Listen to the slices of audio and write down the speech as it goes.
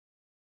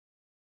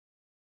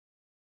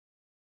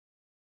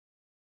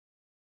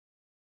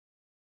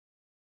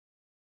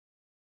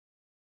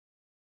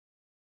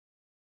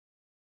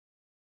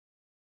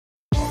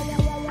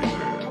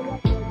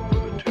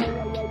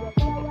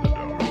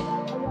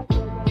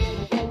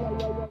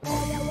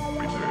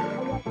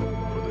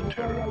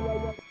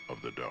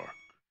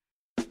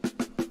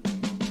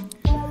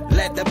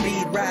Let the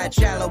beat ride,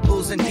 shallow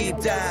pools and deep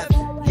dive.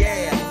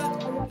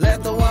 Yeah,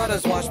 let the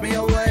waters wash me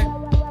away.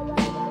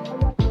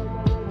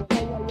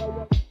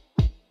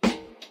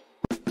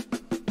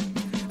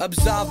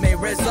 Absolve me,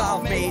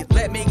 resolve me,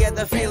 let me get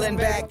the feeling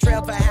back.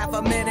 Trailed for half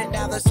a minute,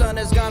 now the sun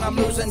is gone, I'm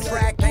losing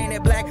track.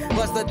 Painted black,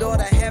 bust the door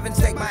to heaven,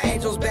 take my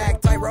angels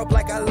back. Tightrope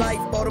like a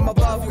lifeboat, I'm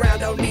above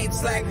ground, don't need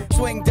slack.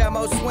 Swing,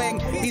 demo, swing,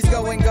 he's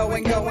going,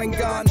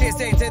 gone. This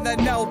ain't in the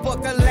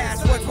notebook, the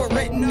last words were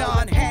written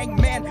on.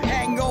 Hangman,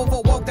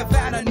 hangover, woke to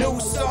find a new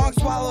song.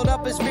 Swallowed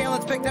up his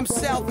feelings, picked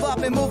himself up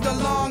and moved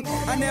along.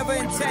 I never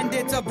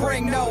intended to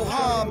bring no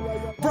harm.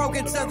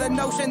 Broken to the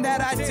notion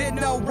that I did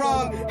no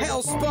wrong.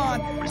 Hell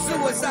spawn,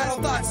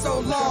 suicidal thoughts so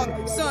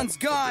long. Sun's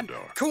gone,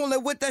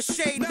 cooling with the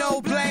shade,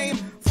 no blame.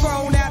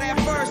 Thrown out at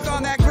first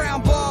on that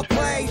ground ball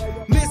play.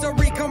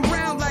 Misery come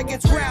round like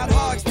it's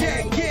Groundhog's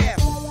Day, yeah.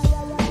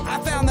 I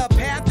found the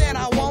path and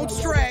I won't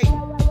stray.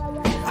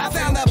 I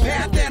found the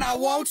path and I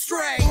won't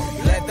stray.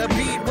 Let the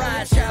beat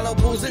ride, shallow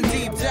pools and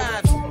deep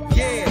dives,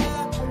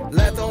 yeah.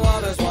 Let the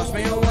waters wash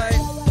me away.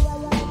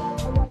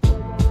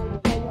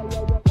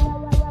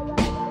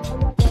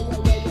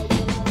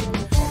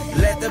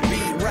 Let the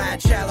beat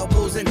ride, shallow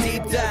pools and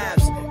deep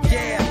dives,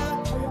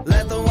 yeah.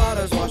 Let the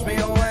waters wash me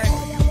away.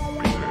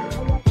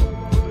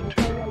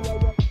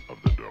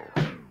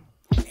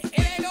 It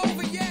ain't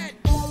over yet.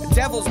 The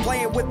devil's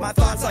playing with my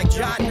thoughts like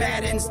John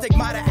Madden.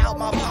 Stigmata out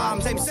my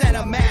palms, aim sent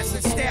a mass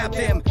and stabbed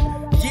him.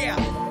 Yeah,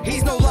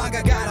 he's no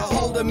longer got a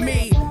hold of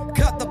me.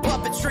 Cut the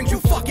puppet strings, you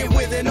fucking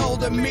with an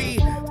older me.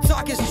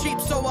 Talk is cheap,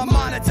 so I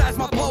monetize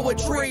my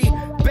poetry.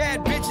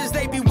 Bad bitches,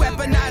 they be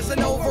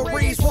weaponizing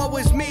ovaries. Woe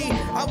is me,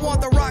 I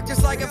want the rock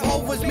just like if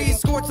Hov was me.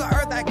 Scorch the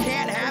earth, I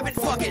can't have it,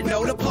 fuck it,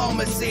 no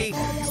diplomacy.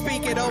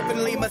 Speak it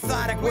openly,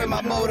 methodic where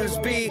my motives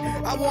be.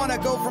 I wanna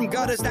go from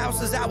gutters to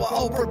houses, how will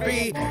Oprah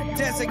be?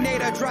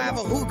 Designate a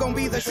driver, who gon'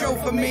 be the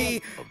chauffeur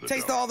me?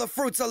 Taste all the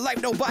fruits of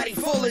life, nobody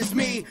full as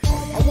me.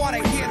 I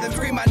wanna hear them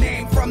scream my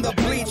name from the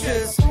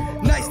bleachers.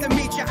 Nice to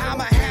meet you, I'm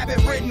a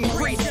habit-ridden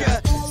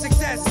creature.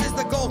 Success is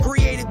the goal,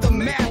 created the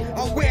map.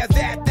 I'll wear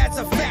that, that's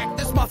a fact,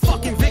 that's my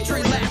fucking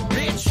victory lap,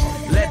 bitch.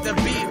 Let the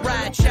beat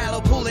ride,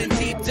 shallow pool and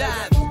deep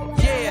dive,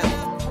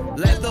 yeah.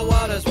 Let the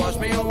waters wash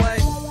me away.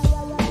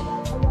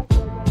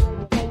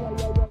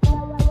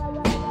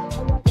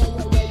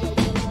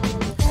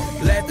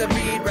 Let the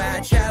beat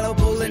ride, shallow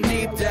pool and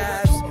deep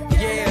dives,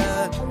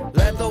 yeah.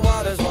 Let the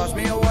waters wash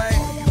me away.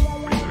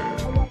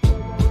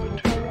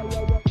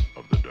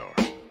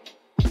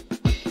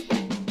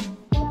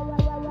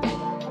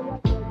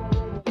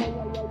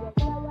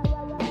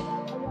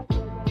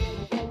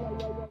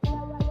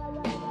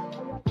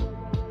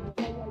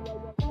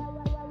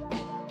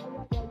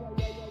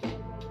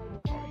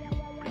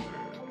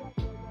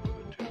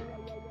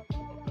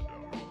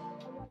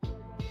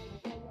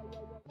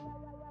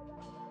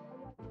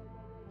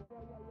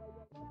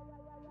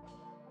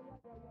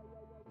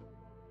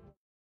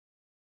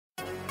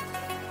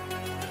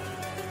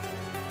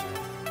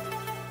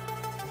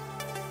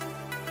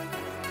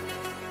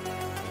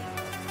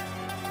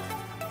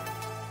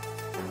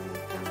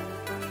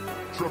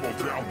 Treble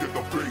down, get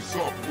the bass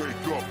up,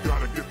 wake up,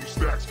 gotta get these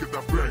stacks, get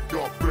that bank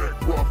up,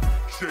 bankrupt.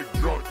 Shake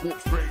junk,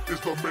 corpse paint is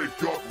the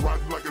makeup,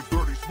 riding like a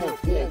dirty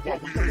smoke ball while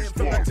we ace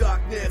from the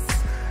darkness.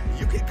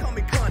 You can call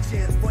me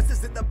conscience,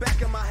 voices in the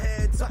back of my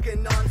head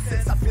talking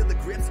nonsense. I feel the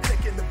grips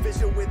clicking, the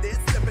visual with it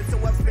slipping, so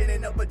I'm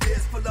spinning up a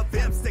disc full of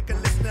imps. Take a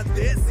listen to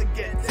this and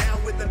get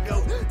down with the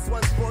goat.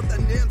 Swans forth the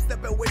nymph,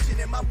 stepping witching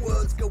in my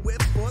woods. Go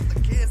with forth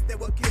the kids, they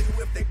were kidding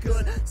if they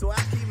could. So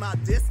I keep my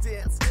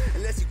distance,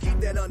 unless you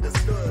keep that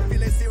understood.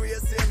 Feeling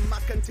serious in my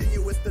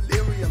continuous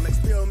delirium.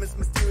 Experiments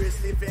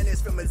mysteriously vanish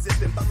from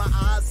existence, but my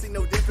eyes see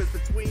no difference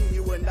between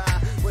you and I.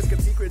 What's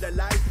kept secret of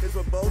life is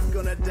we're both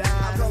gonna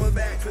die. I'm coming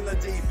back from the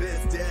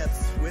deepest depths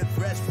with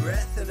fresh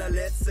breath and a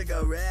lit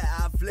cigarette.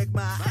 I flick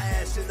my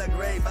ash in the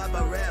grave, I'm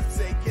a ref.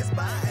 Say kiss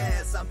my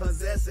ass, I'm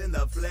possessing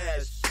the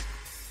flesh.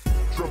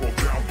 Treble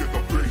down, get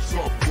the bass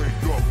up,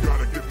 wake up,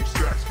 gotta get these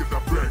stacks, get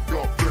that bank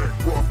up,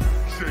 bankrupt.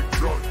 Shake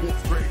junk,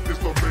 corpse paint is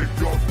the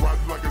makeup,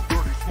 riding like a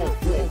dirty smoke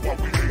ball while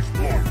we ace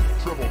blunt.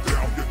 Treble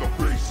down, get the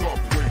bass up,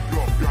 wake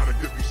up, gotta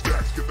get these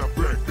stacks, get that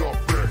bank up,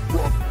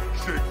 bankrupt.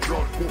 Shake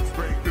junk, corpse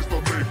paint is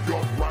the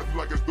makeup, riding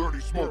like a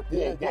dirty smoke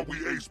ball while we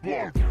ace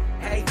blunt.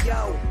 Hey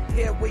yo,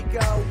 here we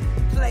go.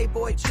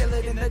 Playboy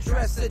chillin' in the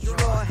dresser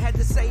drawer. Had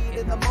to say it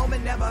in the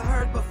moment, never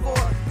heard before.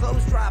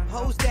 Clothes drop,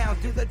 hose down,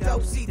 do the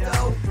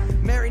do-si-do.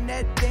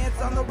 Marionette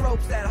dance on the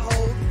ropes that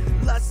hold.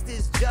 Lust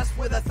is just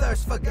with a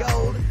thirst for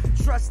gold.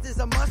 Trust is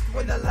a must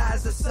when the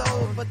lies are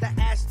sold. But the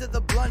ash to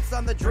the blunts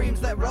on the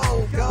dreams that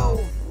roll. Go.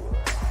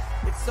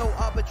 It's so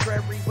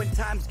arbitrary when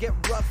times get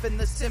rough and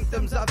the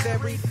symptoms are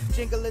varied.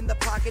 Jingle in the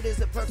pocket is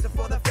the perks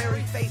for the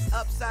fairy. Face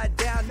upside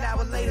down, now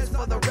and later's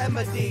for the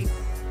remedy.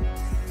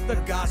 The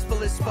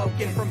gospel is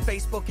spoken from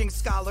Facebooking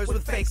scholars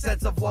with fake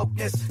sense of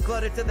wokeness.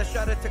 Cluttered to the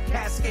shutter to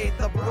cascade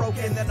the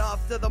broken. Then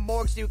off to the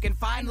morgues you can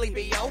finally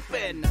be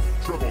open.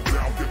 Treble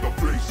down, get the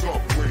bass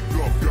up,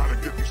 wake up, gotta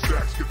get these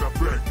stacks, get that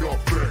bank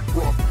up,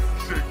 bankrupt.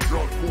 Shake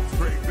junk, corpse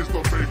paint is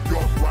the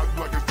makeup, riding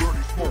like a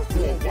dirty smoke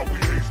ball while we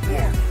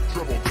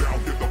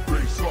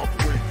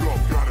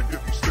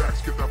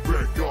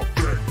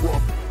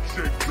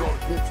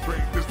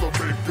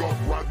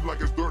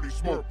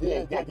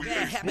while we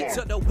habit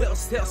explore. to the will,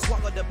 still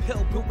swallow the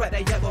pill, blue red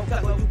and yellow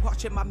fellow. You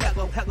watching my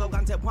mellow, hello,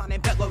 I'm dead wine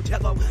and bellow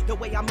jello. The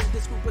way I move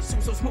this group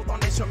pursues so smooth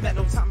on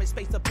instrumental. Time and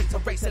space to paint,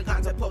 erase the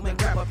lines and blow and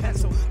grab a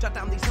pencil. Jot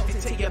down these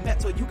notes into your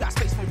mental. You got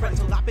space for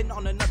rental. I've been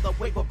on another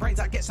wave of brains,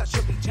 I guess I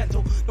should be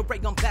gentle. The ray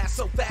gun blast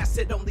so fast,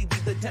 it only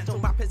leave the dental.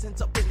 My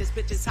presence up in this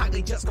bitch is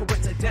highly just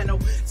coincidental.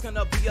 It's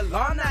gonna be a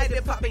long night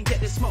if I been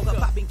getting smoke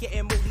up. I've been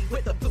getting moody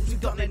with the blues, you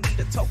gonna need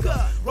a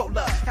toga. Roll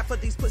up, half of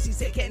these pussies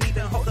they can't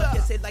even hold up.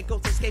 Yes, it like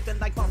ghosts escaping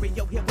like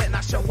Mario here when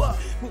I show up.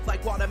 Move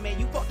like water, man,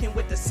 you fucking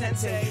with the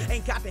sensei.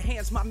 Ain't got the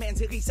hands, my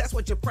man's, at least that's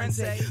what your friends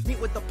say. Me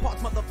with the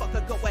parts,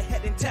 motherfucker, go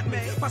ahead and tempt me.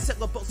 My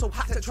syllables so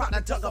hot to try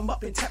to dug them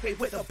up and tap it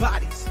with the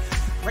bodies.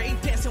 Rain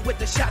dancing with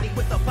the shotty,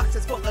 with the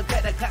boxes full of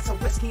better glass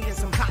of whiskey and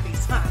some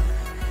hotties, huh?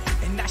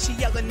 And now she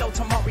yelling no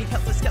tomorrow,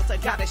 helter skelter,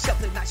 got a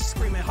shelter, now she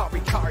screaming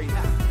harikari,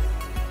 huh?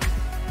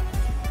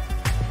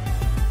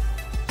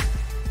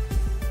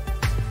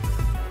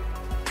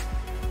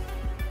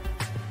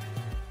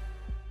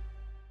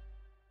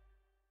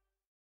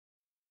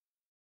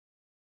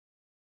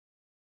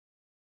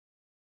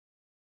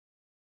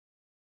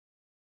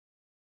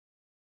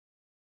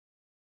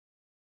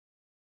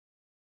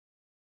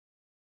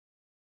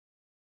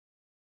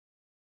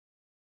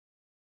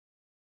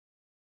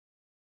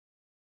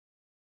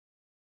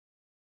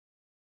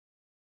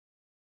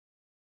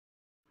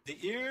 The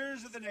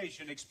ears of the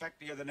nation expect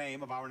to hear the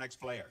name of our next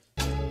player.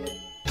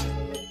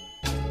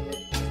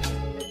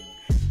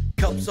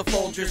 Cups of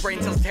Folgers, brain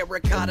cells,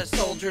 terracotta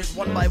soldiers.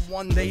 One by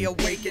one they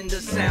awaken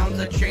to sounds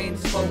of chain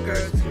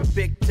smokers.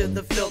 Big to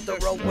the filter,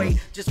 oh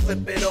wait, just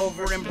flip it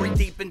over and breathe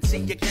deep and see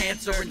your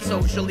cancer and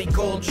socially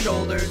cold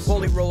shoulders.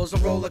 Holy rolls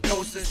and roller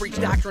coasters, preach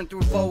doctrine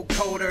through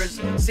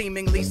vocoders,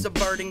 seemingly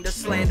subverting to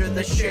slander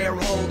the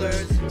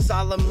shareholders.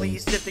 Solemnly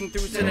sifting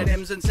through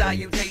synonyms and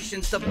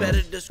salutations to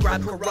better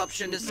describe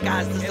corruption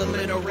disguised as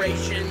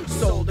alliteration.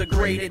 Soul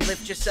degraded,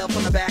 lift yourself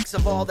on the backs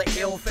of all the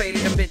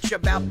ill-fated and bitch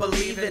about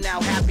believing how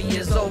happy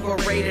is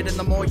overrated. And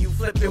the more you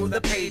flip through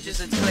the pages,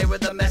 it's clearer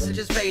the message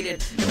is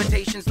faded.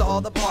 Invitations to all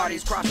the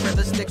parties, cross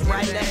river sticks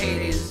right into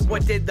Hades.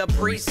 What did the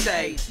priest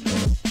say?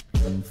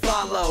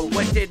 Follow.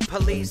 What did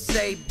police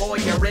say? Boy,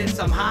 you're in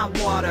some hot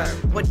water.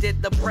 What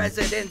did the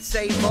president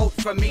say? Vote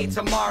for me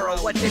tomorrow.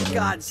 What did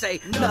God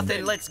say?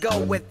 Nothing, let's go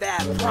with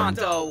that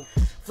pronto.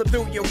 Flip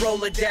through your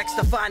Rolodex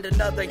to find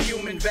another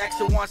human vex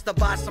who wants to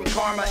buy some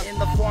karma in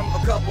the form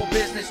of a couple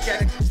business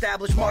checks.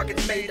 Established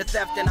markets made to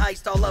theft and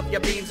heist all of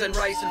your beans and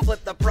rice and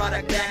flip the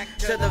product back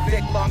to the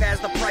Vic long as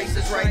the price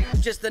is right.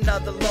 Just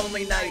another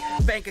lonely night,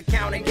 bank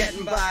account and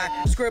getting by.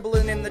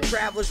 Scribbling in the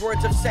traveler's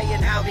words of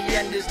saying how the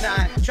end is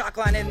nigh. Chalk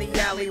line in the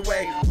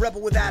alleyway,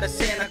 rebel without a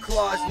Santa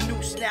Claus. New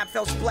snap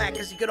fell splat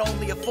cause he could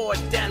only afford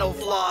dental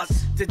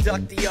floss.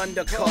 Deduct the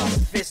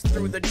undercost, fist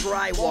through the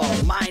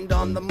drywall. Mind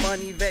on the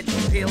money,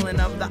 veggie peeling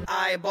of the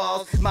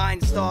eyeballs.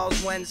 Mind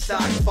stalls when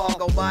stocks fall,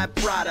 go buy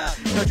Prada.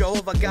 No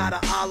Jehovah God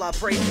or Allah,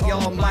 praise the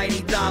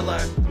almighty dollar.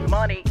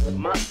 Money,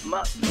 money,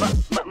 money,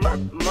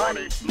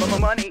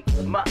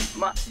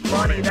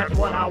 that's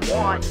what I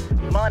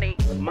want. Money,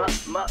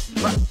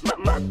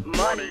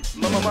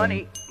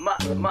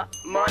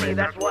 money,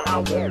 that's what I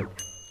want.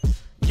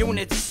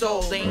 Units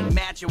sold ain't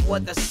matching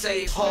what the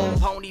safe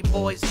hold. Pony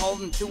boys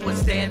holding to a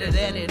standard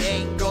and it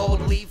ain't gold.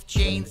 Leaf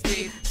chains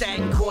deep,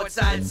 satin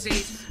courtside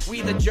seats.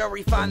 We the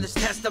jury find this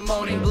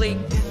testimony bleak.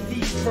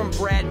 From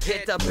Brad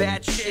Pitt to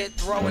bad shit,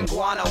 throwing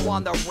guano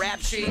on the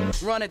rap sheet.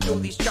 Running through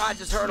these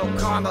charges, hurdle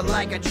karma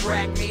like a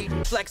track meet.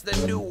 Flex the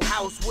new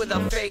house with a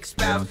fake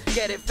spouse.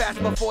 Get it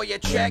fast before your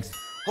checks.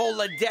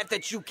 Hold a debt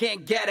that you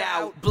can't get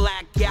out.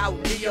 Blackout,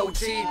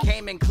 DOT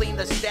came and cleaned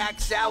the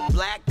stacks out.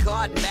 Black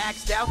card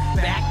maxed out,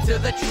 back to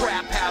the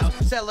trap house.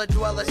 Cellar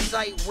dweller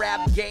site,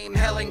 rap game,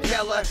 Helen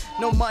Keller.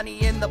 No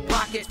money in the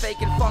pockets,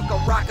 faking funk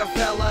of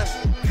Rockefeller.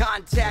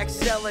 Contact,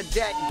 seller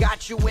debt,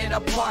 got you in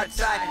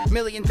apartheid. $1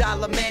 million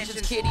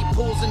mansions, kiddie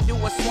pools and do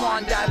a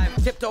swan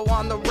dive. Tiptoe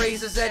on the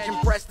razor's edge and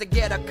press to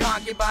get a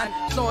concubine.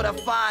 Sort of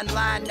fine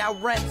line, now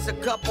rent's a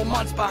couple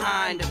months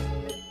behind.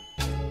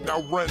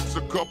 Now rent's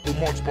a couple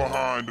months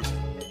behind.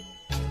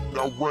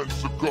 Now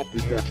rent's a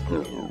couple months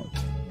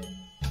behind.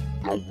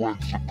 Now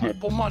rent's a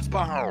couple months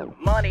behind.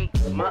 Money,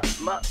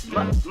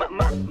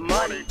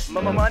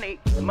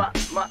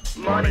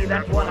 money,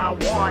 that's what I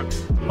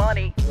want.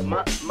 Money,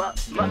 money,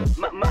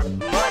 that's what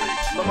I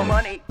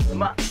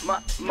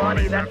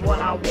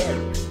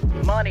want.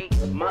 Money,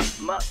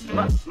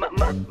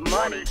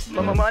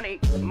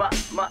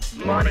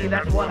 money,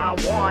 that's what I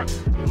want.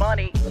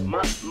 Money,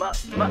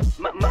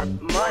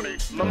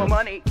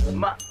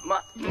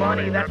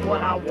 money, that's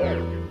what I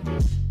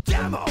want.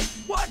 Demo,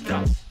 what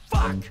the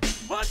fuck?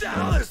 What the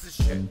hell is this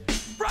shit?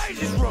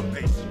 Raises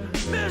rupees.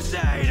 Mr.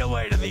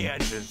 808 to the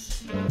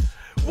engines.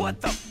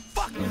 What the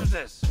fuck is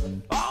this?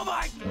 Oh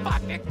my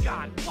fucking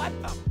god, what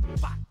the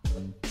fuck?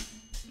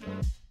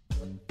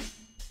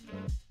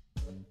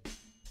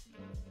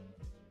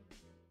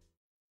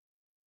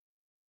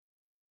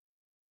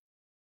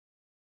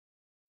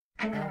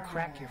 I'll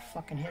crack your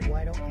fucking head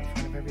wide open in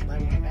front of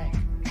everybody in the bank.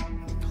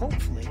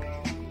 Hopefully,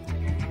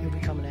 you'll be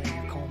coming out of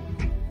your coma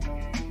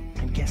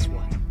and guess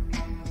what?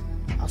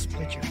 I'll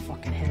split your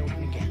fucking head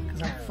open again,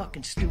 because I'm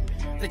fucking stupid.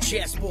 The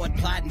chessboard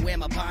plotting where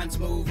my pawns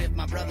move. If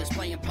my brother's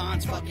playing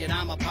pawns, fuck it,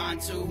 I'm a pawn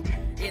too.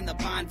 In the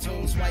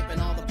pontoon, swiping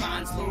all the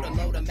pawns, loot,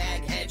 unload a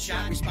mag,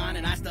 headshot,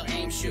 responding, I still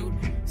aim, shoot.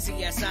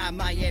 CSI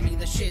Miami,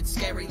 the shit's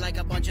scary, like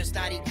a bunch of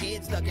snotty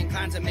kids stuck in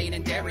clowns of Maine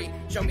and Derry.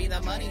 Show me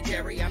the money,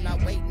 Jerry, I'm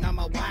not waiting on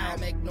my wire.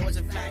 Make noise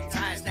and flat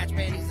tires, snatch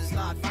panties and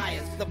start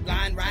fires. The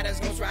blind riders,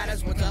 ghost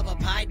riders, what's up a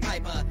Pied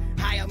Piper?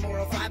 Higher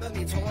moral fiber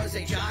means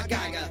whores, a John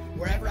Geiger.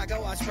 Wherever I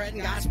go, I'm spreading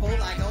gospel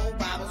like old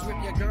Bibles.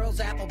 Rip your girls,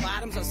 apple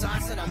bottoms, or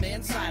sauce that I'm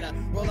insider.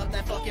 Roll up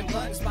that fucking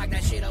blunt and spark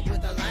that shit up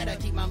with a lighter.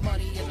 Keep my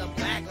money in the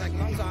black like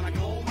lungs on a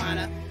coal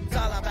miner. It's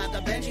all about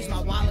the Benjis,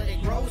 my wallet,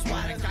 it grows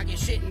wider. Cock your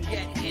shit and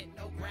get hit,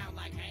 no ground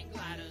like hang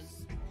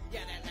gliders. Yeah,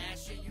 that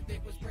last shit you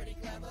think was pretty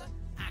clever.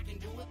 I can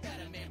do it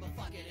better, man, but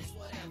fuck it, it's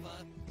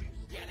whatever.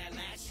 Yeah, that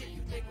last shit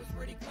you think was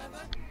pretty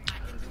clever. I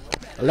can do it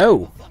better.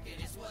 Hello.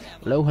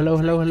 Hello, hello,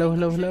 hello, hello,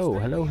 hello, hello,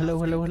 hello, hello,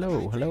 hello,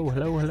 hello, hello,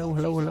 hello, hello,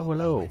 hello, hello,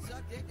 hello.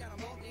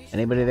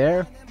 Anybody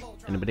there?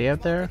 Anybody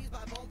out there?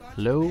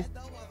 Hello?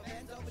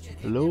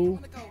 Hello?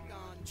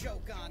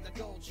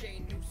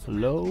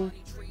 Hello?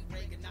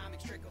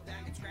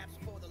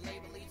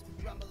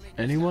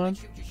 Anyone?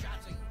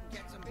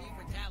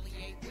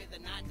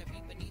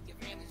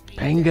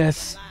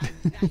 Angus!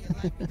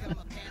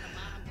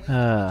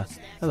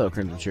 Hello,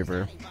 Crimson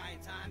Trooper.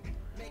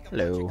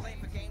 Hello.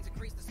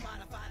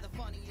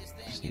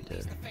 Just need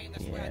to...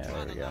 Yeah,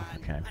 there we go.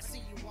 Okay.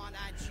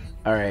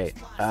 Alright,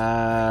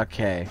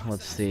 okay,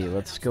 let's see.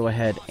 Let's go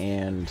ahead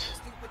and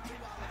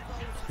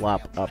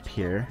flop up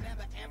here.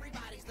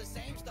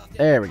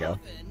 There we go.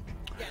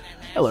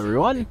 Hello,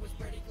 everyone.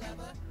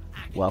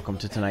 Welcome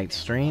to tonight's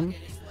stream.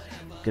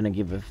 Gonna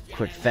give a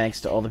quick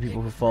thanks to all the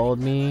people who followed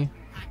me.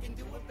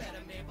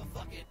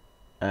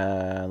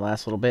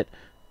 Last little bit.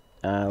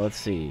 Let's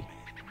see.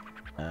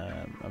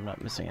 I'm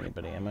not missing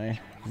anybody, am I?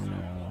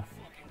 No.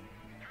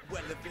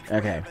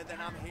 Okay.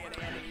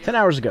 10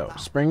 hours ago,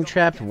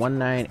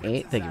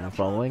 Springtrapped198, thank you for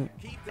following.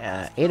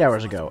 8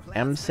 hours ago,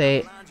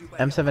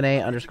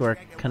 M7A underscore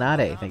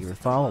Kanade, thank you for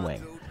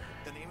following.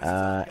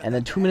 And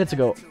then 2 minutes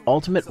ago,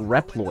 Ultimate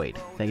Reploid,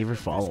 thank you for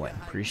following.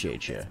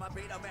 Appreciate you.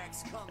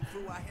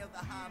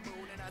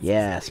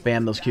 Yeah,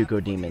 spam those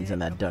Cuco demons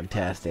and that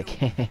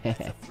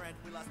Dougtastic.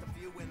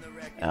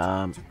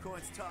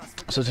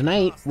 So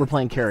tonight, we're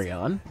playing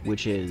Carrion,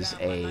 which is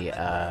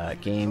a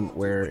game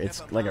where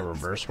it's like a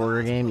reverse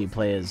horror game. You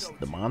play as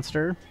the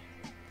monster.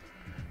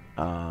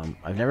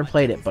 I've never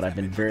played it, but I've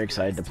been very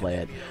excited to play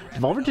it.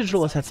 Devolver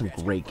Digital has had some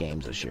great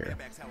games this year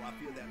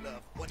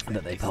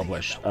that they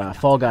published.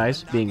 Fall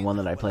Guys being one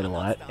that I played a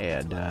lot,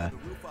 and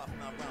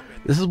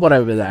this is what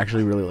I've been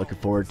actually really looking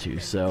forward to,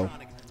 so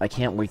I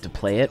can't wait to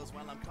play it.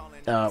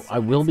 I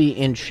will be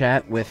in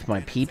chat with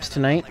my peeps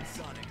tonight,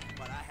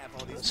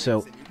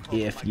 so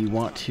if you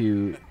want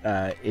to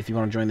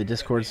join the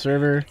Discord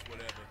server,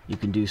 you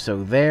can do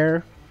so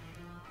there.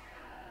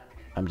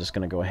 I'm just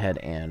gonna go ahead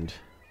and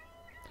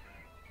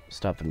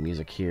stop the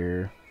music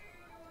here.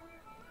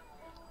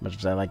 Much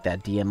as I like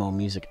that DMO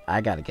music, I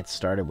gotta get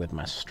started with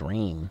my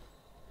stream.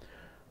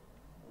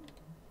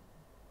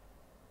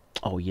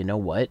 Oh, you know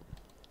what?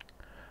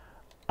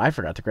 I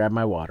forgot to grab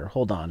my water.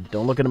 Hold on.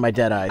 Don't look into my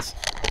dead eyes.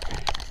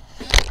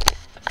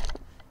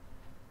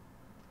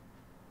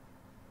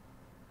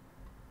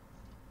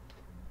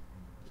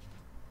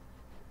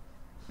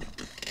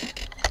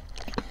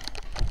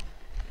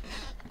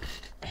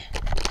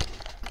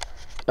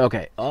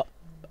 Okay. Oh,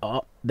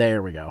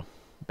 there we go.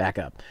 Back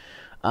up.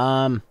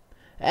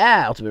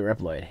 Ultimate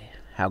Reploid.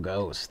 How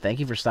goes? Thank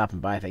you for stopping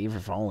by. Thank you for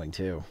following,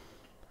 too.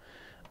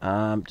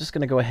 Just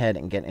gonna go ahead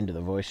and get into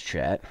the voice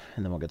chat,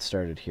 and then we'll get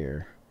started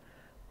here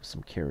with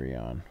some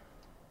Carrion.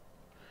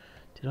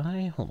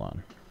 Hold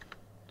on.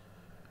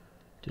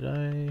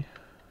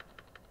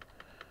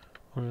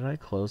 Or did I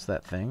close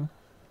that thing?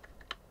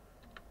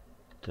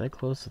 Did I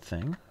close the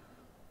thing?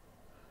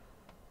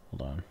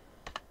 Hold on.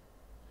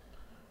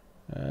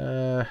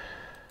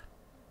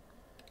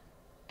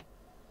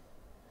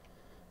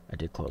 I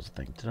did close the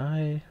thing. Did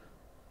I?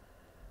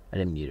 I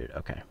didn't mute it.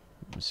 Okay.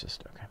 It's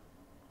just, okay.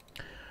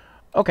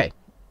 Okay.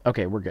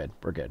 Okay, we're good.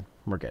 We're good.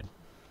 We're good.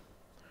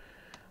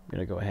 I'm going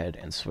to go ahead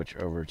and switch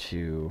over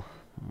to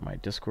my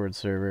Discord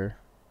server.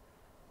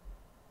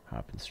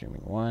 Hop in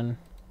streaming 1.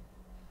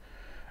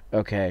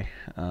 Okay.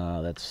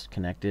 That's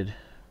connected.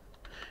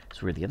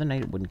 It's weird. The other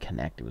night it wouldn't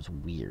connect. It was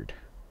weird.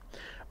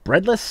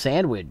 Breadless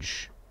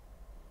Sandwich.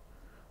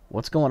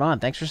 What's going on?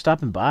 Thanks for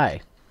stopping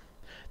by.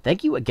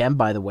 Thank you again,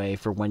 by the way,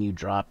 for when you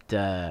dropped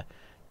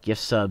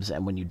gift subs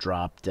and when you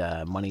dropped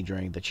money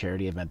during the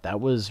charity event. That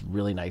was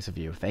really nice of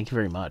you. Thank you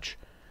very much.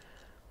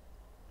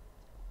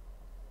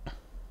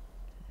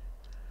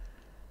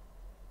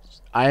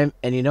 And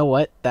you know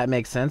what? That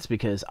makes sense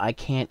because I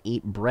can't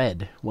eat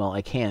bread. Well,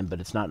 I can, but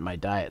it's not in my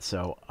diet.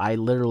 So I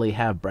literally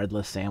have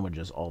breadless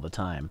sandwiches all the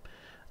time.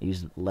 I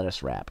use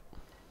lettuce wrap.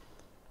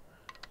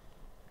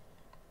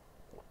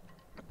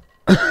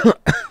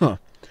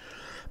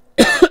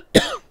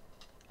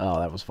 Oh,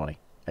 that was funny.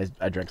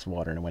 I drank some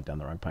water and it went down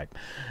the wrong pipe.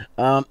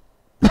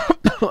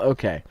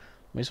 Okay.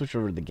 Let me switch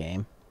over to the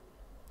game.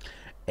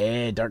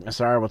 Hey,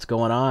 Darkness R, what's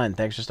going on?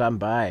 Thanks for stopping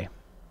by.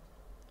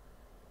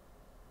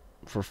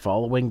 For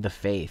following the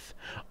faith.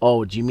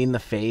 Oh, do you mean the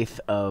faith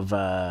of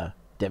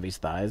Devi's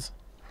thighs?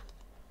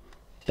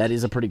 That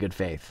is a pretty good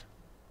faith.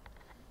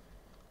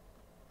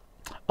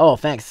 Oh,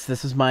 thanks.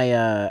 This is my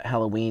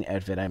Halloween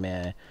outfit. I'm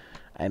a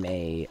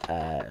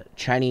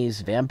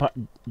Chinese vampire,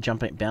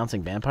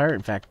 bouncing vampire.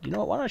 In fact, you know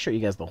what? Why don't I show you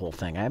guys the whole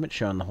thing? I haven't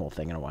shown the whole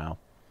thing in a while.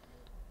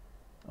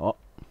 Oh.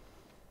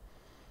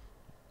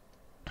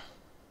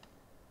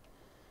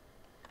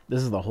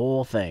 This is the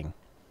whole thing.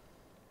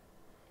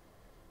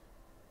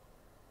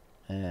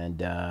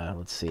 And,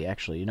 let's see.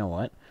 Actually, you know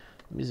what?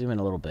 Let me zoom in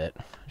a little bit.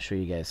 Show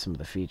you guys some of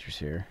the features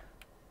here.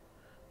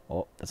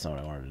 Oh, that's not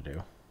what I wanted to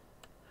do.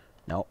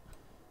 Nope.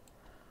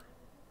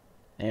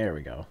 There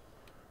we go.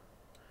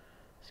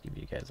 Let's give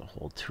you guys a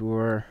whole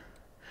tour.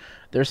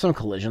 There's some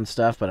collision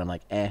stuff, but I'm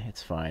like,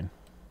 it's fine.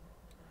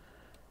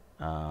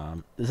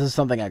 This is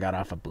something I got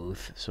off a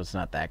booth, so it's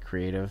not that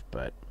creative,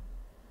 but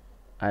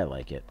I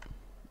like it.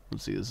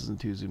 Let's see, this isn't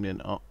too zoomed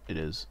in. Oh, it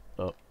is.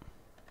 Oh.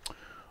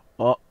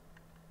 Oh.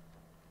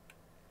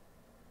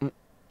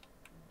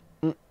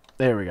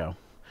 There we go.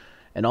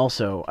 And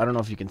also, I don't know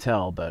if you can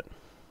tell, but...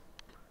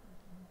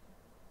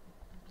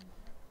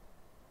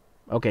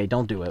 Okay,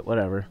 don't do it.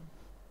 Whatever.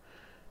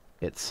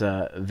 It's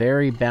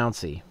very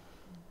bouncy.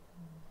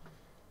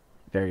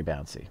 Very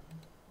bouncy.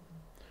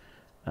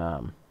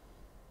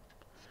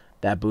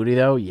 That booty,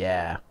 though?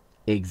 Yeah.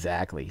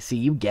 Exactly. See,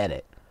 you get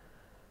it.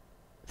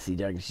 See,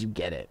 Douglas, you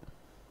get it.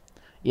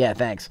 Yeah,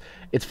 thanks.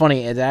 It's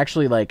funny. It's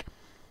actually, like...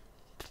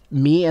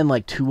 Me and,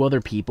 like, 2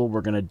 other people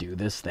were gonna do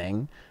this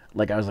thing.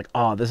 Like, I was like,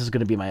 oh, this is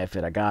gonna be my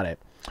outfit. I got it.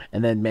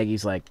 And then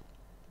Maggie's like,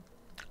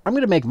 I'm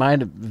gonna make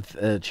mine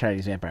a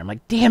Chinese vampire. I'm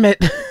like, damn it!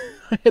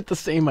 I had the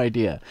same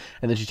idea.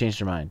 And then she changed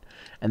her mind.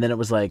 And then it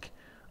was like,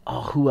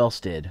 oh, who else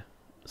did?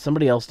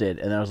 Somebody else did.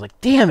 And I was like,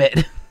 damn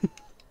it!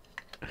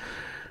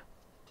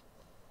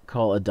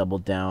 Call a double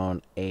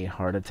down a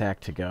heart attack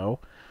to go.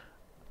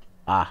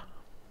 Ah.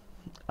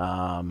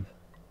 I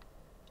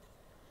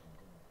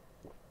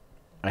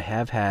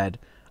have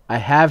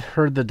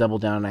heard the double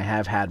down, and I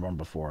have had one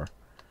before.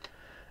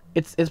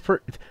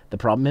 The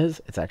problem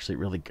is, it's actually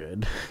really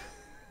good.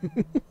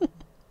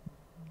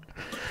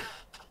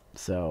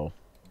 So,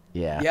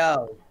 yeah.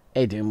 Yo.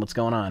 Hey, Doom, what's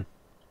going on?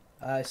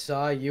 I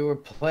saw you were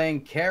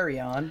playing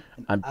Carrion,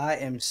 and I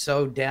am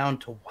so down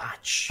to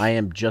watch. I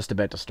am just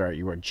about to start.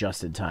 You are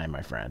just in time,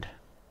 my friend.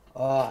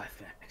 Oh,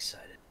 I'm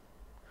excited.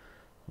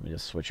 Let me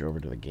just switch over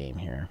to the game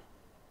here.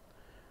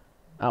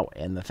 Oh,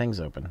 and the thing's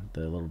open.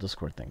 The little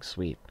Discord thing.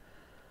 Sweet.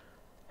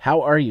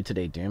 How are you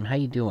today, Doom? How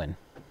you doing?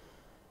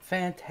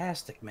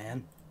 Fantastic,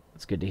 man.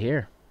 That's good to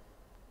hear.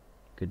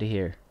 Good to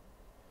hear.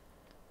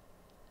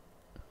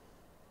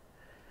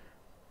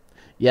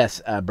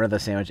 Yes, Brother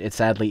Sandwich, it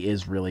sadly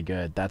is really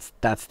good.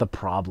 That's the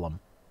problem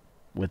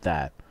with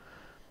that.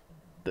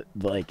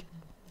 Like,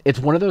 it's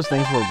one of those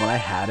things where when I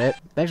had it...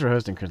 Thanks for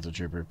hosting, Crimson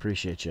Trooper.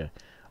 Appreciate you.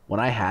 When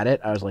I had it,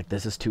 I was like,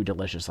 this is too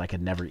delicious. I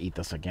could never eat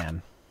this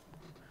again.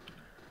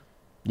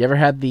 You ever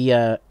had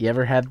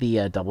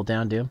the Double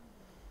Down, Doom?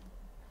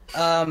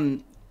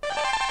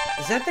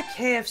 Is that the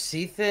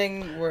KFC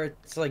thing where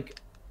it's like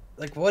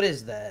what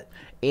is that?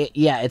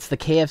 Yeah, it's the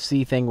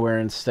KFC thing where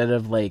instead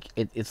of like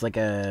it's like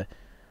a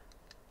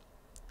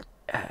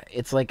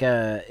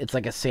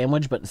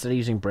sandwich, but instead of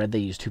using bread, they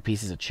use 2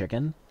 pieces of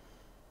chicken.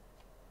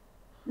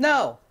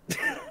 No,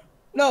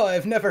 no,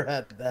 I've never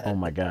had that. Oh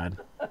my god.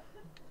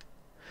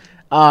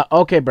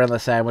 Okay, Brother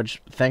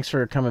Sandwich. Thanks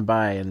for coming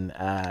by and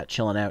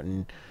chilling out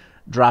and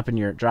dropping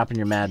your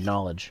mad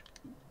knowledge.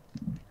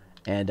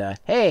 And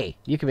hey,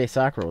 Yukabe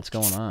Sakura, what's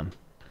going on?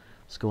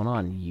 What's going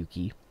on,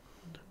 Yuki?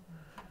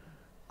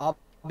 I'll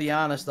be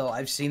honest though,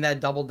 I've seen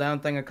that double down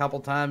thing a couple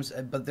times,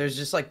 but there's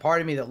just like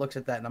part of me that looks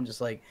at that and I'm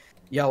just like,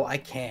 yo, I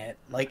can't.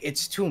 Like,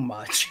 it's too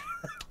much.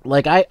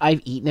 Like,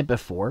 I've eaten it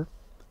before,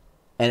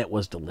 and it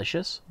was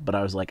delicious, but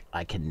I was like,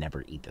 I can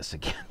never eat this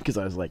again. Because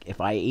I was like, if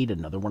I ate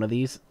another one of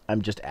these,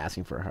 I'm just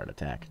asking for a heart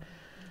attack.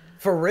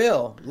 For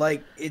real.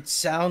 Like, it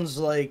sounds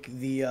like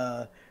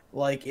the,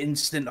 like,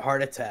 instant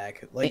heart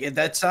attack. Like,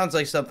 that sounds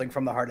like something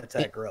from the Heart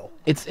Attack Grill.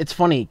 It's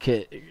funny,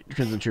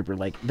 Crimson Trooper,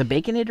 like, the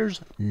Baconator's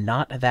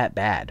not that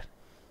bad.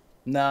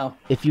 No.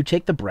 If you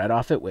take the bread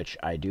off it, which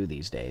I do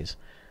these days,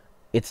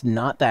 it's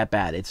not that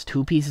bad. It's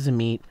 2 pieces of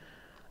meat,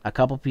 a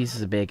couple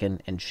pieces of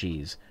bacon, and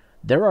cheese.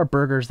 There are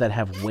burgers that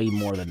have way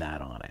more than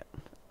that on it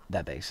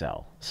that they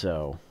sell.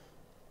 So,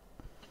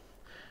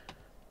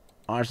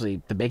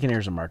 honestly, the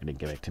Baconator's a marketing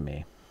gimmick to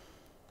me.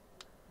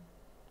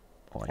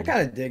 I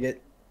kind of dig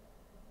it.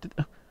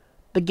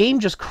 The game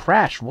just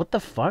crashed. What the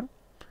fuck?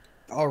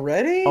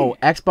 Already? Oh,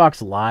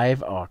 Xbox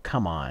Live? Oh,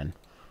 come on.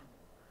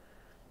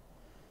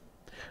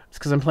 It's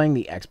because I'm playing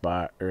the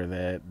Xbox, or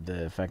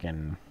the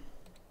fucking...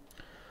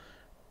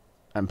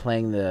 I'm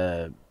playing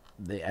the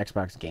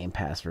Xbox Game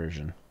Pass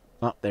version.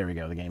 Oh, there we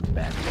go. The game's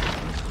back.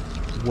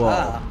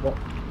 Whoa.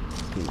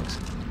 He looks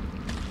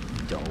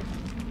dope.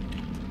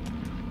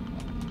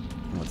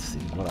 Let's see.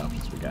 What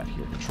options we got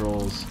here?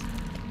 Controls.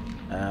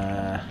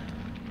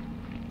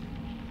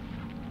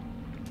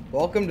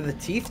 Welcome to the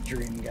teeth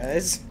dream,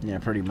 guys. Yeah,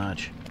 pretty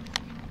much.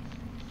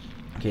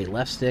 Okay,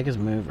 left stick is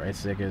move, right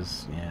stick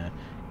is, yeah.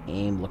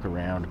 Aim, look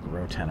around,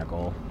 grow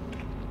tentacle.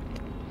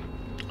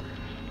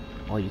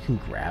 Oh, you can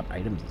grab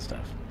items and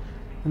stuff.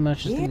 The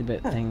much just thinking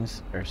about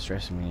things are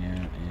stressing me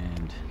out,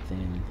 and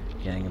then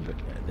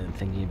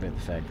thinking about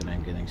the fact that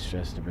I'm getting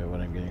stressed about what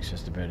I'm getting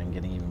stressed about and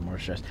getting even more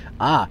stressed.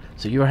 Ah,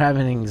 so you are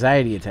having an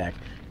anxiety attack.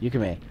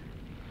 Yukime,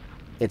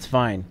 it's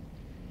fine.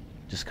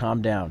 Just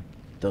calm down.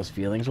 Those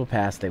feelings will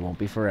pass. They won't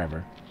be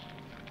forever.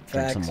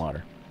 Drink some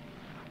water.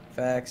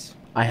 Facts.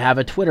 I have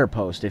a Twitter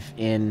post if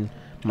in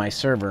my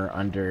server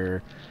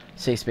under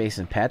Safe Space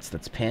and Pets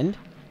that's pinned.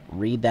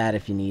 Read that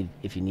if you need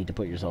to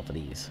put yourself at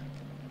ease.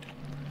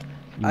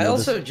 I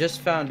also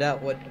just found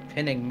out what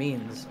pinning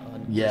means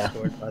on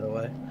Discord, by the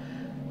way.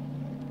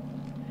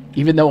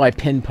 Even though I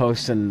pin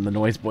posts in the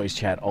Noise Boys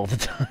chat all the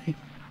time.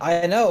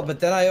 I know, but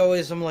then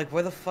I'm like,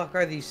 where the fuck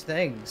are these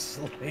things?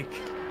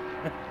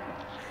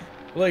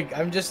 Like,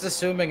 I'm just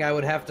assuming I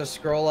would have to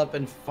scroll up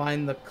and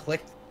find the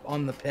click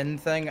on the pin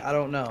thing. I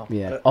don't know.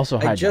 Yeah. Also,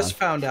 hi, I just John.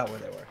 found out where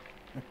they were.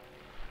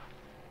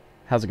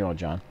 How's it going,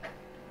 John?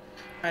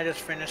 I just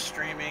finished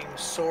streaming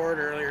Sword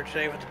earlier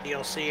today with the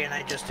DLC, and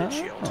I just did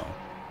Shield.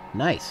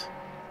 Nice.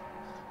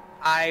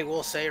 I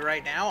will say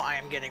right now, I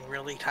am getting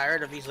really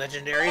tired of these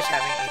legendaries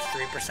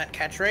having a 3%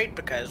 catch rate,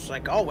 because,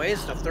 like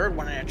always, the third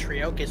one in a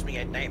trio gives me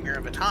a nightmare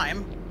of a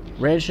time.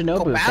 Ran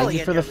Shinobu, thank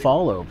you for the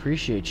follow.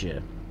 Appreciate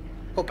you.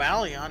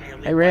 Cobalion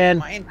nearly Hey, Ran.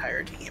 my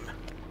entire team.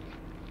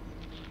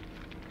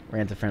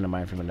 Ran's a friend of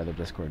mine from another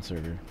Discord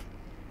server.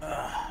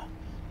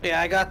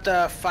 Yeah, I got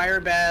the Fire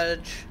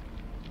Badge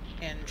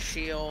in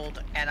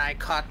Shield, and I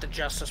caught the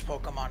Justice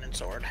Pokemon in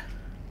Sword.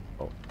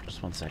 Oh,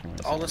 just 1 second.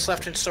 All that's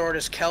left in Sword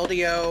is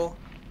Keldeo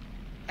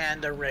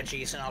and the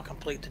Reggies, and I'll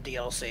complete the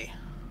DLC.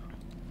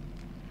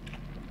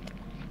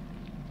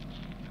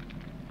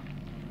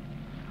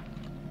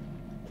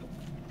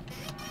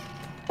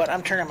 But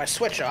I'm turning my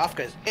Switch off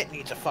because it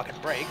needs a fucking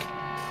break.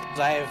 Because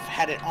I've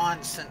had it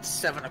on since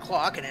 7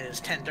 o'clock and it is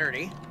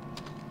 10:30.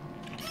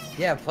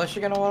 Yeah, plus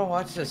you're gonna want to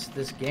watch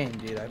this game,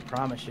 dude. I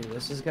promise you,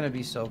 this is gonna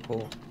be so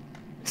cool.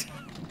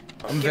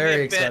 I'm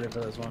very excited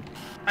for this one.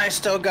 I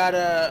still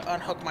gotta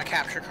unhook my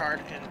capture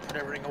card and put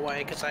everything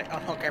away because I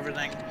unhook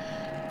everything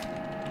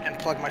and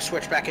plug my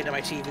Switch back into my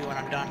TV when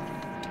I'm done.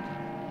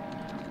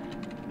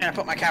 And I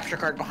put my capture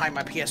card behind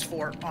my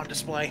PS4 on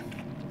display.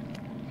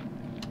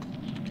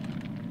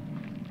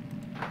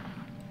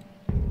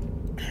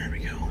 There we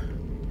go.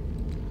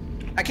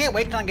 I can't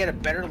wait till I get a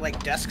better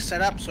desk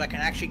setup so I can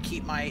actually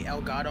keep my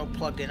Elgato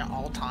plugged in at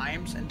all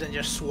times and then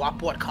just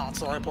swap what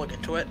console I plug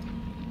into it.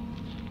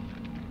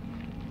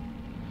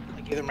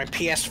 Like either my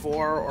PS4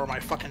 or my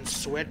fucking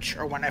Switch,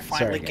 or when I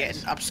finally get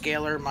an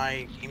upscaler,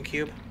 my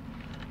GameCube.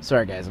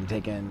 Sorry guys, I'm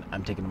taking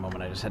a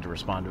moment. I just had to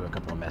respond to a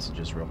couple of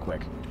messages real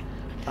quick.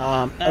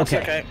 That's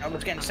okay. I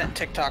was getting sent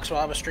TikToks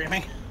while I was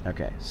streaming.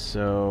 Okay,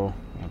 so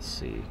let's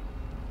see.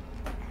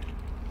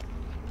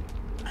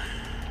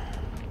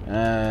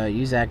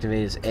 Use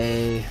activate is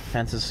A,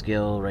 defensive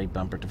skill, right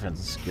bumper,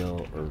 defensive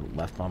skill, or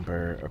left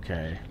bumper.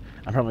 Okay.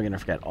 I'm probably gonna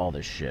forget all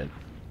this shit.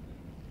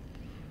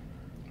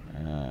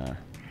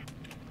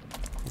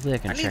 Hopefully I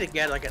can need to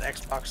get an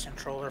Xbox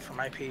controller for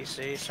my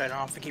PC so I don't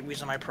have to keep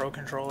using my Pro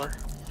controller.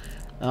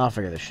 I'll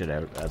figure this shit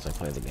out as I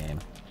play the game.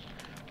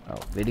 Oh,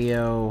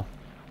 video,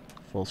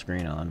 full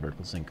screen on,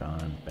 vertical sync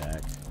on,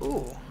 back.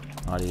 Ooh.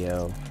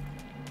 Audio.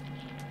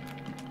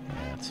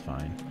 Yeah, that's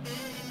fine.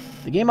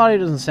 The game audio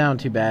doesn't sound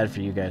too bad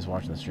for you guys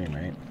watching the stream,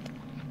 right?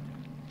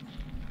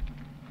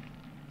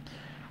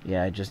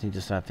 Yeah, I just need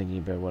to stop thinking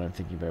about what I'm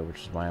thinking about,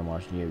 which is why I'm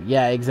watching you.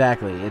 Yeah,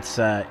 exactly. It's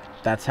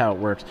that's how it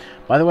works.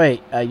 By the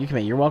way,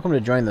 Yukime, you're welcome to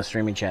join the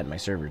streaming chat in my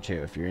server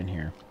too if you're in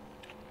here.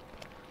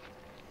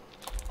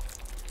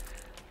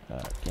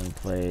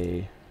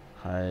 Gameplay,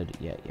 HUD,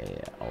 yeah.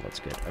 Oh,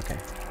 that's good. Okay.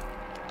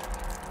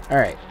 All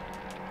right.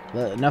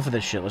 Enough of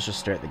this shit. Let's just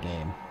start the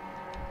game.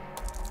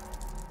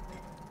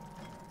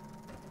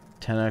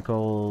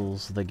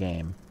 Tentacles, the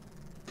game.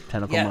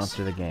 Tentacle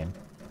Monster, the game.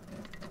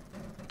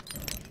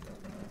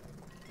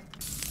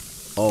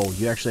 Oh,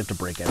 you actually have to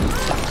break out.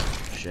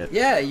 Shit.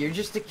 Yeah, you're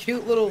just a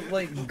cute little,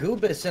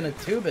 goobus and a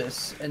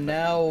tubus, and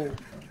now,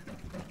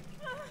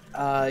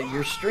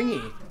 you're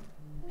stringy.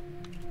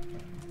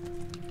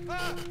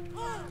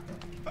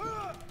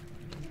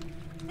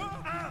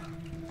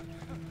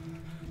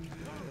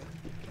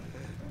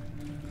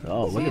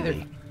 Oh, look at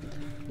me.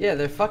 Yeah,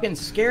 they're fucking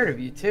scared of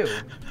you, too.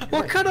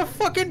 What kind of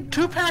fucking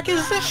 2-pack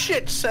is this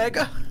shit,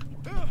 Sega?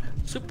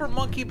 Super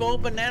Monkey Ball,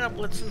 Banana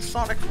Blitz, and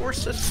Sonic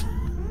Forces.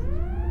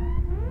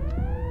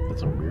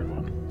 That's a weird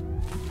one.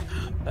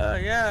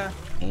 Yeah.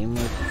 Aim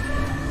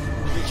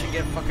with... We should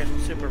get fucking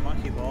Super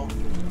Monkey Ball.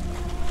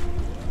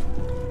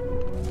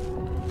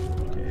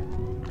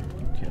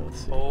 Okay, let's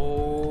see.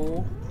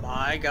 Oh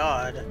my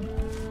god.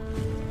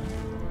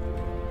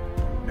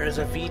 There's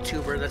a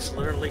VTuber that's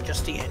literally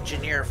just the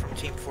engineer from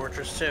Team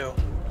Fortress 2.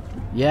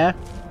 Yeah,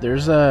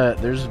 there's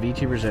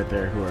VTubers out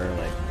there who are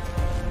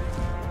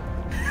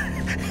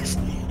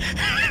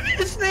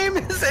His name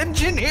is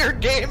Engineer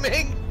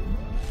Gaming.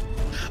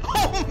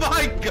 Oh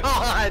my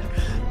god,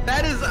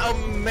 that is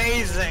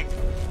amazing.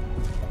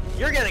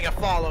 You're getting a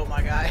follow,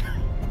 my guy.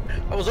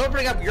 I was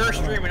opening up your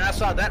stream and I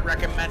saw that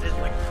recommended.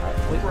 Like,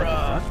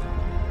 bruh.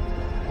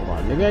 Hold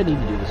on, maybe I need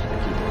to do this with the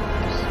keyboard.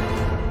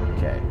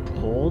 Okay,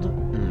 hold.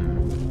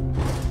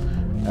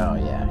 Oh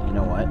yeah, you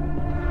know what?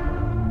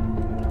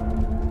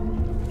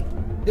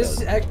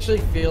 This actually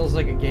feels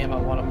like a game I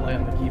want to play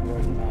on the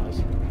keyboard and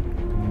mouse.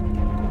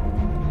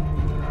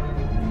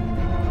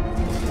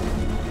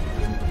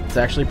 It's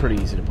actually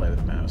pretty easy to play with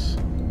the mouse.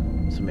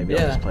 So maybe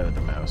I'll just play with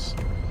the mouse.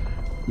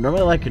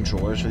 Normally I like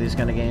controllers for these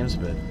kind of games,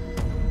 but...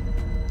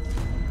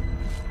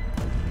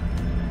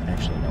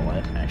 Actually, you know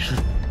what?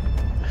 Actually...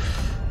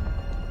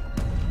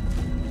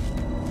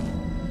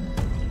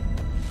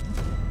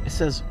 It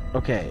says,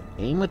 okay,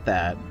 aim with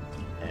that,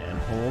 and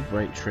hold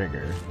right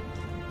trigger.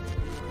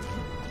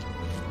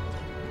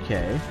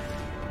 Okay.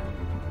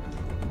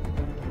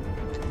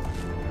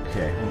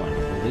 Okay, hold on.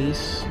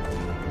 Release.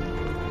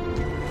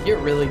 You're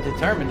really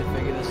determined to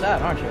figure this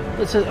out, aren't you?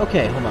 It says,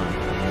 okay, hold on.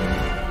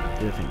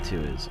 The other thing,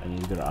 too, is I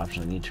need to go to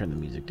options. I need to turn the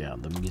music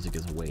down. The music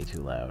is way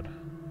too loud.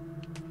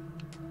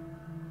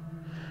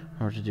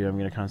 What to do, I'm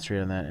going to concentrate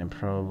on that and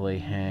probably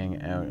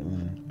hang out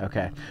and...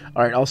 Okay.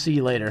 Alright, I'll see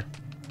you later.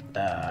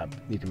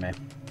 You can make.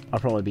 I'll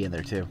probably be in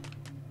there, too.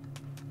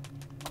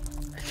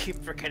 I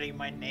keep forgetting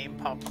my name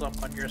pops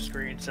up on your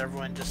screen so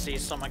everyone just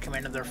sees someone come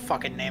in and their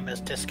fucking name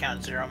is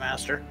Discount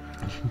Zeromaster.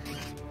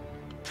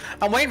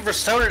 I'm waiting for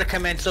Soda to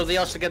come in so they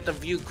also get the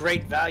view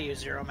great value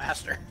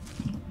Zeromaster.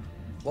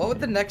 What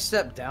would the next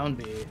step down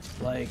be?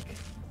 Like,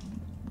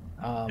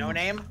 No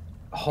name?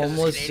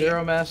 Homeless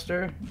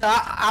Zeromaster?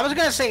 I was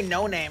gonna say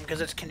No Name because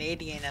it's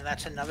Canadian and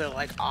that's another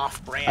like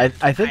off-brand.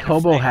 I think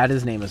Hobo had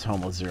his name as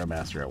Homeless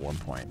Zeromaster at one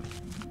point.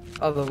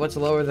 Oh, but what's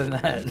lower than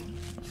that?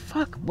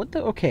 Fuck, what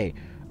the... Okay.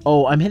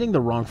 Oh, I'm hitting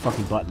the wrong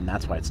fucking button.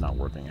 That's why it's not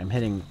working. I'm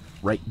hitting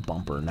right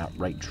bumper, not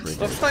right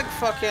trigger. Looks like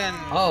fucking...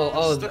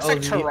 Looks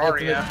like the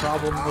Terraria. ultimate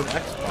problem with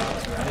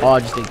Xbox, right? Oh, I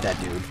just ate that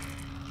dude.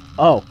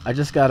 Oh, I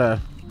just got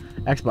a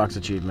Xbox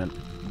achievement.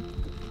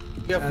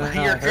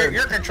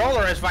 Your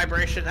controller has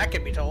vibration, that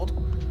can be told.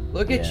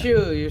 Look at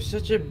you, you're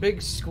such a big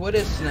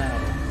squidus now.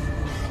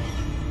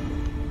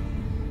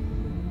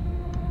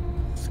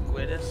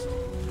 Squidus?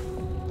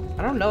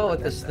 I don't know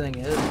what this thing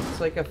is. It's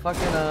like a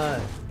fucking,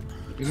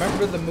 you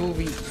remember the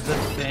movie The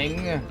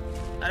Thing?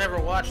 I never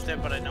watched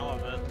it, but I know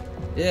of it.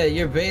 Yeah,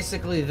 you're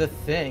basically The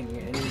Thing,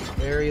 and he's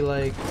very,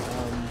 like,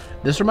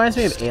 This reminds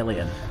me of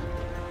Alien.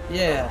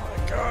 Yeah. Oh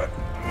my god.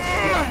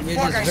 You're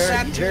Fuck,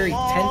 just very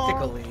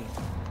tentacly.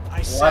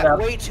 I sat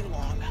way too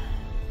long.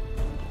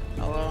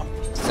 Hello?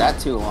 Sat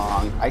too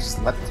long. I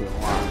slept too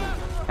long.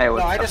 Hey,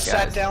 what's No, I up, just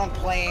guys? sat down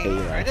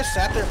playing. I just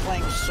sat there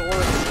playing Sword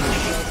and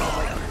Shield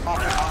like off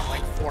and on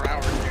like 4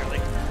 hours nearly.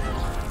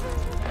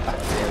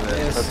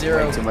 Yeah, That's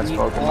Zero, way too much eat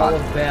Pokemon. all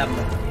of them.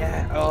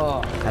 Yeah.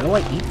 Oh. How do I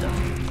eat them?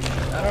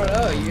 I don't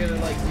know. You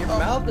gotta like your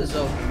mouth is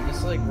open.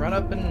 Just like run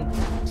up and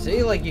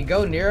see. Like you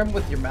go near him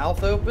with your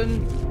mouth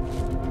open.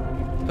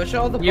 Push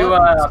all the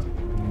buttons.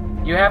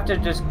 You have to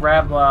just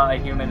grab a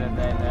human and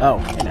then. Oh,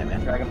 hey,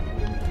 man. Drag him.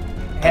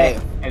 Hey.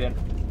 Hey, then.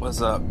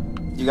 What's up?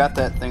 You got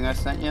that thing I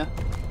sent you?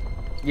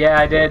 Yeah,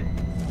 I did.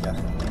 Got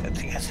That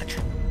thing I sent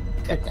you.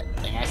 that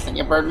thing I sent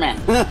you, Birdman.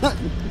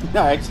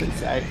 No, actually,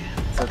 I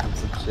sent him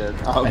some shit.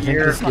 Oh, I think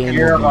this game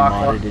will be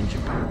modded in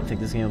Japan. I think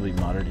this game will be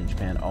modded in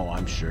Japan. Oh,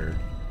 I'm sure.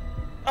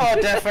 Oh,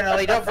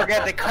 definitely. Don't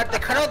forget they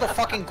cut all the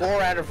fucking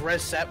gore out of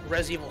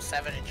Res Evil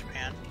 7 in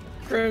Japan.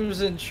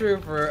 Crimson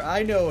Trooper,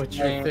 I know what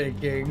you're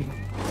thinking.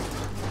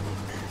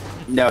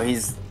 No,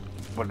 he's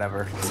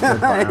whatever.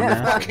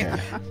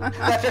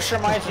 That just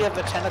reminds me of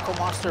the tentacle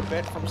monster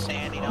bit from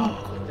Sandy.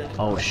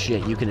 Oh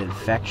shit, you can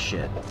infect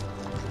shit.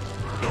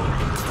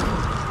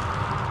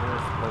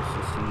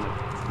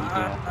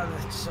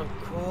 That's so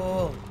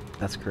cool.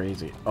 That's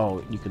crazy.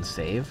 Oh, you can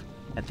save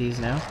at these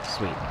now?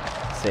 Sweet.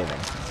 Saving.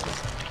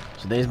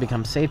 So these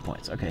become save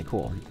points. Okay,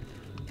 cool.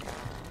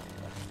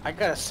 I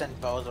gotta send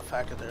Bo the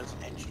fact that there's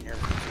an engineer.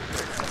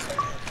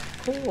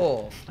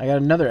 Cool. I got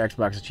another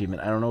Xbox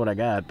achievement. I don't know what I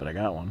got, but I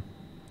got one.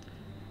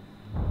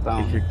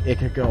 It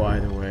could go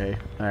either way.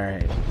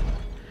 Alright.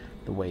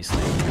 The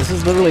Wasteland. This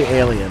is literally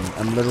Alien.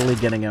 I'm literally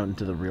getting out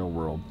into the real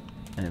world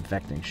and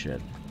infecting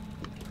shit.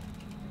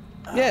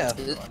 Yeah.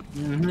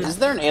 Is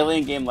there an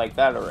Alien game like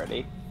that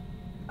already?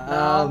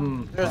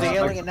 There's the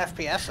Alien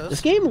FPSs.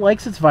 This game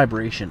likes its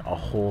vibration a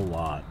whole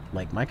lot.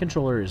 Like, my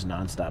controller is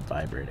non-stop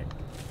vibrating.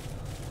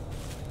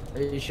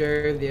 Are you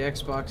sure the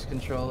Xbox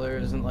controller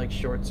isn't like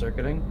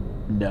short-circuiting?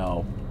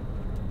 No.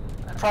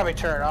 I'd probably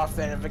turn it off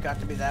then if it got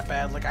to be that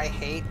bad. Like I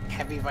hate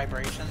heavy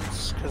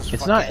vibrations because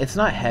It's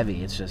not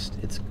heavy. It's just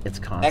it's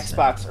constant.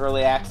 Xbox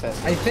early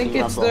access. I think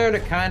it's there to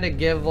kind of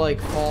give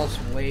like false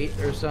weight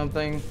or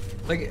something.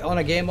 Like on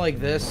a game like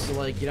this,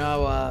 like you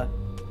know,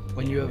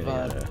 when you have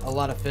a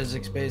lot of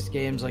physics-based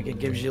games, like it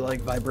gives you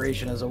like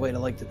vibration as a way to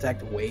like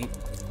detect weight.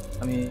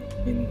 I mean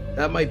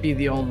that might be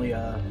the only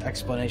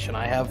explanation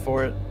I have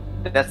for it.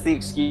 That's the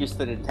excuse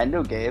that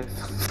Nintendo gave.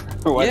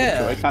 Or why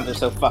Yeah. the Joy-Cons are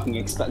so fucking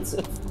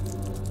expensive.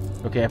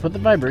 Okay, I put the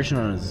vibration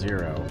on a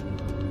 0.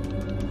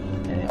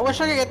 And I wish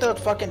I could get the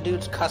fucking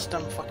dude's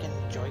custom fucking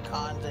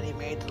Joy-Cons that he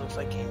made that looks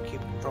like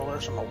GameCube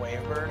controllers from a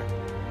Wavebird.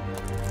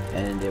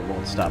 it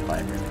won't stop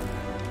vibrating.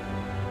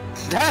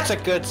 That's a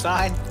good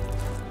sign.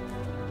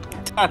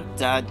 Dun,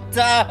 dun,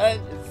 dun.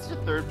 Is this a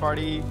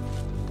third-party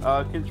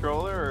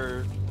controller,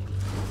 or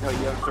no? You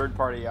have a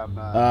third-party.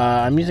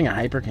 I'm using a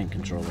Hyperkin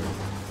controller.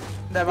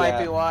 That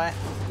might be why.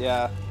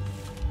 Yeah.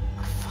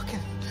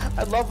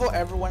 I love how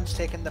everyone's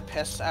taking the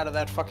piss out of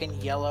that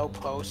fucking yellow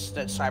post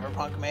that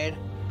Cyberpunk made.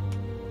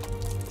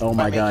 Oh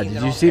my god,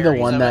 did you see the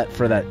one that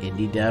for that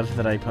indie dev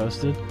that I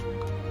posted?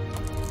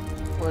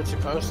 Where'd you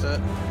post it?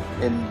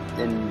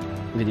 In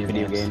Video games.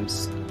 Video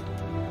games.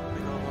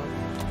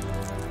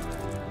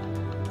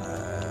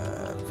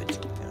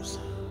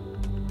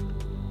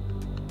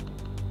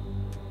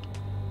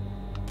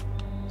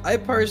 I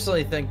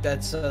personally think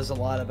that says a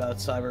lot about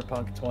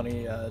Cyberpunk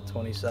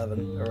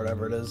 2027 or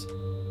whatever it is.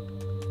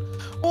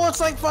 Well,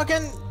 it's like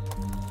fucking...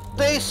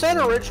 They said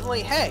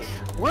originally, hey,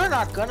 we're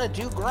not gonna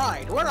do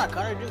grind. We're not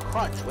gonna do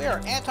crunch. We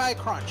are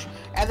anti-crunch.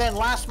 And then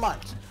last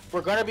month,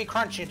 we're gonna be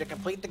crunching to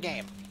complete the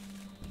game.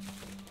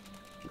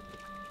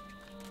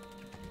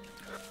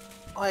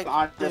 Like,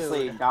 I'm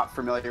honestly dude. not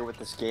familiar with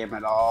this game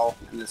at all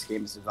in this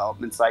game's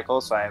development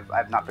cycle, so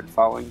I've not been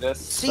following this.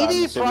 So I'm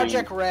CD assuming-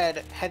 Projekt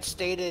Red had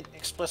stated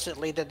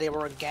explicitly that they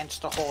were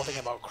against the whole thing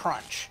about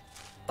crunch.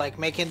 Like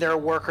making their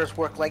workers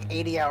work like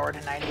 80-hour to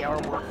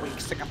 90-hour work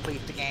weeks to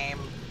complete the game,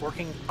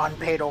 working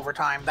unpaid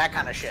overtime, that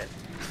kind of shit.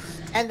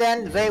 And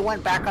then they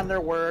went back on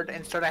their word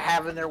and started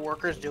having their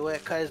workers do it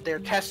because they're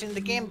testing the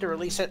game to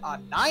release it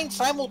on 9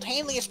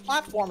 simultaneous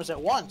platforms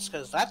at once,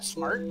 because that's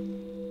smart.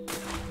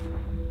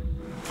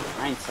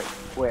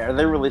 Wait, are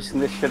they releasing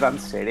this shit on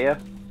Stadia?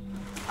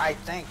 I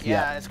think,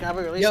 yeah. It's gonna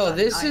be released Yo, on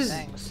this 9 is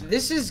things.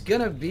 this is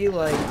gonna be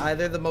like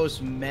either the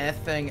most meh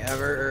thing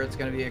ever, or it's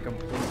gonna be a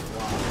complete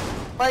flop.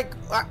 Like,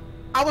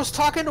 I was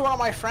talking to one of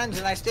my friends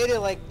and I stated,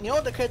 like, you know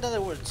what they could have done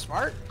that was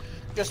smart?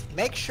 Just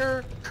make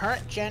sure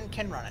current gen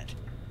can run it.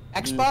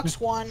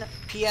 Xbox One,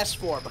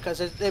 PS4, because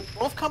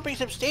both companies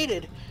have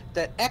stated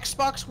that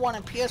Xbox One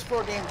and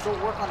PS4 games will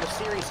work on the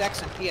Series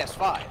X and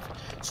PS5.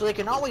 So they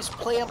can always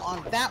play them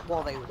on that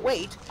while they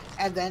wait,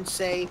 and then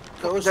say,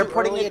 those who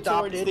early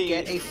adopted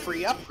get a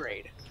free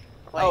upgrade.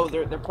 Like, oh,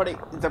 they're putting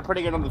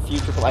it on the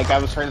future. But like I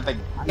was trying to think.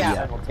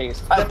 Yeah.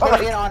 Taste. They're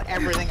putting it on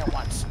everything at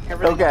once.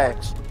 Everything Okay. at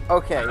once.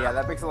 Okay. Yeah,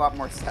 that makes a lot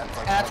more sense.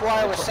 Like, That's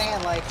why I was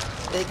saying, like,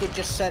 they could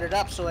just set it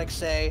up so, like,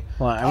 say,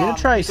 Well, I'm gonna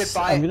try. you could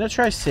buy I'm gonna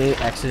try say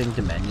exiting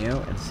the menu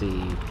and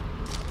see.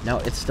 No,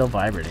 it's still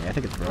vibrating. I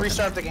think it's broken.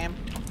 restart the game.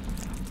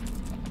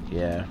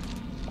 Yeah.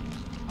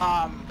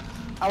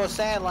 I was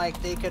saying,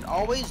 like, they could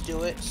always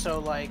do it so,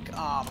 like,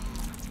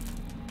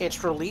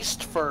 it's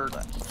released for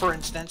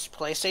instance,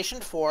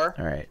 PlayStation 4,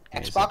 All right.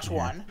 Xbox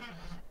One,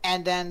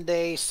 and then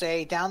they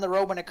say down the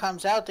road when it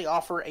comes out, they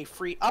offer a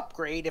free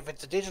upgrade if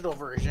it's a digital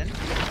version,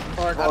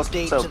 or an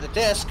update to the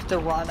disc to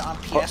run on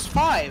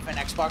PS5 and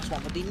Xbox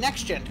One with the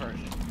next-gen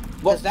version.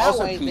 Because that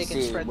way they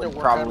can spread their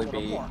work out a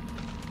little more.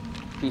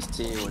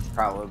 PC would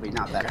probably be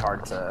not that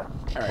hard to.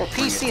 Well,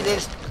 PC,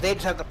 they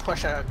just have to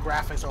push a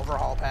graphics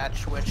overhaul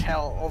patch, which,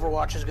 hell,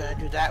 Overwatch is going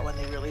to do that when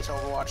they release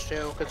Overwatch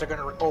 2, because they're going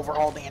to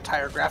overhaul the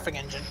entire graphic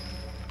engine.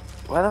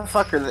 Why the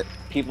fuck are the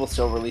people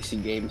still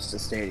releasing games to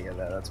Stadia,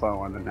 though? That's what I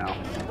want to know.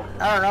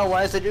 I don't know,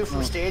 why is the dude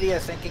from Stadia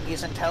thinking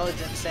he's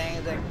intelligent,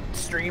 saying that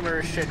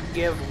streamers should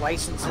give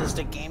licenses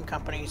to game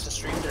companies to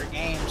stream their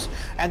games,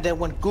 and then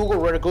when Google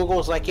wrote it, Google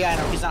was like, yeah, I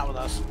know, he's not with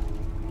us.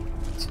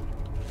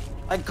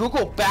 Like,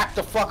 Google backed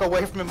the fuck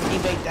away from him when he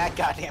made that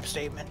goddamn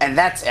statement. And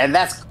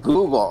that's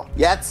Google.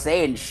 Yeah, that's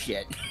saying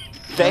shit.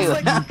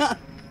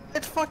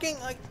 It's fucking,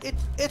 like,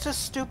 it's a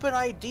stupid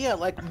idea.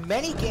 Like,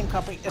 many game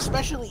companies,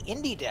 especially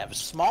indie devs,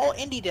 small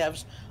indie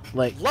devs,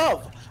 like,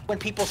 love when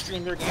people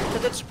stream their game,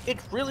 because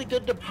it's really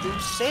good to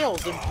boost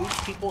sales and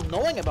boost people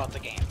knowing about the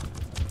game.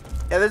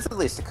 Yeah, there's at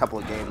least a couple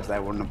of games that I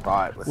wouldn't have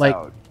bought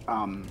without,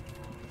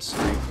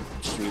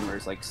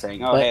 streamers, like,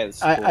 saying, oh, hey,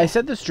 it's cool. I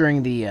said this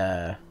during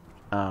the,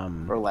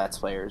 or Let's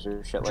Players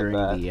or shit like that.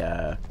 During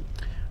the,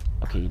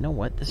 okay, you know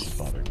what? This is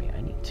bothering me. I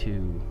need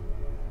to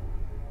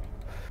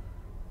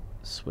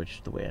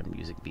switch the way I'm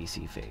using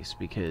VC Face,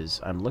 because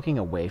I'm looking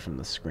away from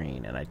the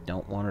screen, and I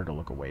don't want her to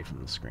look away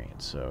from the screen.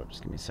 So,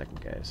 just give me a second,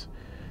 guys.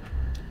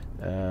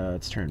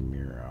 Let's turn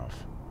mirror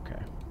off.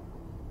 Okay.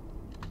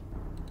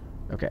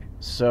 Okay,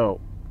 so...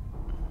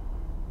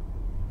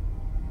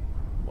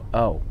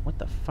 Oh, what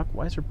the fuck?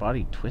 Why is her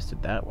body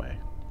twisted that way?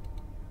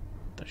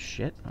 The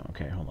shit? Oh,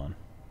 okay, hold on.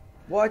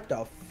 What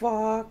the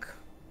fuck?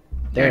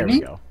 There we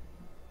go.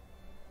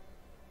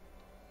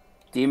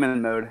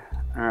 Demon mode.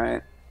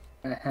 Alright.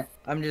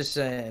 I'm just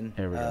saying,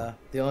 There we go.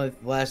 the only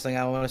last thing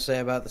I want to say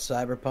about the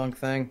Cyberpunk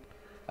thing,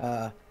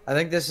 I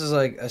think this is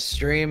like a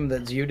stream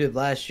that you did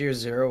last year,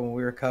 Zero, when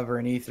we were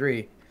covering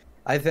E3.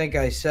 I think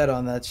I said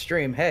on that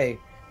stream, hey,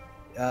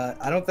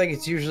 I don't think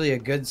it's usually a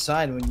good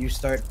sign when you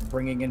start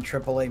bringing in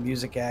AAA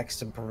music acts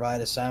to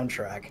provide a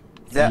soundtrack.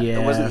 That Yeah.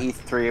 It wasn't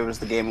E3, it was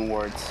the Game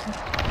Awards.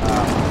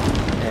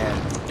 And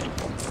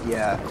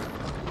yeah,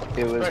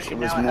 it was Especially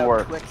now more.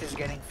 how Twitch is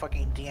getting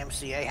fucking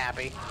DMCA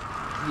happy.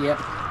 Yep.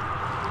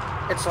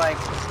 It's like,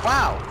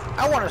 wow,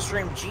 I want to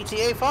stream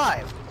GTA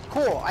 5.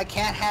 Cool, I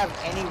can't have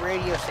any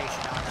radio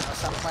station on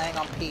unless I'm playing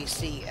on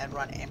PC and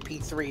run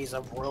MP3s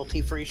of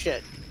royalty-free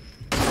shit.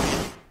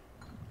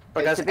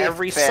 Because To be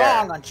every fair-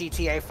 song on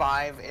GTA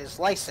 5 is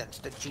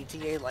licensed, the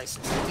GTA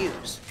license to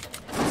use.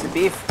 To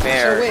be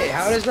fair, So wait,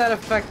 how does that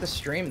affect the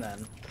stream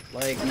then?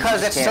 Like,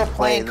 Because it's can't still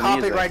play playing the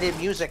music. copyrighted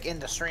music in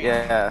the stream.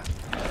 Yeah.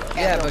 And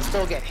Yeah, it'll but-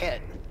 still get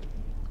hit.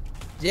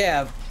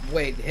 yeah,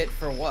 wait, hit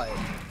for what?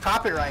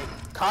 Copyright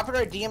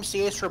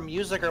DMCAs for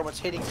music are what's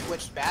hitting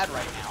Twitch bad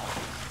right now.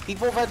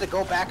 People have had to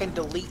go back and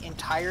delete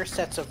entire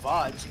sets of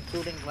VODs,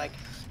 including like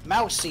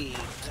Mousy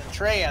and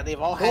Treya. They've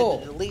all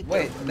had to delete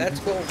Wait, them. that's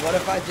cool. What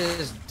if I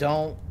just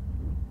don't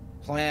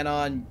plan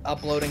on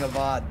uploading a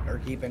VOD or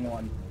keeping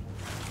one?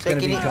 It's gonna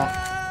be Taking it- gone.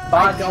 I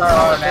Bots don't are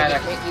know if they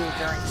automatic. can hit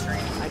you during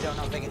stream. I don't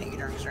know if they can hit you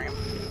during stream.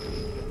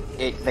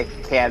 They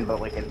can, but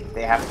like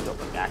they have to go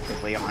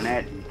actively on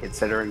it.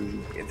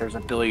 Considering if there's a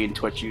billion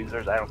Twitch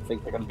users, I don't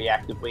think they're going to be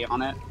actively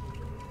on it.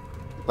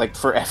 Like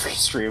for every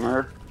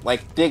streamer,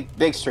 like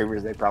big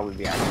streamers, they'd probably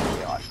be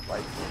actively on.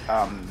 Like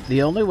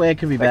The only way it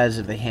could be bad is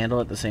if they handle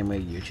it the same way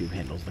YouTube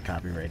handles the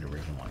copyright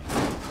originally.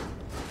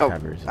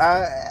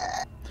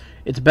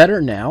 It's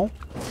better now,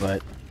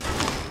 but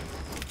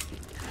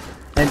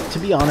and to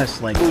be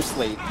honest, like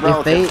loosely.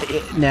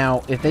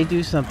 if they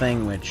do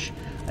something, which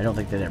I don't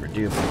think they'd ever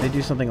do, but if they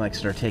do something like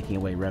start taking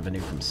away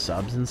revenue from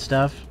subs and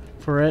stuff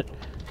for it,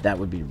 that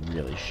would be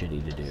really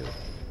shitty to do.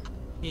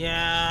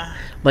 Yeah.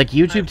 Like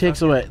YouTube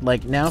takes away,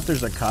 like now if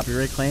there's a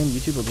copyright claim,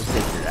 YouTube will just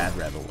take your ad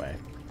rev away.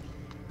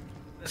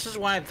 This is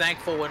why I'm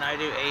thankful when I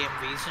do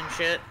AMVs and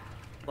shit.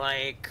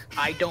 Like,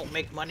 I don't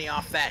make money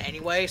off that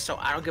anyway, so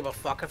I don't give a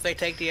fuck if they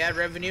take the ad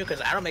revenue,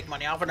 because I don't make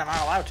money off it, I'm not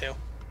allowed to.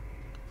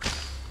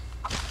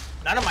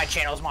 None of my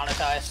channels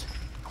monetized.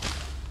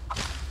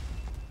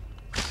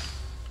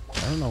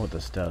 I don't know what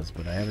this does,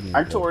 but I haven't even...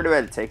 Aren't you worried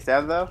about a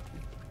takedown though?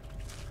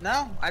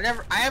 No, I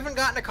haven't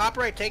gotten a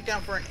copyright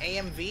takedown for an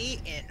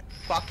AMV in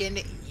fucking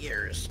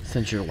years.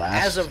 Since your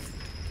last As of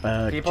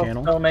People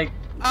channel? still make.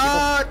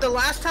 the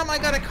last time I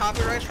got a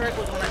copyright strike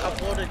was when I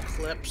uploaded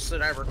clips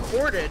that I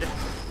recorded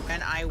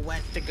when I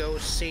went to go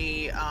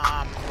see,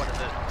 what is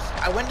it?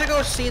 I went to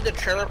go see the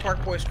Trailer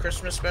Park Boys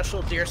Christmas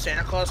special, Dear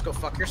Santa Claus, Go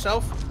Fuck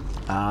Yourself.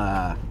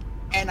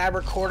 And I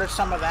recorded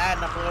some of that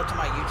and uploaded it to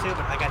my YouTube,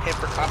 and I got hit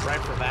for copyright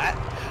for that.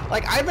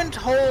 Like, I've been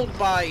told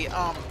by,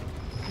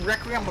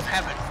 Requiem of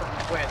Heaven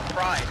with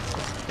Pride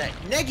that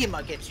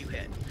Negima gets you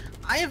hit.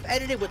 I have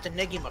edited with the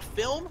Negima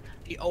film,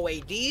 the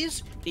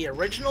OADs, the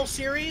original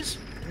series,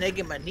 the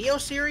Negima Neo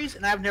series,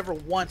 and I've never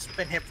once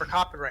been hit for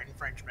copyright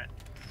infringement.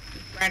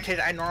 Granted,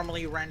 I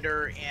normally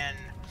render in...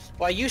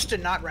 Well, I used to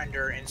not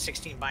render in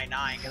 16:9,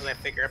 because I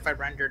figure if I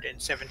rendered in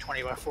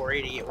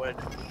 720x480, it would...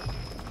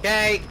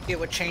 Okay, it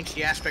would change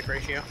the aspect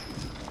ratio.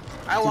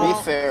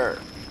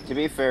 To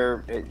be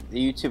fair, the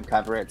YouTube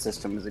copyright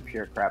system is a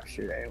pure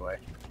crapshoot anyway.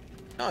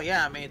 Oh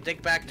yeah, I mean,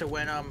 think back to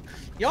when,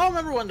 y'all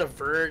remember when The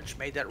Verge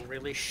made that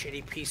really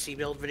shitty PC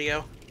build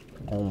video?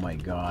 Oh my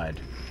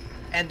god.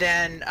 And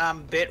then,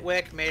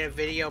 Bitwick made a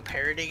video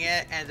parodying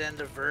it, and then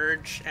The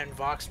Verge and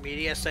Vox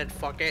Media said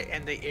fuck it,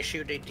 and they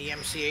issued a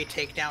DMCA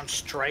takedown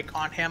strike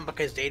on him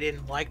because they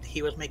didn't like that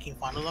he was making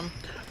fun of them.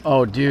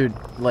 Oh dude,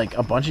 like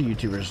a bunch of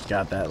YouTubers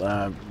got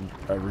that.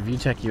 Review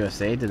Tech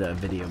USA did a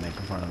video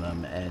making fun of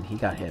them, and he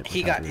got hit.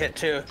 He got hit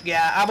too.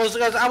 Yeah, I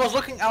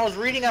was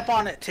reading up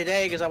on it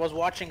today because I was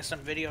watching some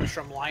videos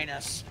from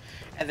Linus,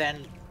 and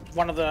then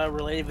one of the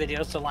related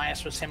videos to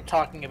Linus was him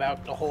talking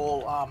about the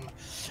whole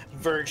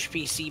Verge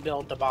PC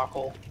build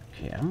debacle.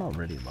 Okay, I'm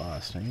already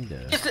lost. I need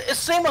to... It's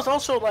same with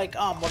also like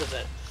what is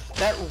it?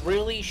 That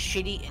really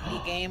shitty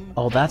indie game.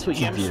 Oh, that's what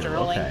Jim you do.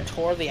 Sterling Okay.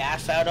 tore the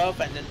ass out of,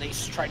 and then they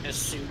tried to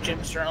sue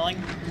Jim Sterling.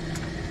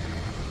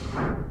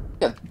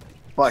 A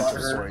bunch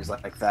of stories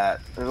like that.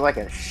 There's like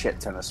a shit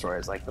ton of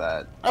stories like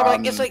that. Oh,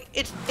 like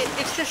it's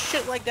just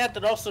shit like that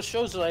that also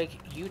shows like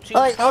YouTube.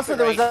 Like also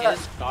there was copyright that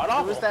is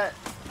god-awful.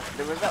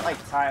 there was that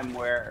like time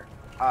where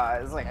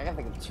it was like I can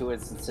think of 2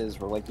 instances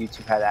where like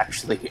YouTube had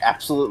actually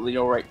absolutely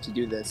no right to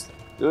do this.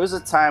 There was a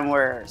time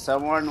where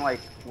someone like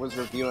was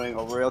reviewing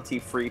a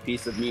royalty-free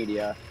piece of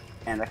media,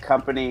 and a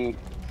company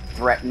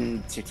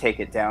threatened to take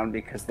it down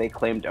because they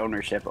claimed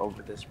ownership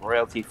over this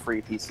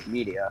royalty-free piece of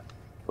media.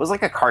 It was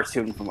like a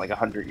cartoon from like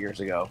 100 years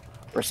ago,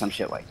 or some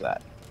shit like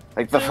that.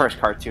 Like the first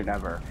cartoon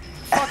ever.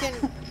 Fucking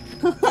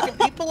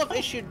people have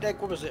issued,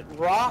 like, what was it?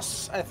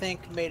 Ross, I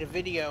think, made a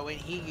video and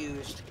he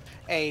used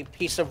a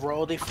piece of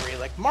royalty-free,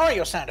 like,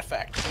 Mario sound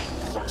effect.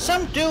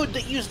 Some dude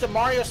that used the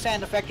Mario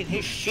sound effect in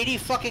his shitty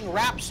fucking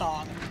rap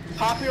song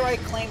copyright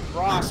claimed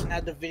Ross and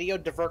had the video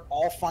divert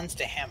all funds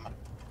to him.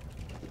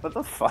 What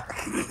the fuck?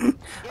 Yeah.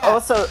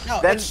 Also, no,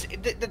 then...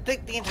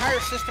 the entire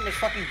system is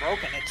fucking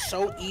broken. It's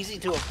so easy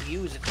to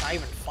abuse, it's not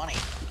even funny.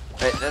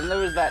 Then there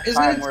was that Isn't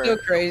time it where... so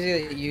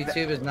crazy that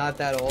YouTube is not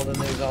that old and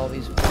there's all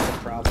these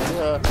probably.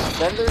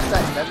 Then there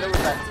was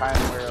that time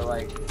where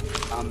like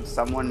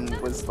someone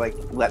was like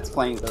let's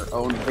playing their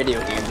own video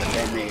game that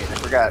they made. I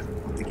forgot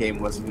what the game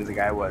was and who the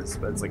guy was,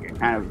 but it's like a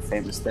kind of a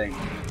famous thing.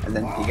 And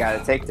then he got a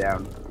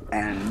takedown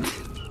and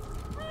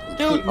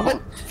dude,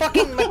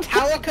 fucking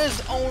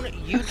Metallica's own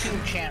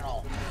YouTube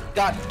channel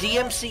got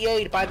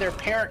DMCA'd by their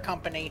parent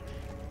company.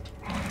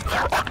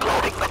 They're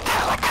uploading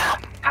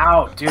Metallica.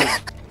 Ow, dude.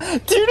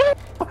 Dude,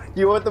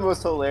 you know what the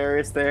most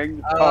hilarious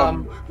thing?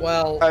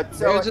 Well,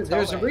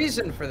 there's a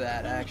reason for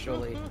that,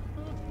 actually.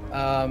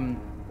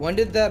 When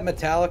did that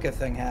Metallica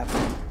thing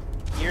happen?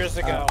 Years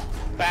ago.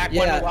 Back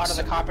when a lot of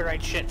the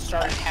copyright shit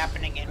started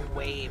happening in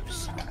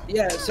waves.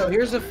 Yeah, so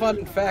here's a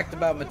fun fact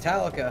about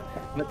Metallica.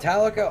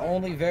 Metallica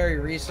only very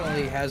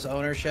recently has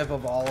ownership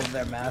of all of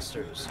their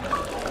masters.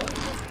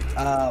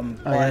 I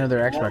know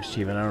their Xbox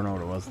achievement. I don't know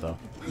what it was, though.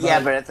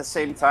 Yeah, but at the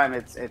same time,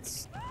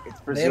 it's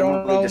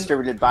presumably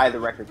distributed by the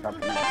record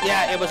company.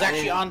 Yeah, it was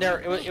actually on their.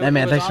 It was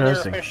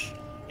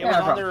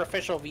on their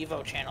official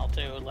Vivo channel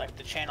too, like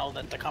the channel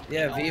that the company.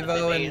 Yeah,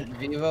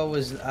 Vivo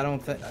was. I don't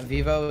think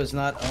Vivo is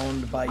not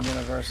owned by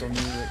Universal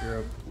Music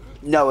Group.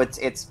 No, it's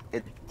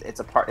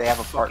a part. They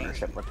have a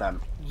partnership with them.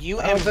 UMG.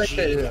 I don't think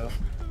they do.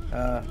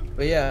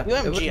 But yeah,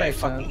 UMG I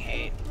fucking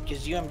hate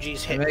because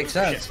UMG's hit. It makes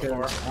sense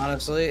because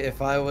honestly,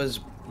 if I was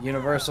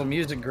Universal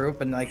Music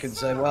Group and I could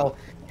say, well,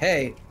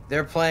 hey,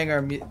 they're playing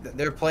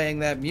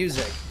that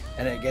music,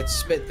 and it gets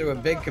spit through a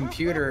big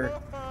computer,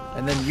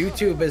 and then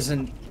YouTube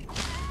isn't,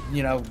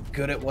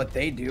 good at what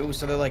they do,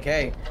 so they're like,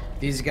 hey,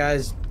 these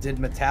guys did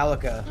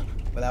Metallica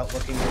without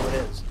looking at what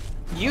it is.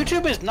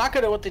 YouTube is not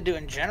good at what they do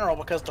in general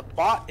because the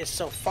bot is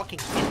so fucking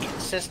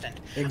inconsistent.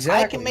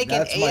 Exactly. I can make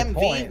an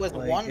AMV with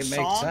one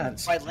song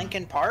by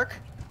Linkin Park,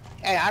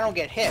 and I don't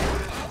get hit.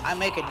 I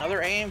make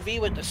another AMV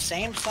with the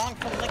same song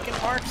from Linkin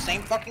Park,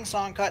 same fucking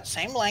song cut,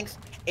 same length.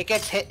 It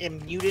gets hit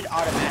and muted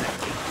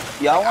automatically.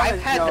 I've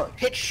had to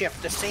pitch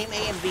shift the same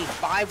AMV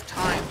 5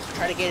 times to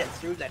try to get it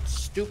through that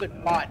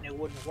stupid bot, and it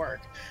wouldn't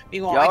work.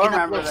 Meanwhile, I can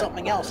upload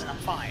something else, and I'm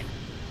fine.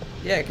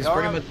 Yeah, because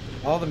pretty much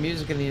all the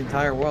music in the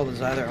entire world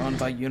is either owned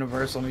by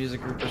Universal Music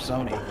Group or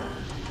Sony.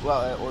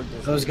 Well, or Disney.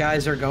 Those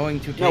guys are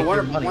going to take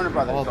your money. Warner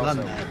Brothers all done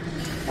also. that.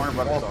 Warner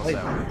Brothers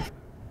also.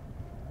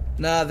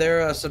 Nah,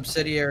 they're a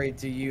subsidiary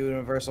to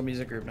Universal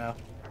Music Group now.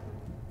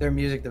 Their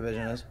music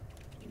division is.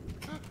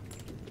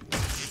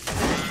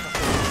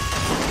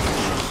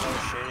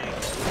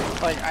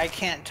 Like, I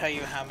can't tell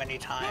you how many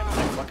times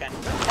I fucking...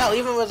 Hell,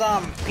 even with,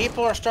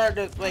 people are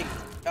starting to, like...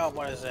 Oh,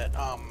 what is it?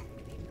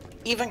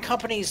 Even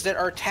companies that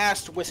are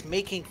tasked with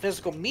making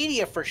physical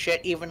media for shit,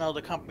 even though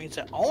the companies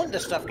that own the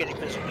stuff getting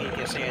physical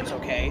media say it's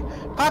okay,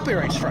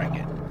 copyright strike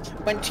it.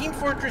 When Team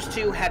Fortress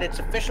 2 had its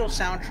official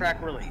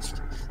soundtrack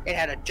released, it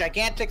had a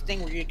gigantic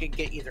thing where you could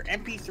get either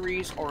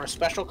MP3s or a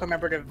special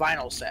commemorative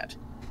vinyl set.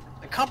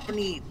 The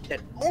company that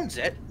owns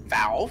it,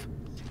 Valve,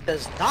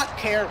 does not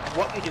care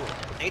what you do with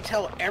it. They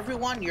tell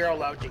everyone you're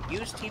allowed to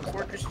use Team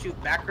Fortress 2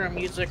 background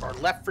music or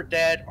Left 4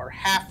 Dead or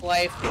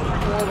Half-Life or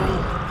Portal,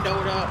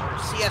 Dota or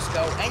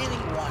CSGO, anything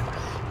you want,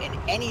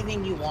 and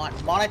anything you want,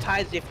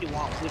 monetize if you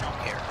want, we don't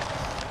care.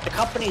 The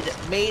company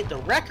that made the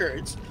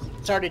records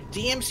started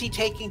DMC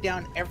taking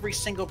down every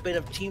single bit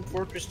of Team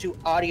Fortress 2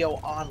 audio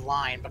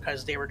online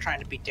because they were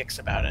trying to be dicks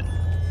about it.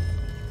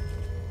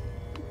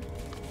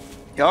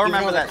 Y'all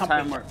remember that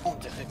time where...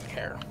 didn't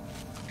care.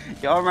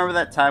 Y'all remember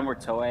that time where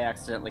Toei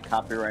accidentally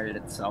copyrighted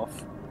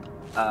itself?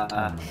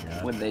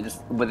 When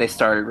they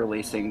started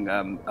releasing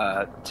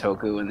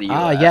Toku in the US.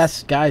 Ah,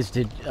 yes, guys.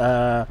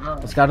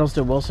 Scott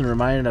Holston Wilson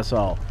reminded us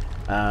all.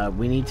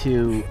 We need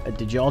to.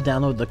 Did you all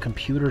download the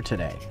computer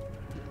today?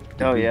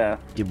 Yeah.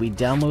 Did we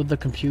download the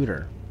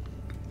computer?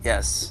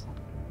 Yes.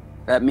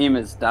 That meme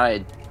has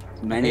died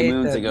many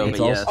moons ago, but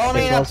yes. Oh, I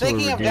mean, I'm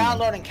thinking of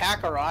downloading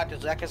Kakarot.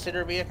 Does that consider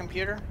to be a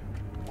computer?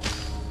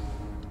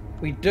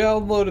 We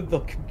downloaded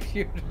the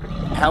computer.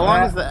 How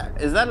long is that?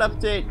 Is that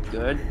update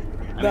good?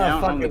 I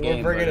don't own the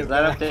game, but is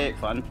that update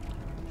fun?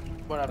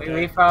 What update?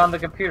 We found the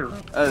computer.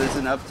 Oh, there's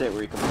an update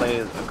where you can play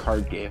a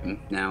card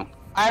game now.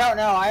 I don't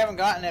know. I haven't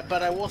gotten it,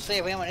 but I will say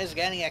if anyone is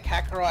getting a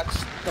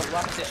Kakarot's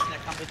Deluxe Edition that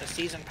comes with the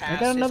Season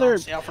Pass, I got another.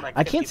 Is on sale for like $50.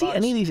 I can't see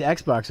any of these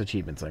Xbox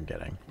achievements I'm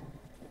getting.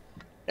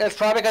 It's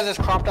probably because it's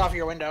cropped off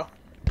your window.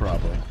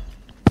 Probably.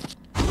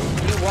 Are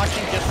you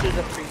watching just through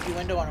the preview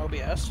window on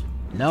OBS?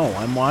 No,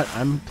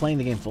 I'm playing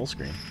the game full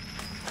screen.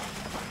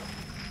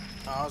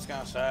 Oh, I was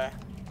gonna say.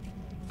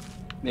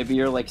 Maybe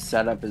your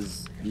setup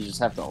is you just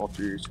have to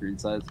alter your screen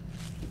size.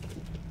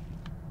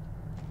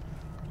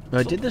 No,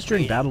 I did this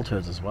during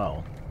Battletoads as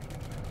well.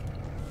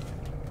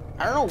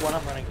 I don't know what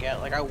I'm gonna get.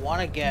 Like, I want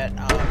to get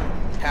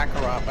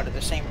Kakarot, but at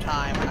the same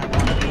time, I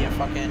want to be a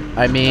fucking.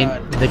 I mean,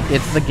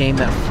 it's the game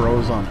that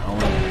froze on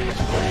owning.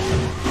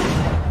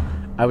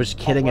 I was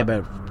kidding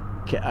about.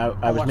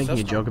 I was making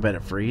a joke about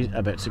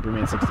about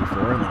Superman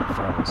 64, and then it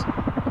froze.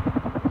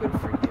 Good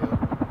for you.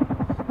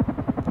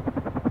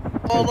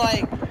 Well,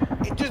 like,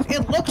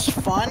 it looks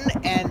fun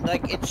and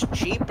like it's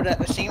cheap, but at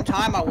the same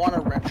time, I want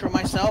to retro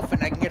myself,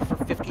 and I can get for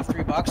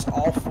 $53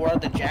 all 4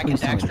 of the Jak and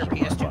Daxter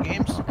PS2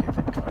 games. Okay,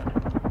 thank God.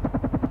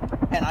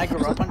 and I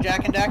grew up on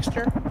Jak and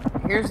Daxter.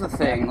 Here's the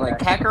thing, like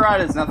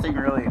Kakarot is nothing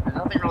really. There's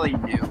nothing really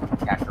new in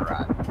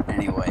Kakarot,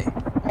 anyway.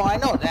 Well, I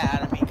know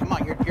that. I mean, come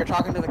on, you're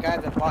talking to the guy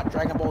that bought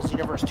Dragon Ball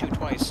Xenoverse 2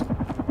 twice.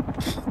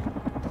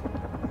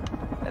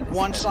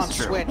 Once on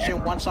Switch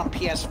and once on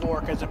PS4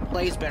 because it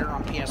plays better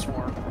on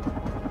PS4.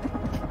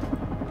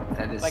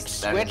 Like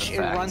Switch, it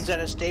runs at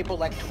a stable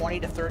like 20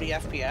 to 30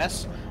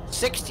 FPS,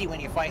 60 when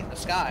you fight in the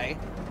sky.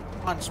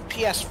 On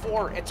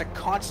PS4, it's a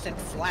constant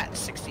flat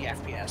 60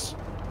 FPS.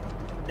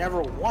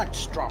 Never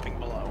once dropping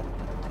below.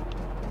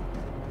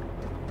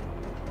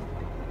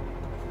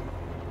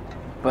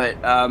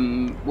 But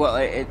well,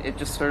 it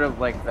just sort of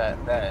like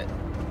that.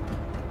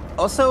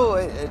 Also,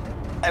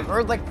 I've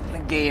heard like the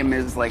game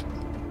is like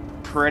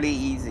pretty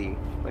easy,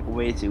 like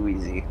way too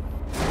easy.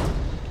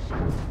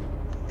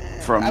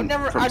 I've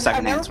never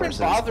been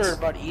bothered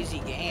about easy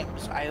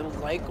games. I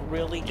like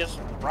really just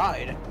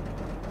ride.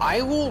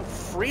 I will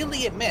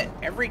freely admit,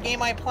 every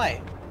game I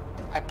play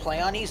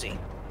on easy.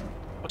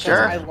 Because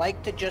I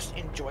like to just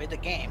enjoy the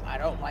game. I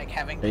don't like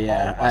having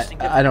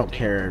I don't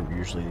care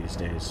usually these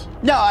days.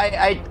 No,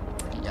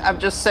 I'm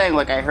just saying,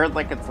 like, I heard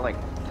like it's like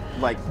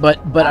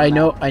But I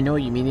know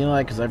what you mean,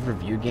 Eli, because I've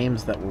reviewed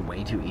games that were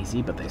way too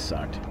easy, but they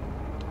sucked.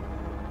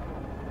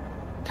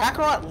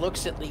 Kakarot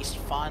looks at least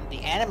fun. The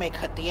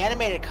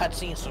animated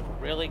cutscenes look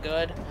really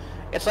good.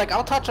 It's like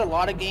I'll touch a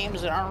lot of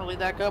games that aren't really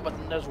that good, but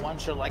then there's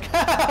ones that are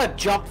like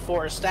Jump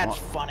Force. That's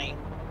funny.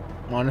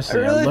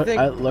 Honestly,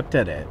 I looked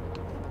at it.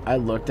 I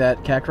looked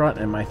at Kakarot,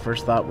 and my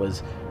first thought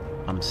was,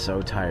 I'm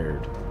so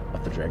tired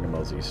of the Dragon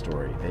Ball Z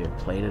story. They have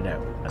played it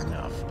out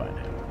enough by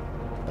now.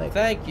 Like,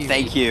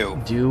 Thank you.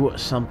 Do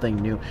something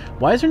new.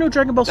 Why is there no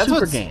Dragon Ball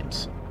Super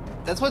games?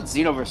 That's what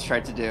Xenoverse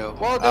tried to do.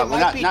 Well, they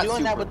might be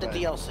doing that with the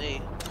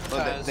DLC.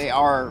 But they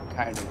are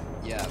kind of,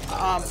 yeah.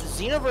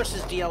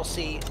 Xenoverse's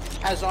DLC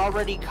has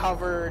already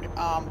covered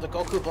the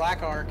Goku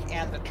Black arc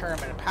and the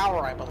Tournament of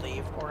Power, I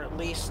believe, or at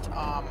least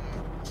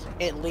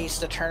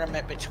the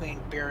tournament between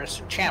Beerus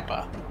and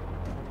Champa,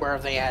 where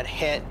they had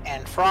Hit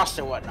and Frost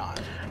and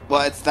whatnot.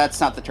 Well,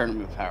 that's not the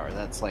Tournament of Power.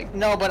 That's like...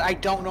 No, but I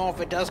don't know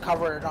if it does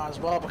cover it or not as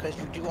well, because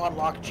you do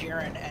unlock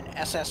Jiren and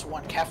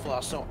SS1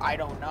 Kefla, so I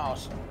don't know.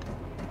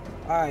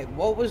 Alright,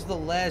 what was the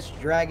last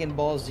Dragon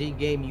Ball Z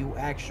game you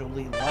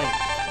actually liked?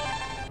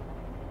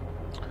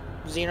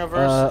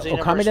 Xenoverse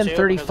Okamiden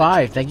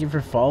 35, thank you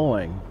for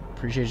following.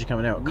 Appreciate you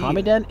coming out.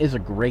 Okamiden is a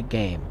great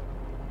game.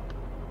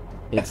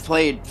 I've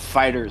played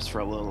Fighters for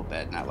a little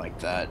bit, and I like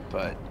that,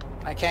 but...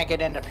 I can't get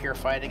into pure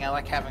fighting. I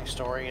like having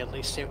story, at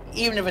least,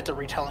 even if it's a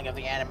retelling of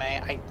the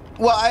anime.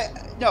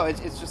 No,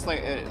 it's just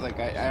like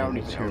I don't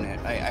even own it.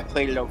 I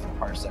played it over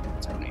Parsec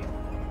with Tony.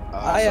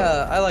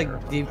 I like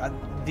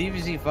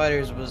DBZ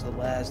Fighters was the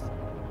last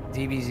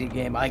DBZ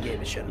game I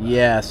gave a shit about.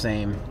 Yeah,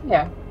 same.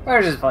 Yeah,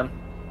 Fighters is fun.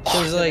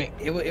 It was like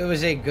it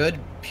was a good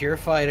pure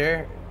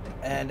fighter,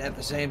 and at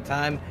the same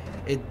time,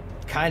 it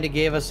kind of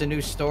gave us a new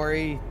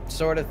story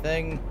sort of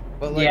thing,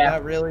 but like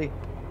not really.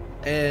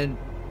 And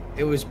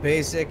it was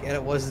basic, and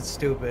it wasn't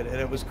stupid, and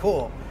it was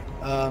cool.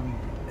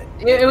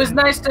 It was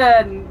nice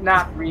to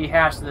not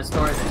rehash the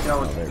story that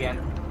goes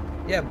again.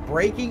 Yeah,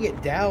 breaking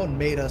it down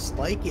made us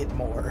like it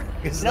more.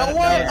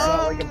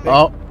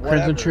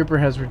 Crimson Trooper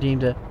has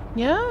redeemed it.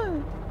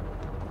 Yeah.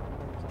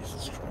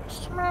 Jesus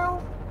Christ.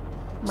 Meow.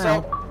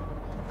 So,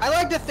 I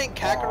like to think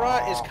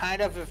Kakarot is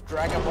kind of if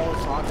Dragon Ball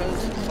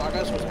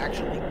Sagas was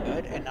actually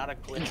good and not a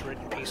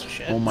glitch-ridden piece of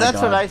shit. Oh my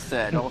That's God. what I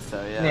said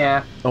also,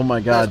 yeah. Oh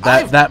my God,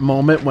 that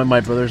moment when my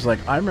brother's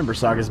like, I remember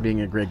Sagas being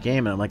a great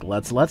game, and I'm like,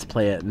 let's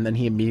play it, and then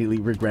he immediately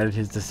regretted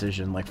his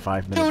decision like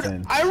 5 minutes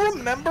in. I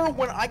remember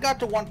when I got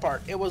to one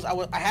part,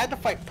 I had to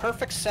fight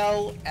Perfect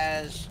Cell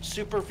as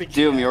Super Vegeta.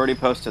 Doom, you already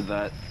posted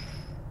that.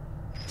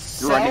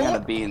 You're running out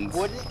of beans.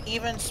 Wouldn't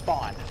even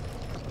spawn.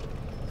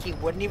 He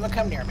wouldn't even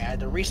come near me. I had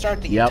to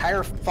restart the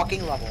entire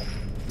fucking level.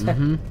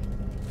 Mm-hmm.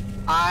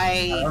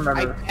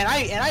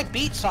 I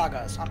beat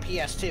Sagas on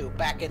PS2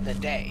 back in the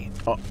day.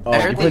 You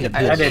played the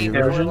PS2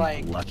 version?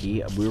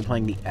 Lucky. We were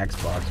playing the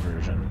Xbox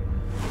version.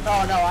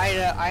 Oh no,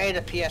 I had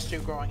a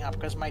PS2 growing up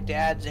because my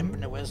dad's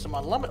infinite wisdom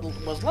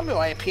was limited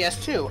by a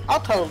PS2. I'll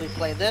totally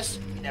play this.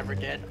 He never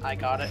did. I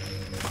got it.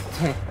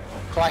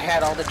 So I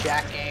had all the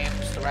Jak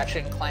games, the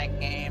Ratchet and Clank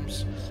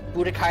games,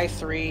 Budokai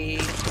 3,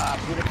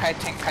 Budokai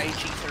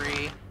Tenkaichi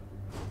 3.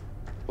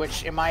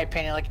 Which, in my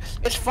opinion, like,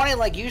 it's funny,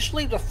 like,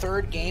 usually the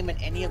third game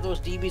in any of those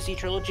DBZ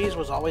trilogies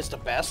was always the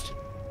best.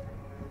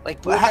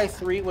 Like, Budokai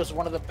 3 was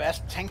one of the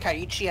best.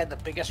 Tenkaichi had the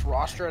biggest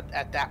roster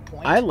at that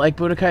point. I like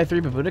Budokai 3,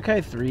 but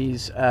Budokai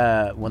 3's,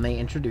 when they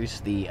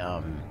introduced the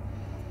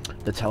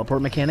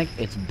teleport mechanic,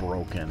 it's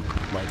broken.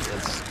 Like,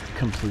 it's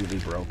completely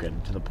broken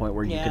to the point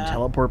where you can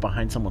teleport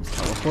behind someone's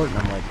teleport, and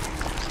I'm like,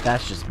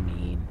 that's just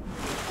mean.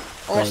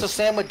 Well, it's the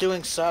same with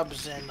doing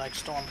subs in, like,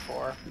 Storm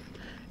 4.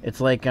 It's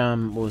like,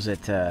 what was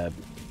it,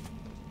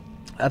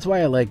 that's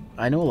why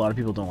I know a lot of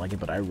people don't like it,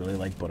 but I really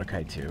like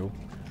Budokai 2.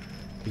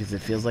 Because it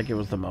feels like it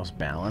was the most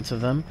balanced of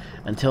them.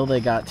 Until they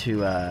got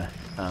to,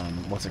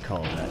 what's it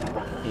called?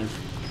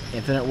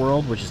 Infinite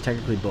World, which is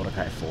technically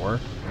Budokai 4.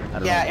 I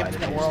don't know why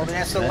Infinite World, and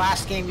that's the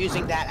last game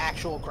using that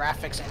actual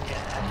graphics engine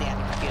at the end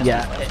of the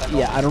PS1.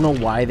 Yeah, I don't know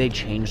why they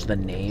changed the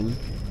name.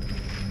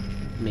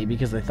 Maybe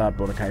because they thought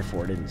Budokai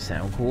 4 didn't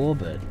sound cool,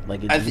 but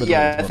like I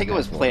think it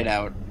was played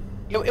out.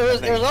 It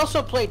was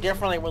also played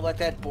differently with like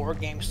that board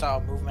game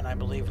style movement, I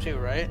believe, too,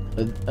 right?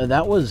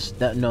 That was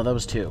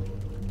 2.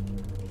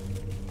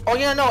 Oh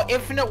yeah, no,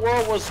 Infinite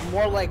World was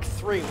more like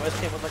 3,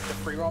 wasn't it? With like the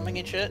free roaming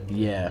and shit.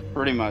 Yeah,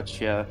 pretty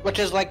much, yeah. Which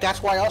is like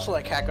that's why I also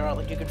like Kakarot,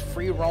 like you could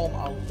free roam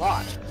a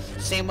lot.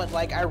 Same with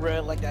like I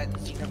really like that in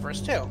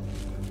Xenoverse too.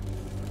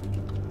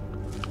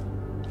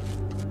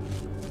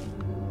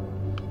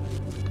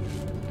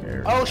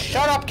 Oh,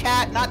 shut up,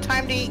 cat! Not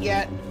time to eat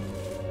yet.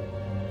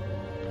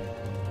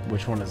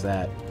 Which one is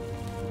that?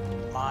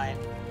 Mine.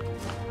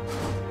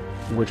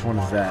 Which one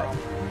is that?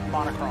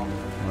 Monochrome.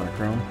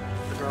 Monochrome?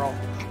 The girl.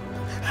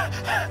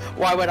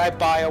 Why would I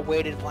buy a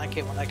weighted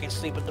blanket when I can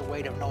sleep with the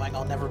weight of knowing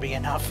I'll never be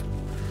enough?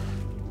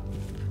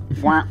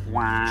 Wah,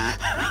 wah.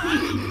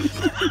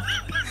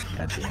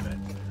 God damn it.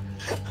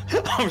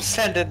 I'm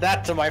sending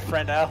that to my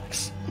friend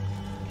Alex.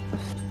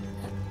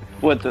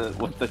 With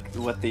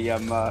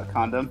the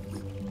condom?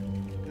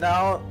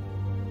 No.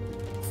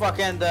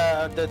 Fucking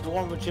the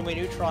one with Jimmy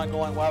Neutron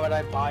going, why would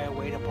I buy a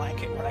weighted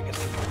blanket when I can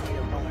sleep with the weight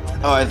of knowing I'll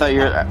never Oh, I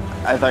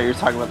thought you were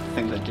talking about the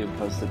thing that dude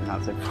posted in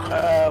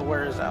Hot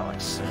where is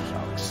Alex? There's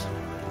Alex.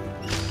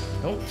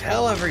 Don't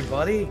tell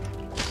everybody.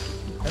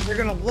 And they're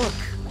gonna look.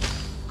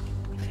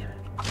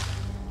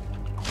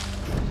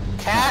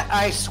 Cat,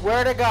 I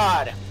swear to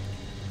God.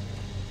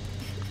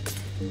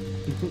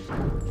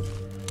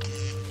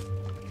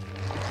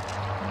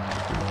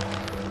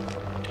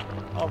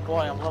 Oh boy,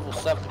 I'm level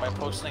 7 by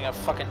posting a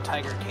fucking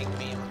Tiger King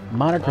meme.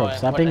 Monochrome, Boy,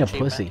 stop what being an a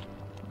achievement. pussy.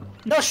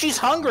 No, she's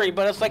hungry,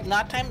 but it's like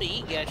not time to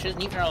eat yet. She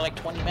doesn't eat for like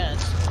 20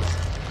 minutes.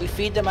 We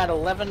feed them at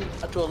 11 to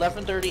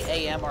 11:30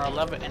 a.m. or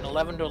 11 to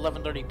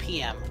 11:30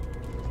 p.m.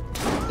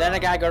 Then I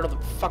gotta go to the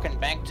fucking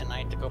bank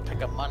tonight to go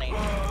pick up money.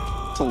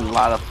 It's a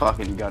lot of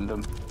fucking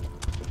Gundam.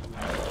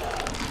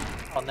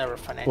 I'll never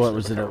financially. What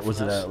was it?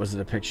 Was it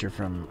a picture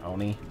from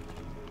Oni?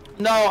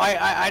 No,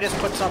 I just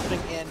put something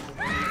in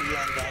media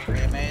and Angry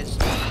Amaze.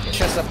 It's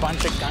just a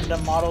bunch of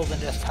Gundam models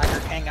and just Tiger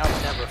King. I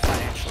would never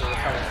financially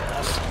recover for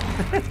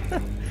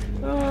this.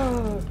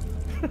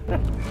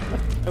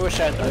 I wish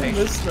I had the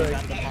patience for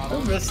Gundam I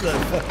models. miss that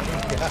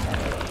fucking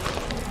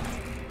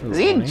guy. Is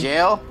he in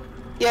jail?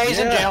 Yeah, he's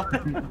in jail.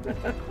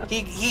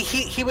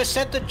 He was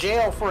sent to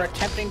jail for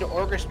attempting to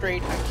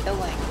orchestrate a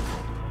killing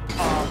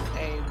of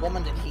a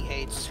woman that he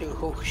hates,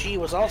 who she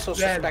was also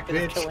suspected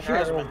of killing her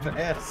husband.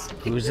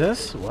 Who's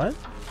this? What?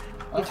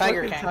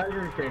 Tiger King.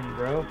 Tiger King,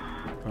 bro.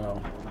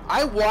 Oh.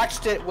 I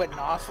watched it with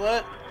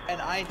Noslet, and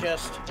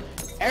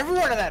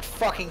everyone in that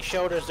fucking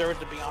show deserves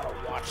to be on a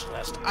watch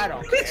list. I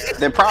don't care.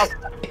 They probably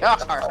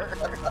are.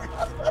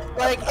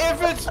 Like,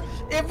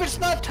 if it's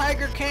not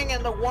Tiger King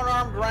and the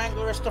one-armed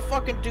wrangler, it's the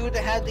fucking dude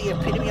that had the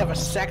epitome of a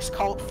sex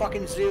cult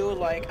fucking zoo.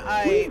 Like,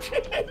 I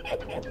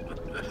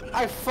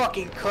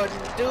fucking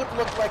couldn't. Dude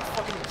looked like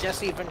fucking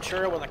Jesse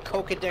Ventura with a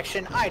coke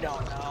addiction. I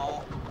don't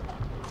know.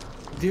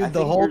 Dude, I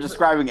think you're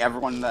describing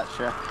everyone in that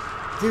show.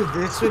 Dude,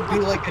 this would be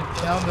like a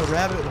down the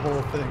rabbit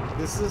hole thing.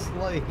 This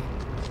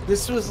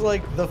was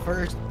like the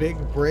first big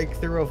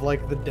breakthrough of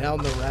like the down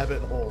the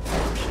rabbit hole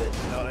type shit,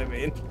 you know what I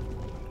mean?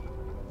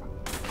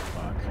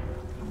 Fuck.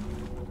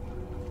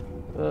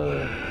 What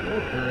a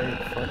great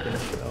fucking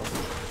show.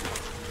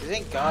 You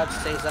think God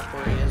stays up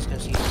where he is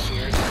because he's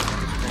feared?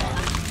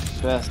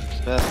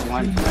 Best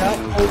line from That that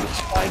movie. old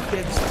Spy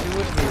Kid's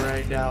doing me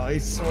right now, I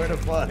swear to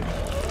fuck.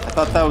 I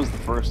thought that was the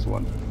first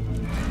one.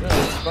 No,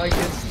 it's Spy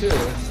Kids too.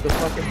 It's the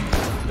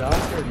fucking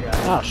doctor guy.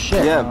 Oh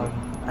shit. Yeah,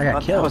 I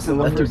got killed. was in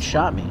the That dude first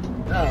shot me.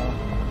 No.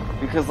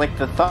 Because like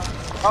the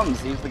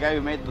thumbs, he's the guy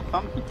who made the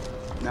thumb.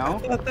 I No?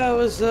 thought that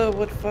was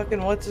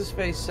what's his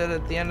face said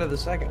at the end of the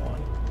second one.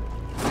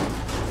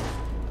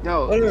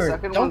 No, Whatever. the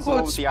second Don't one's the one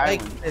quote with the Spy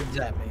island. Kids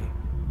at me.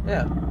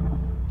 Yeah.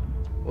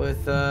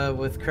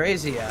 With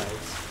crazy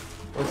eyes.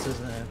 What's his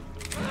name?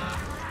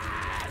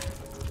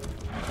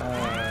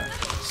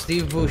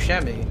 Steve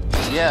Buscemi.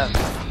 Yeah,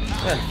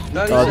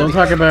 Yeah. Oh, don't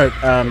talk about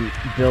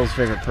Bill's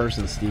favorite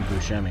person, Steve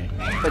Buscemi.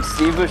 but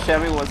Steve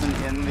Buscemi wasn't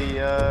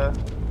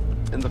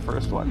in the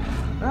first one.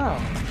 No.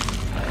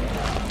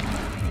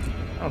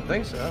 I don't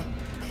think so.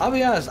 I'll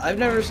be honest, I've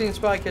never seen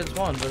Spy Kids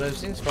 1, but I've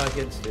seen Spy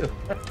Kids 2.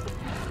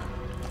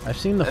 I've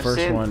seen the I've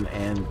first seen- one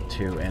and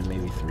 2 and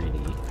maybe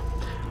 3D.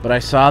 But I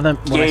saw them,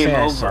 when I Game say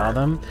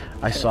over.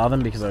 I saw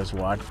them because I was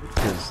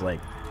because like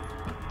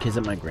kids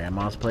at my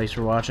grandma's place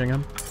were watching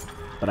them,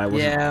 but I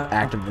wasn't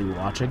actively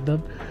watching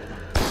them.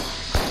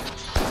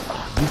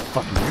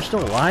 Oh, you're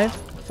still alive?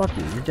 Fuck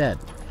you, you're dead.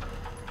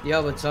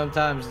 Yo, but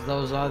sometimes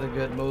those are the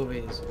good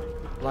movies.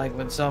 Like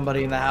when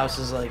somebody in the house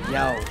is like,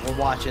 yo, we're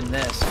watching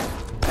this.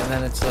 And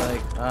then it's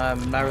like,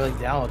 I'm not really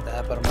down with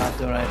that, but I'm not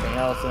doing anything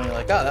else. And you're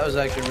like, oh, that was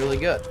actually really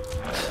good.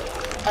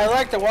 I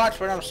like to watch,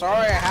 but I'm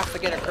sorry, I have to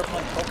get a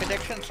crippling coke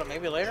addiction, so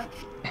maybe later.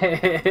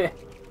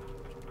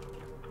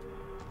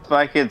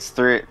 Spy Kids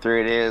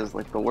 3D is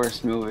like the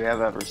worst movie I've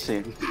ever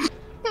seen.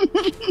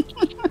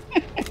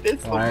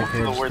 It's Spy the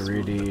Kids worst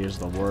 3D movie. is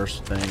the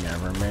worst thing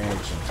ever made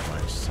since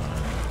my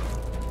son.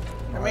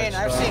 I mean,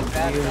 I've seen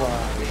bad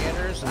films in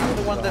theaters.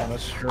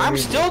 I'm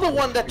still the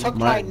one that took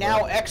my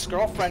now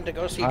ex-girlfriend to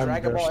go see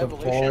Dragon Ball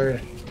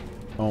Evolution.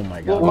 Oh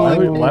my god,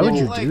 why would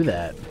you do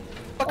that?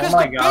 Because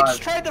the bitch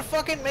tried to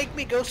fucking make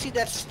me go see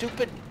that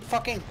stupid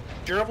fucking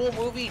gerbil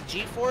movie,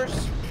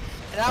 G-Force.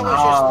 And I was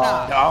just,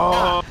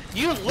 nah.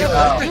 You live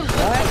with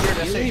your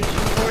decision.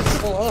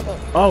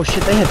 Oh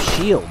shit, they have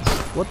shields.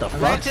 What the fuck?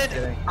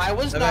 Granted, I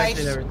was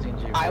nice.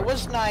 I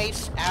was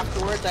nice.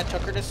 Afterwards, I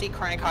took her to see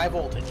Crank High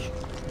Voltage.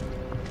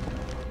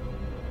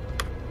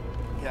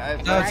 Yeah,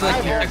 No, it's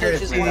like High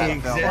Voltage is one of the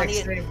exact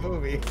funniest. same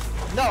movie.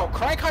 No,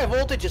 Crank High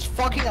Voltage is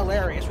fucking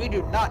hilarious. We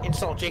do not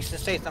insult Jason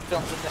Statham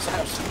films in this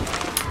house.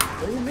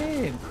 What do you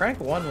mean? Crank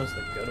 1 was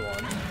the good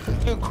one.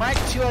 Dude, Crank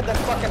 2 had the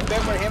fucking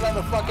bit where him and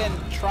the fucking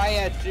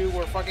Triad 2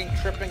 were fucking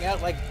tripping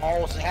out like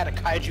balls and had a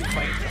kaiju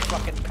fight in the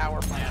fucking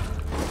power plant.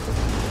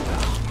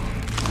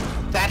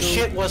 That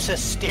shit was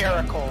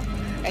hysterical.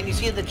 And you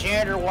see the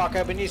janitor walk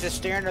up and he's just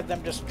staring at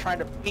them just trying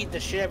to beat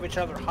the shit out of each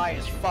other high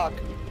as fuck.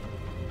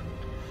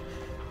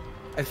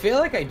 I feel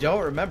like I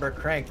don't remember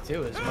Crank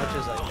 2 as much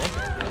as I think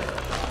I do.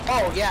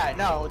 Oh yeah,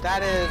 no,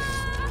 that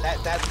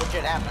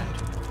legit happened.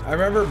 I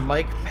remember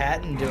Mike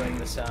Patton doing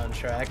the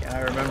soundtrack, and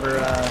I remember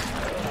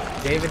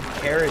David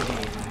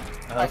Carradine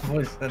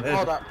was in it.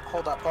 Hold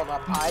up.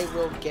 I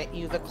will get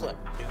you the clip,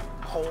 dude.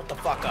 Hold the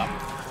fuck up.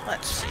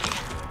 Let's see.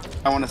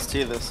 I want to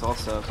see this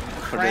also.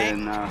 Put it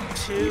in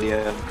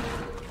media.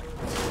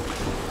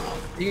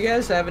 Do you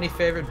guys have any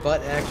favorite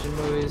butt action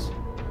movies?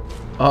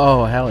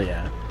 Oh, hell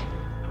yeah.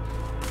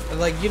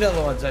 Like, you know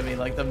the ones I mean,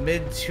 like the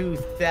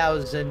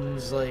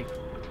mid-2000s,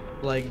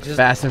 like just...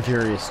 Fast and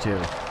Furious 2.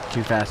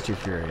 Too Fast, Too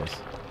Furious.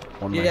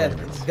 One of my yeah,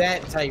 favorites.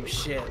 that type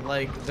shit,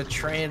 like the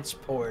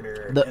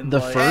Transporter. The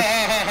like...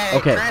 first...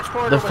 Okay,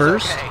 the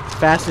first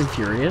Fast and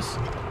Furious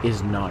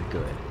is not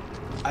good.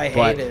 I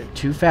hate it.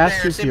 Too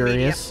Fast, Too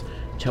Furious,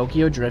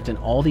 Tokyo Drift, and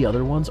all the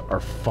other ones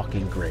are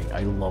fucking great.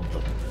 I love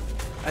them.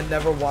 I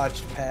never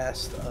watched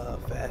past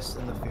Fast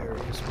and the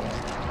Furious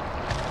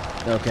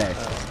one. Okay.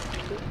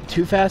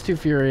 Too Fast, Too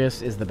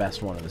Furious is the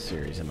best one of the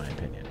series, in my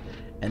opinion.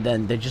 And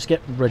then they just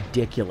get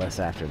ridiculous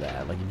after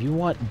that. Like, if you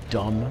want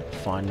dumb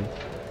fun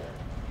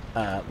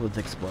with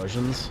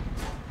explosions,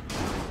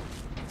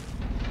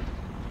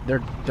 they're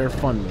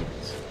fun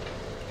movies.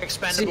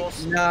 Expendables.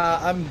 See, nah,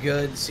 I'm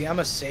good. See, I'm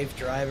a safe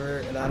driver,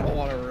 and I don't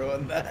want to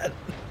ruin that.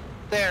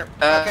 There.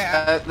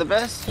 The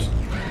best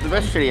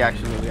shitty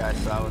action movie I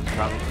saw was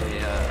probably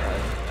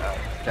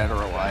Dead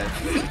or Alive.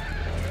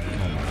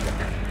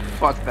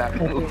 Fuck that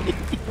movie.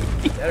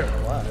 Dead or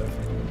Alive?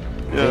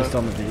 Yeah. Based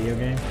on the video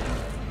game?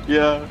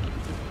 Yeah.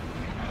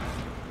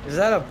 Is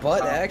that a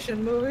butt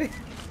action movie?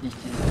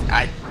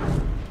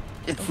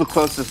 It's the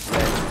closest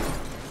thing.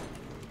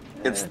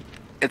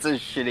 It's a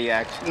shitty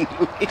action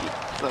movie.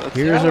 So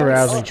Here's a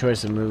rousing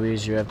choice of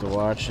movies you have to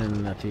watch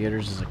in the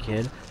theaters as a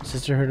kid.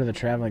 Sisterhood of the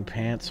Traveling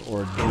Pants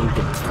or Dugan.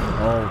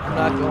 Oh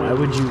god, why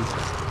would you...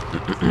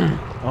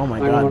 Oh my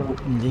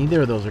god,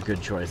 neither of those are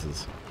good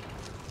choices.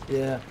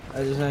 Yeah,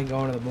 I just ain't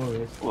going to the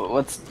movies.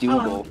 What's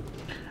Dougal?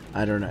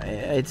 I don't know.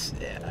 It's,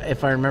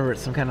 if I remember,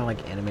 it's some kind of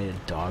like animated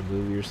dog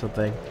movie or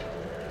something.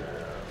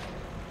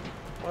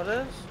 What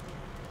is?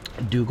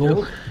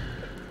 Dougal?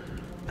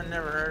 I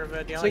never heard of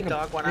it. The only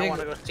dog one I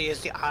want to go see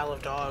is the Isle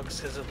of Dogs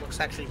because it looks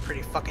actually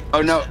pretty fucking.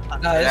 Oh no,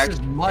 this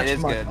is much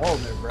good.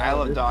 older, bro.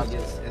 Isle of Dog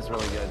is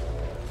really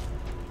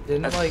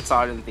good. I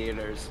saw it in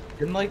theaters.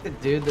 Didn't like the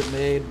dude that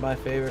made my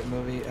favorite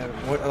movie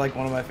ever, like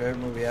one of my favorite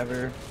movie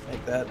ever,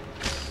 like that.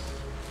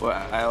 What,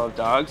 Isle of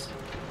Dogs?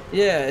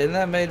 Yeah, isn't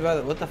that made by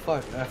the, what the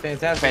fuck?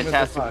 Fantastic.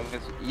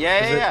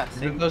 Yeah.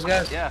 Same those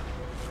guys? Yeah,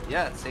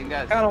 same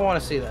guys. I kind of want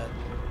to see that.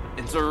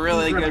 It's a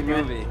really good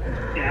movie.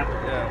 Yeah.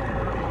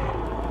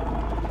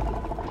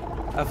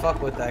 I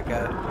fuck with that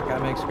guy. That guy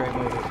makes great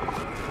movies.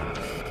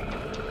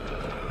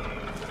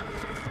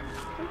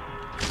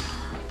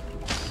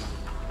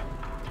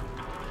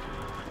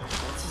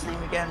 What's his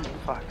name again?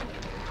 Fuck.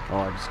 Oh,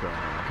 I just got it.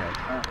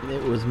 Okay.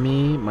 It was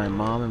me, my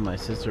mom, and my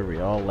sister. We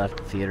all left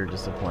the theater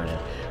disappointed.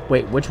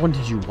 Wait, which one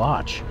did you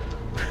watch?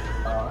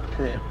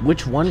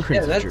 Which one,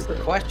 Crimson Yeah, that's Trooper?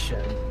 the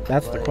question.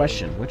 That's the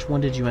question. Which one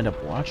did you end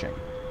up watching?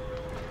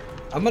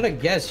 I'm gonna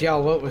guess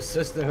y'all went with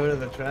Sisterhood of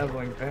the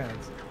Traveling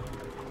Pants.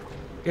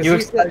 You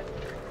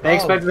they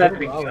expected that to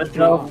be good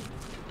though.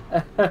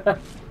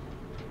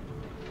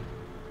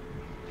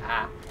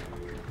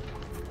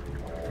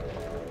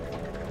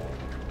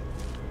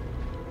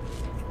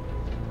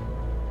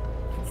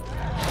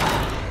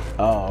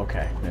 Oh,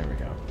 okay. There we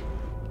go.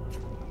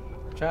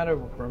 I'm trying to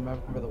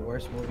remember the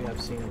worst movie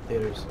I've seen in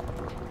theaters.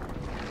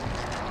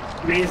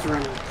 Maze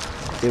Runner.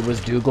 It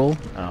was Dougal?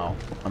 Oh,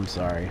 I'm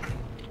sorry.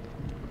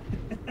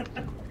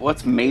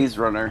 What's Maze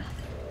Runner?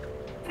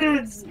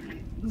 It's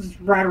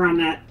right around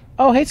that.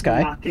 Oh, hey,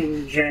 Sky.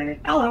 Mockingjay.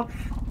 Hello.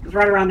 It's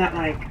right around that,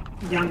 like,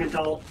 young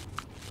adult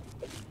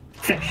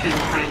fiction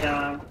kind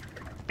of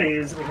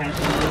phase we had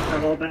for a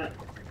little bit.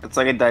 It's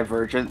like a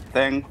Divergent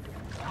thing.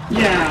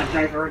 Yeah,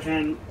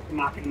 Divergent,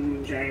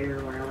 Mockingjay,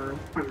 or whatever.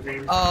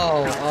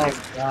 Oh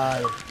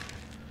god.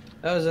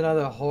 That was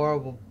another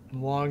horrible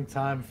long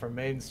time for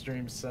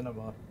mainstream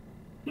cinema.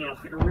 Yeah,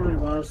 it really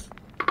was.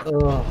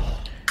 Ugh.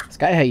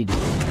 Sky, how you doing?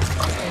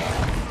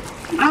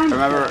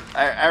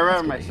 I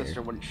remember my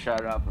sister wouldn't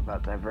shut up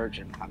about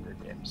Divergent Hunger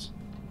Games.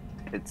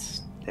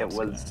 It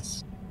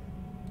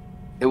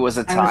was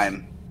a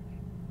time.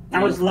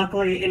 I was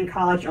luckily in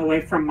college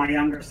away from my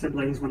younger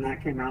siblings when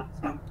that came out,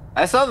 so.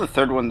 I saw the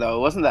third one though.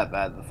 It wasn't that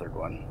bad, the third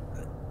one.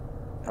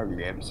 Hunger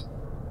Games.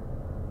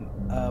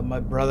 My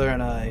brother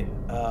and I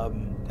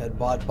had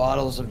bought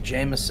bottles of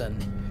Jameson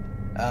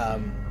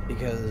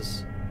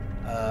because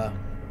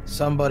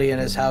somebody in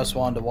his house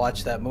wanted to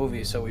watch that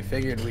movie, so we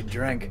figured we'd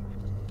drink.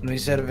 And we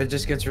said if it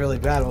just gets really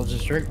bad, we'll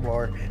just drink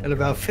more. And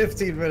about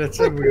 15 minutes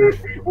in, we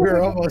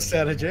were almost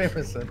out of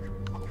Jameson.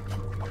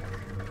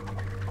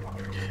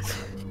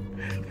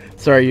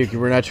 Sorry, Yuki,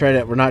 we're not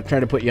trying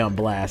to put you on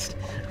blast.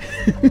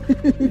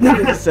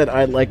 You said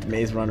I liked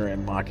Maze Runner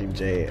and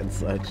Mockingjay and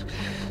such.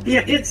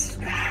 Yeah, it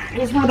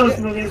was one of those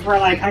movies where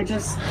like I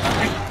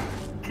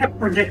kept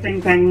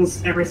predicting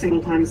things every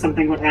single time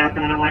something would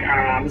happen, and I'm like,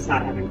 I'm just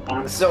not having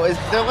fun. So is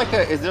there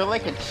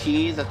like a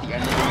cheese at the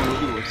end of the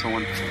movie where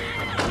someone?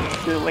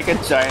 Is there like a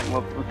giant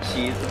lump of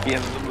cheese at the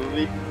end of the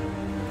movie?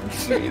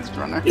 Maze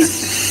Runner.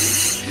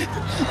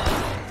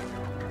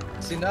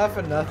 See, not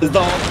for nothing. Is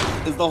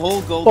the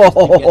whole goal just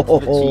to get to the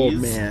cheese? Oh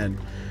man.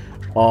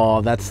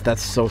 Oh,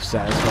 that's so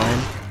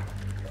satisfying.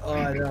 Oh,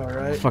 I know,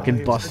 right?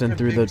 Fucking busting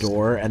through the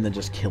door and then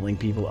just killing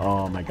people.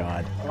 Oh my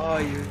god. Oh,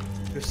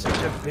 you're such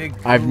a big.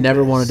 I've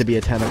never wanted to be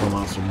a tentacle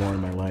monster more in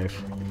my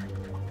life.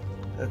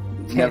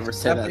 Never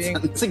say that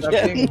sentence again.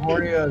 Stop being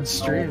horny on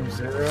stream,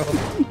 Zero.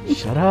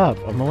 Shut up.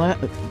 I'm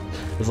allowed.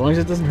 As long as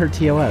it doesn't hurt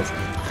TOS.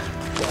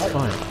 It's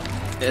fine.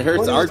 It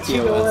hurts our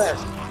TOS.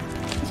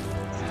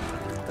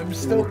 I'm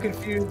still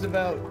confused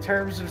about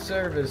terms of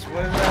service.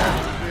 What does that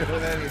have to do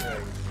with anything?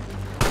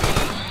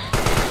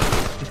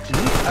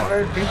 I've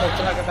heard people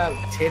talk about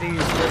titties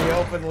pretty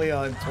openly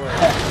on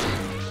Twitter.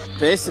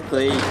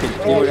 Basically, you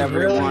can do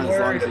whatever you want as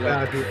long as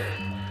you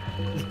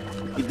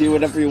can do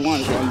whatever you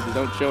want as long as you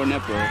don't show a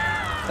nipple.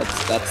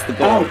 That's the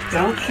goal. Oh,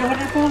 don't show a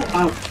nipple?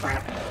 Oh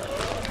crap.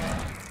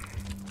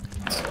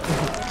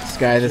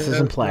 Sky, this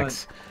isn't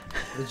Plex.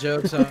 The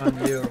joke's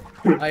on you.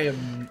 I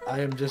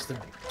am just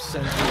a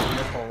sensitive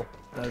nipple.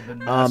 I've been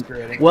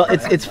masquerading. Well,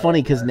 it's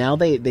funny because now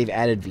they've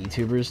added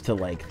VTubers to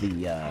like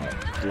the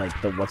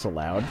what's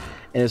allowed,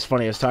 and it's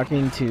funny. I was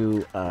talking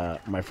to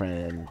my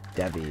friend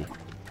Debbie,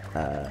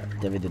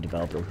 Debbie the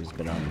developer who's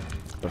been on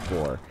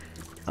before.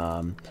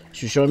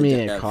 She was showing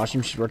me a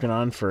costume she's working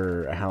on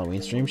for a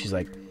Halloween stream. She's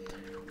like,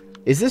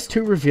 "Is this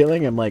too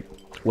revealing?" I'm like,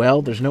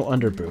 "Well, there's no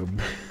underboob."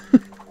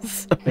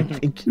 So I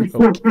think you're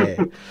okay.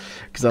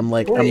 Because I'm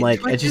like,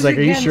 and she's like,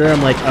 "Are you sure?"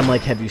 I'm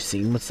like, "Have you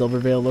seen what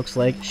Silverveil looks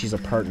like? She's a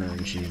partner,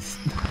 and she's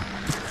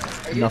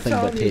nothing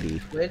but titty."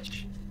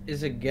 Twitch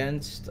is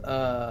against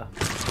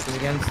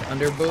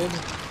underboob.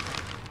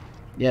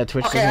 Yeah,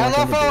 Twitch. Okay, I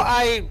love how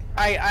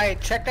I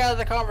checked out of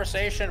the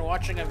conversation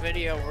watching a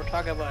video. We're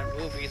talking about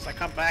movies. I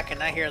come back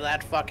and I hear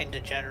that fucking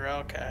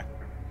degenerate. Okay.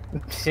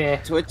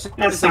 Twitch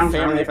is a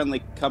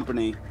family-friendly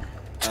company.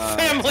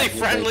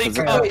 Family-friendly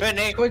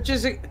company. Twitch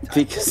is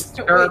against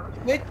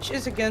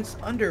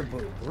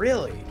underboob.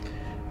 Really?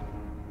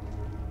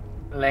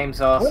 Lame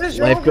sauce. What is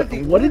wrong with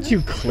you? What did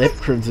you clip,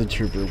 Crimson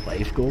Trooper?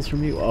 Life goals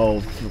from you?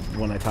 Oh,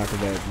 when I talked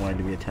about wanting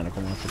to be a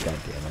tentacle monster. God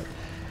damn it!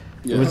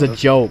 Yeah. It was a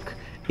joke.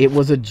 It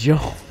was a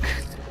joke.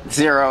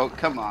 Zero,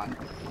 come on.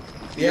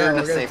 You're in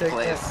a we're gonna safe take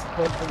place. that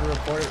clip and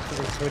report it to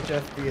the Twitch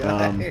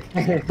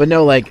FBI. But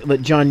no, like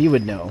John, you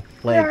would know.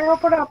 Like, Yeah,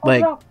 put up.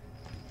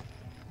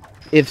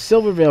 If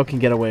Silverveil can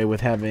get away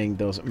with having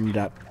those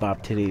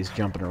bop titties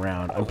jumping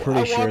around, I'm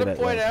pretty sure that. I want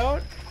to point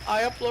out,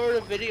 I uploaded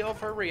a video of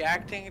her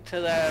reacting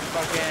to that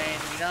fucking,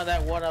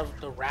 that one of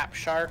the rap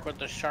shark with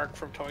the shark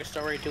from Toy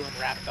Story doing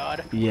Rap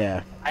God.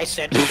 Yeah. I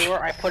sent it to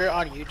her. I put it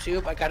on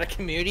YouTube. I got a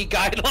community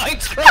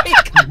guideline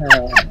strike.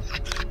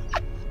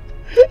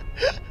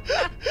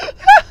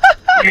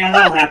 Yeah,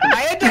 that'll happen.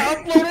 I had to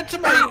upload it to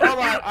my. Hold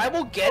on, I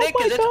will get it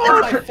because it's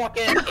on my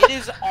fucking. It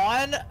is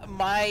on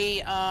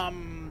my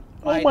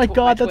Oh my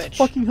god, that's Twitch.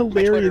 fucking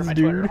hilarious, my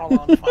dude. Twitter. Hold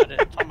on, find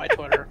it. It's on my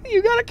Twitter.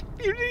 You got a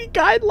community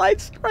guideline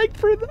strike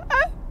for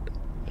that?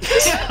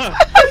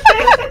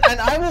 And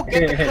I will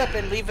get the clip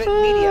and leave it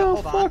in media.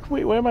 Hold on. Fuck,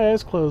 wait, why are my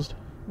eyes closed?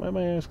 Why are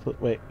my eyes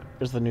closed? Wait,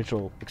 there's the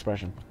neutral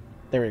expression.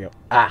 There we go.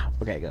 Ah,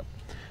 okay, go.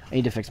 I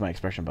need to fix my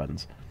expression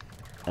buttons.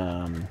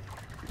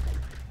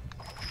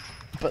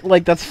 But,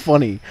 like, that's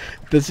funny.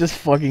 That's just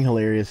fucking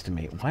hilarious to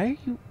me. Why are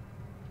you...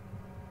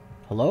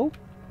 Hello?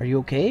 Are you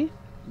okay?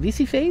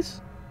 VC face?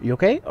 You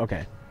okay?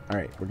 Okay.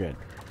 Alright, we're good.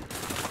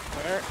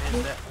 Where is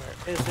it?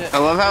 Where is it? I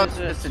love how it's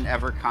just an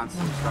ever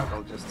constant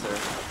struggle just to.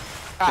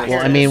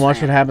 Well, I mean,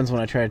 watch what happens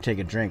when I try to take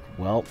a drink.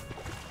 Well,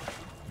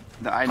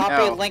 I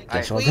Copy know. link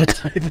guess to I'll go tweet.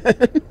 type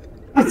it.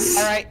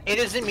 Alright, it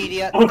is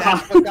immediate. Oh,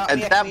 That's God. what got At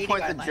me a that Canadian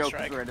point, the guideline joke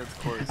strike. is right its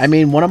course. I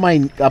mean, one of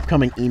my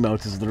upcoming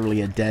emotes is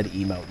literally a dead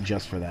emote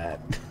just for that.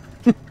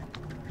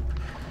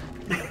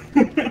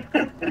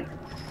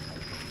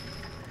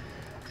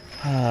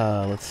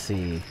 Let's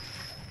see.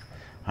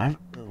 I'm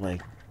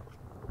like,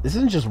 this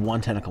isn't just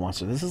one tentacle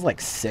monster. This is like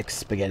 6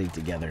 spaghetti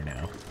together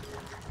now.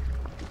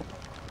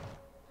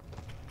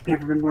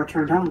 Never been more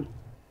turned on.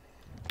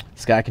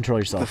 Sky, control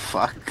The yourself.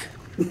 fuck?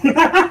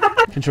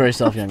 Control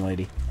yourself, young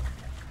lady.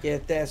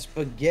 Get that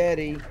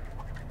spaghetti.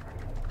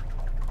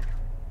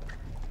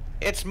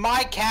 It's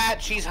my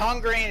cat. She's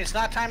hungry and it's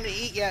not time to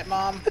eat yet,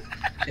 Mom.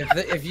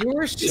 If you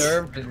were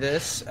served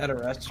this at a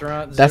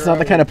restaurant, That's not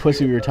Zero, the kind of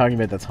pussy we were talking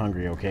about that's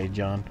hungry, okay,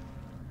 John?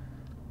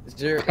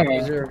 Zero,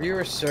 if you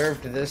were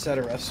served this at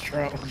a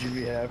restaurant, would you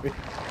be happy?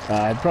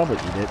 I'd probably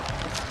eat it.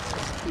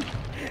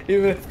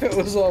 Even if it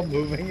was all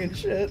moving and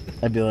shit.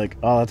 I'd be like,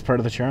 oh, that's part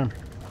of the charm.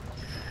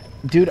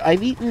 Dude,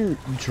 I've eaten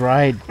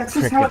dried That's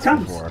just how it crickets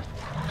comes. before.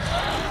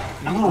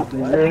 Oh,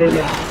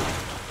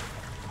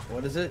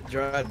 What is it?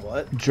 Dried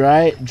what?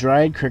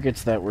 Dried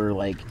crickets that were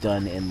like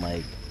done in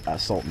like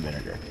salt and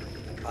vinegar.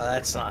 Oh,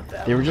 that's not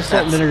that. They were just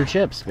salt and vinegar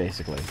chips,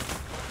 basically.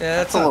 Yeah,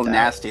 That's a little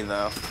nasty,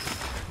 though.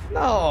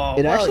 No,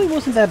 It actually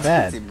wasn't that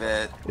bad. Teensy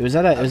bit. It was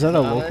at a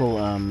not local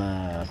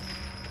Yeah,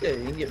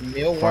 you can get Farmer's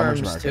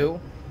mealworms market. too.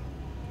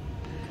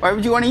 Why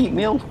would you want to eat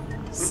meal?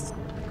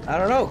 I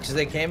don't know, because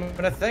they came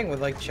in a thing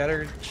with like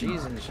cheddar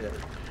cheese and shit.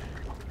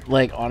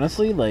 like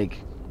honestly, like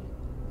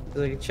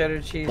Like a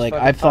cheddar cheese. Like,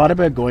 fucking I've thought pop.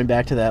 about going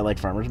back to that, like,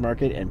 farmer's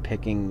market and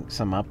picking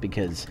some up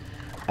because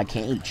I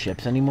can't eat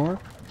chips anymore.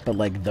 But,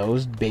 like,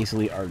 those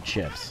basically are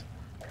chips.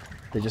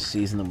 They just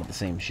season them with the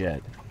same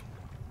shit.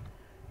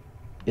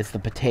 It's the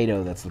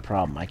potato that's the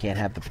problem. I can't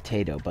have the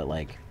potato, but,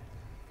 like,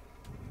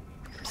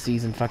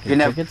 seasoned fucking You can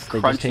have crickets, they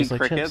just crunchy taste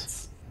like crickets.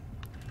 chips.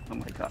 Oh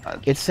my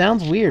god. It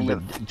sounds weird, but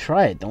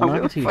try it. Don't I'm knock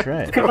gonna it till you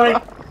try it. Could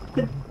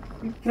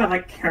have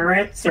like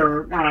carrots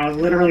or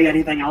literally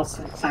anything else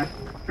except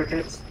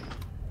crickets.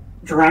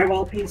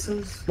 Drywall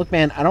pieces. Look,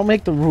 man, I don't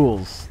make the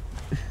rules.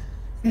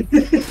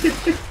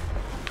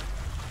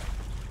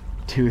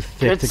 Too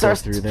thick It's to go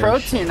through there.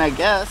 protein, I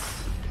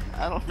guess.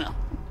 I don't know.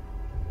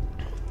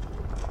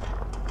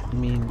 I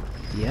mean,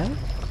 yeah?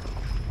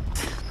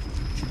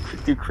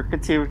 Do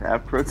crickets even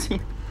have protein?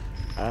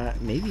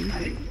 Maybe.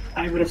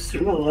 I would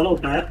assume a little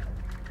bit.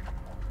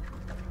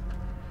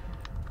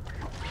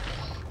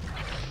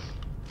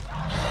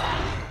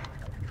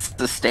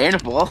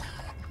 Sustainable.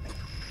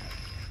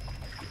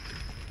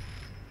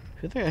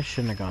 I feel like I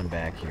shouldn't have gone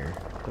back here.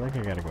 I feel like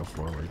I gotta go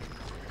forward.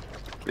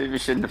 Maybe you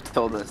shouldn't have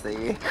told us that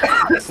you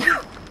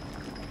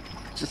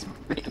just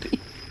maybe.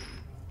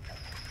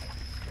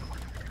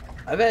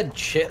 I've had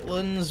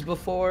chitlins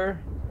before.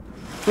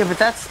 Yeah, but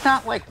that's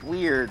not like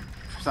weird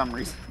for some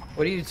reason.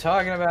 What are you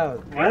talking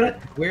about? What?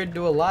 Weird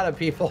to a lot of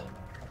people.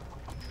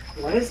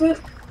 What is it?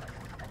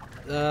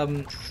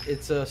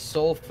 It's a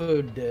soul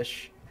food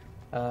dish,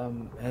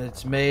 and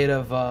it's made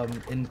of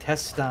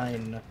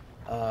intestine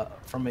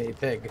from a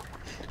pig.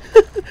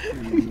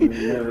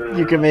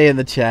 Yukame in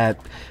the chat.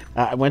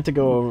 I went to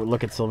go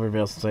look at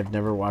Silvervale since I've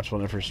never watched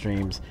one of her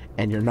streams,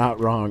 and you're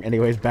not wrong.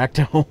 Anyways, back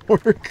to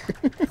homework.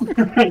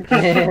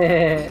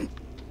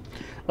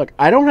 Look,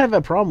 I don't have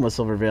a problem with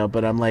Silvervale,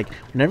 but I'm like,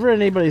 whenever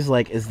anybody's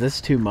like, is this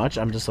too much?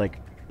 I'm just like,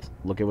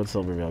 look at what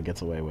Silvervale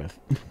gets away with.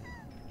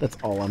 That's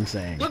all I'm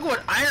saying. Look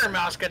what Iron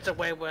Mouse gets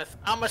away with.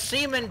 I'm a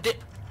seaman.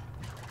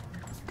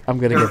 I'm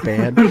gonna get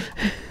banned.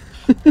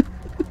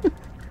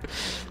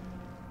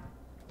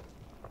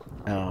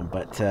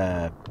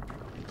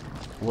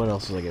 What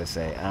else was I gonna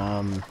say?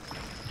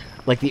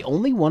 Like the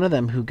only one of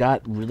them who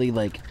got really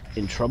like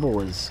in trouble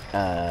was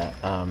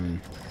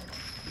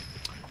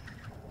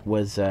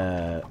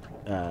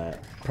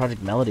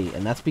Project Melody,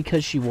 and that's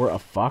because she wore a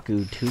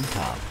Faku tube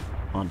top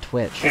on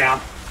Twitch. Yeah.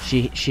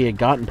 She had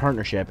gotten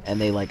partnership,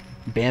 and they like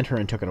banned her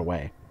and took it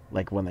away.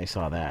 Like when they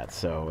saw that,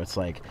 so it's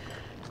like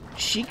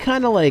she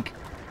kind of like.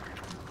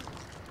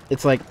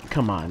 It's like,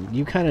 come on,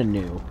 you kind of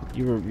knew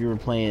you were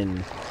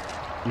playing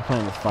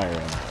with fire on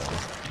that.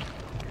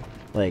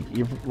 Like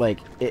you're like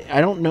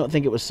I don't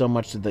think it was so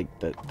much the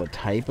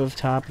type of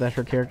top that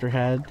her character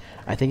had.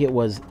 I think it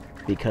was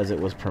because it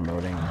was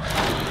promoting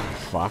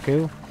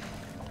Faku.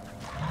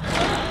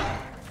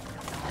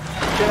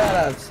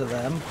 Shoutouts to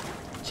them.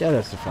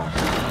 Shoutouts to Faku.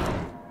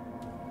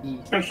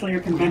 Especially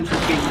your convention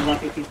team of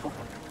lucky people.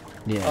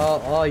 Yeah.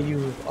 All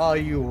you, I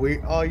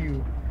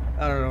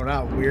don't know,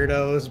 not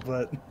weirdos,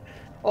 but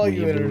all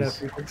you internet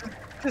people,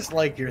 just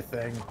like your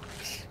thing.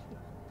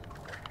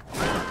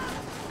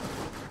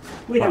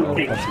 We don't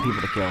think. Bunch of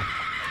people to kill.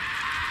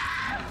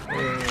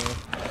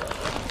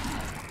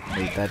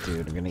 Eat that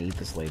dude. I'm gonna eat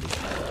this lady.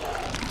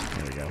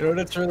 There we go. You know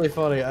what's really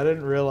funny? I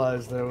didn't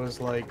realize there was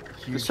like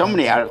There's so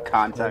many out of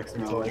context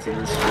moments in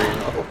this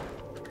stream.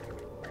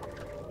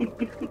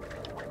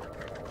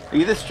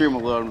 Either stream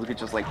alone, we could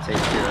just like take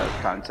it out of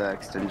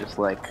context and just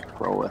like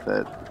roll with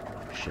it.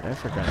 Shit, I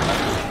forgot. I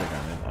should have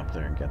gone up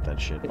there and get that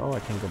shit. Oh, I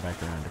can go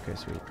back around. Okay,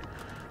 sweet.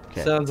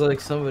 Okay. Sounds like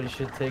somebody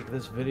should take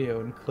this video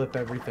and clip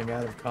everything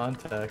out of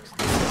context.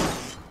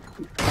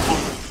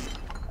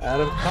 Out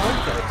of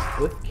context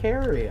with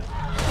Carrion.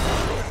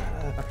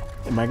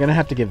 Am I gonna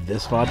have to give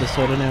this VOD to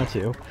Soda now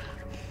too?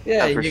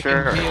 Yeah, for you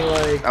sure. can be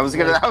like. I was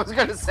gonna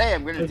say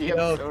I'm gonna DM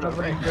Soda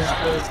somebody right just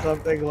now. does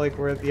something like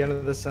where at the end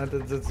of the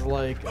sentence it's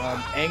like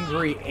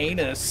angry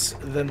anus,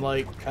 then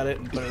like cut it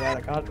and put it out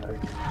of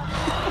context.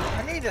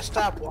 I need to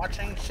stop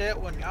watching shit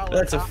when y'all.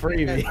 That's a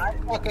freebie. I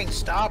fucking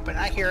stop and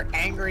I hear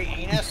angry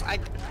anus.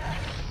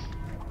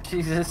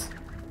 Jesus.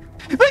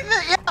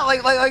 Yeah,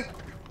 like.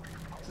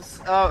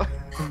 Just,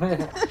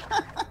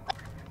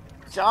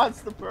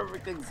 John's the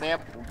perfect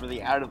example for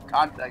the out of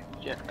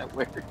context shit that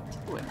we're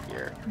doing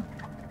here.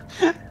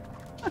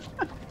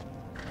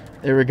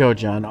 There we go,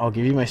 John. I'll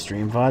give you my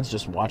stream VODs.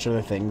 Just watch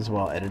other things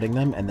while editing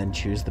them, and then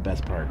choose the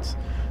best parts.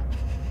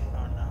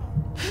 Oh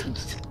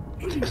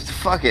no.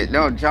 Fuck it.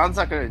 No, John's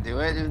not gonna do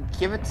it.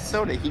 Give it to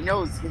Soda. He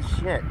knows his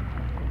shit.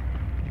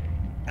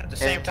 At the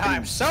same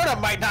time, Soda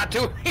might not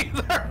do it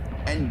either.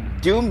 And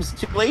Doom's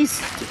too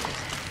lazy.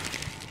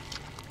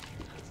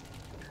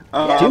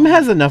 Doom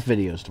has enough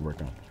videos to work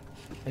on.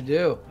 I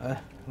do.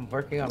 I'm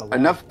working on a lot.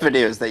 Enough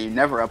videos that you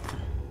never up.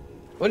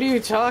 What are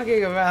you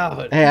talking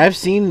about? Hey, I've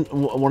seen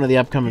one of the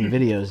upcoming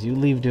videos. You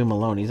leave Doom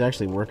alone. He's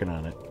actually working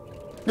on it.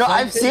 No,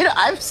 I've seen it.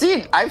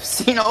 I've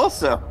seen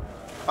also.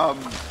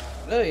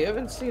 No, you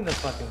haven't seen the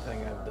fucking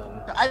thing I've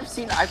done. I've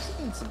seen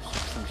some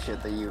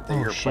shit that you're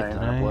shit, planning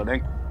did on I?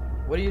 uploading.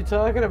 What are you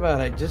talking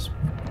about? I just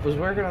was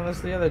working on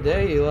this the other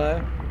day,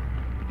 Eli.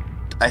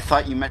 I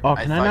thought you meant. Oh,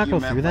 can I not go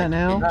through that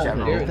now? In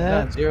general.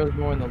 that? Zero's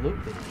more in the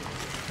loop than you.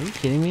 Are you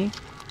kidding me?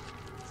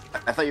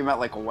 I thought you meant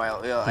like a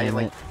while. Yeah, Damn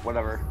it.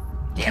 whatever.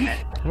 Damn it.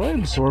 How do I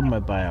absorb my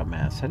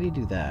biomass? How do you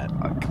do that?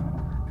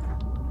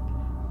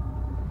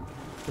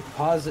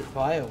 Deposit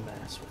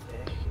biomass with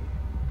A.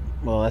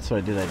 Well, that's what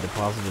I did. I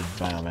deposited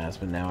biomass,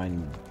 but now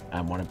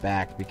I want it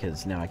back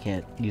because now I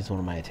can't use one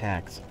of my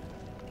attacks.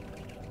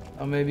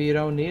 Oh, maybe you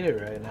don't need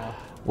it right now.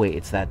 Wait,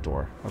 it's that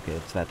door. Okay,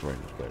 it's that door I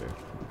need to go to.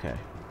 Okay.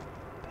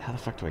 How the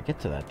fuck do I get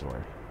to that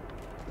door?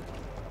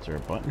 Is there a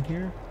button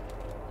here?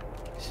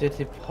 It's a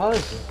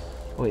deposit.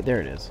 Wait, there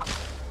it is.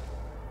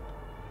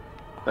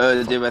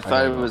 Dude, I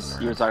thought it was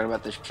you were talking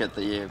about the shit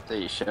that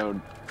you showed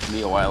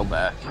me a while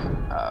back,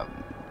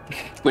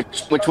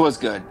 which was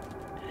good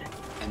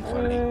and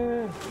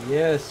funny.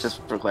 Yes.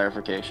 Just for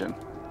clarification.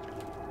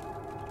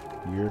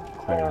 Your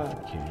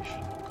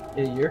clarification.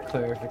 Yeah, your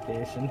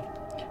clarification.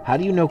 How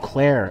do you know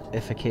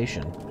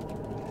clarification?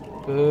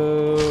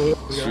 Boo.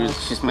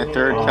 She's my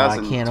third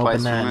cousin. I can't twice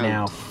open that removed.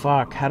 now.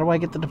 Fuck. How do I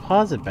get the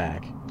deposit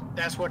back?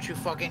 That's what you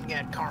fucking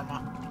get,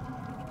 karma.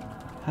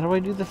 How do I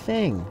do the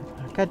thing?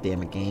 God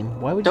damn it, game.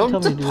 Why would you Don't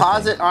tell me to do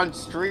deposit on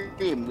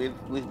stream.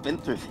 We've been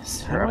through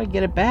this. How do I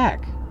get it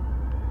back?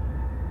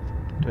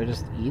 Do I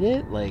just eat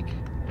it? Like...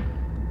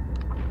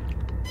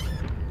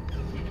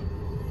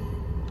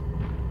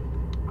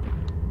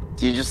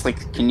 Do you just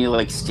can you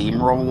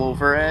steamroll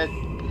over it?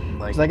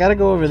 Like, 'cause I gotta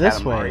go over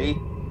this way.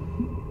 Katamari?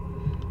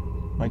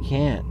 I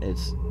can't.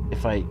 It's...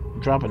 If I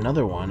drop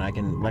another one, I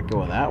can let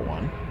go of that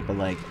one. But,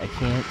 I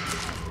can't...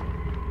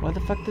 Why the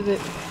fuck did it...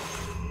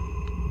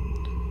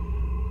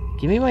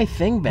 Give me my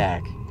thing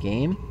back,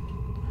 game.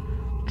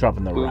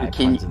 Dropping the right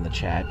puns in the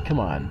chat. Come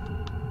on.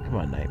 Come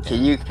on, Nightmare.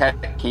 Can you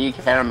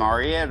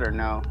Katamari it or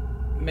no?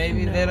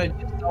 Maybe they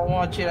don't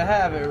want you to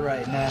have it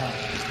right now.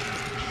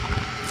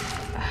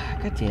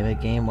 God damn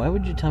it, game. Why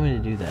would you tell me to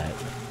do that?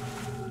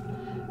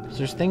 Because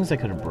there's things I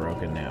could have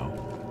broken now.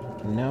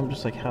 And now I'm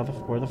just like,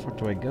 where the fuck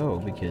do I go?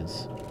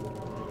 Because...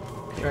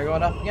 Try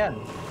going up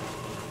again.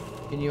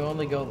 Can you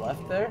only go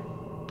left there?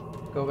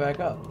 Go back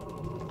up.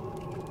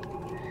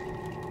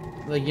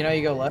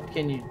 You go left,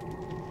 can you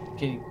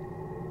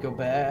go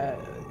back?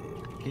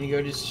 Can you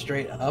go just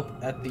straight up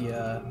at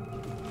the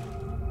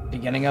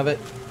beginning of it?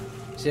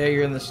 See how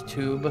you're in this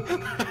tube?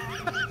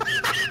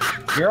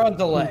 You're on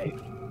delay.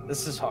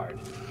 This is hard.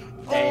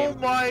 Oh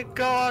my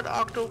god,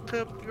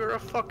 Octopimp, you're a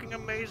fucking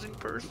amazing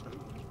person.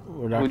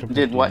 Who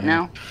did what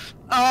now?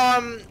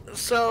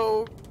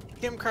 So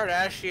Kim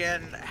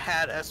Kardashian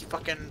had a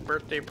fucking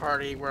birthday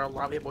party where a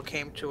lot of people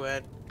came to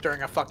it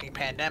during a fucking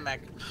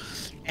pandemic,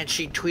 and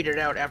she tweeted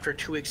out after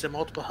 2 weeks of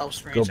multiple health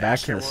screens. Go back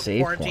to the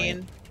save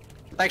point.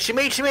 She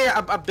made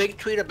a big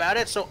tweet about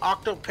it. So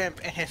Octopimp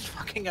and his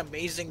fucking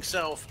amazing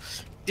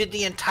self did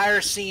the entire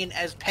scene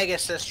as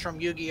Pegasus from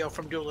Yu-Gi-Oh!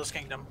 From Duelist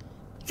Kingdom.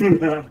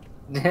 I'm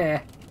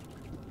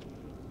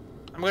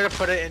gonna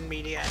put it in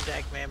media and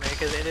deck meme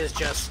because it is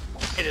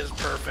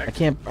perfect.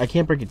 I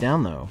can't break it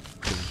down though.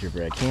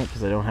 I can't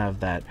because I don't have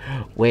that.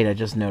 Wait, I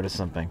just noticed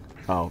something.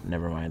 Oh,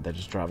 never mind. That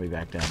just dropped me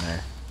back down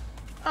there.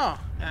 Oh,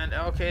 and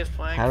LK is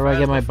playing. How do I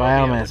get my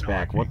biomass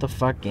back? What the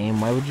fuck, game?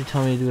 Why would you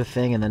tell me to do a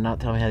thing and then not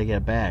tell me how to get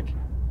it back?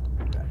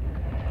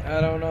 I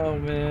don't know,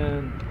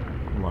 man.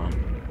 Hold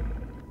on.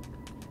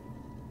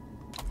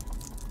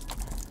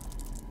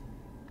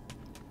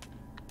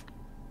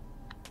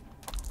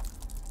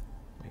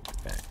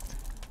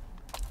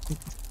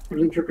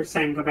 When Trooper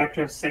saying go back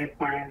to a save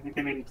point, I think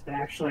they mean to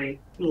actually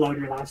load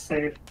your last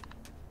save.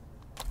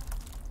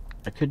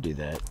 I could do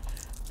that,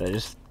 but I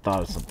just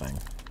thought of something.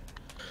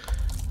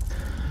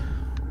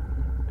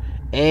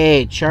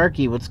 Hey,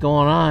 Charky, what's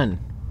going on?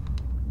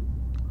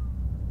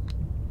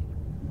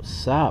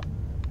 What's up?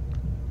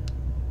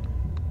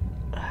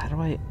 How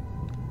do I...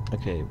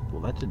 Okay,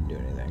 well that didn't do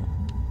anything.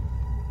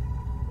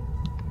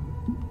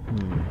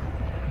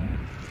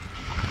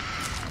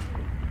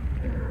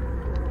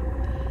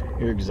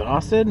 You're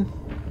exhausted?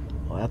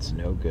 Well, that's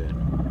no good.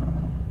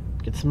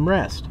 Get some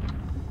rest.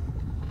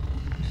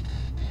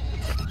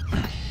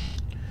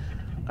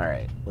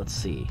 Alright, let's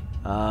see.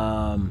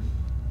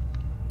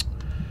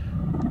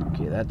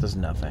 Okay, that does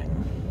nothing.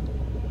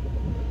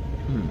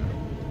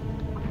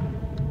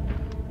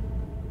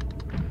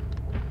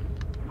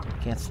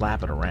 Can't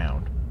slap it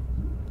around.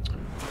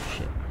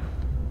 Shit.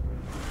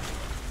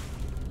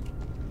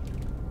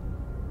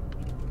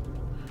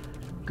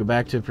 Go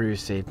back to a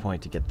previous save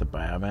point to get the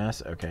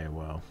biomass? Okay,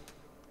 well.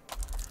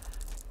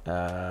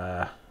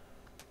 Have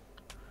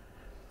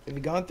you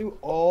gone through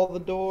all the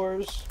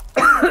doors?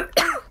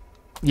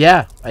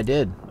 Yeah, I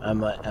did.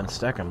 I'm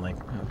stuck. I'm like,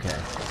 okay.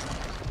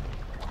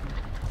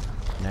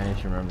 Now I need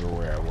to remember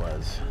where I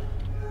was.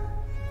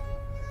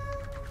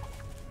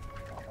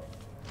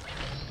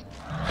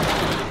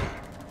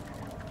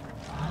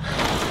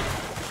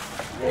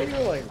 Yeah,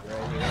 you're like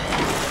right here.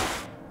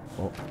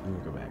 Oh, let me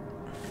go back.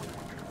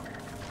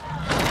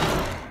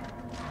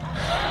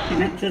 You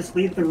meant just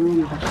leave the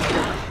room.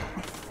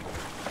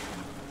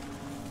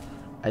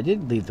 I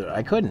did leave the...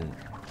 I couldn't.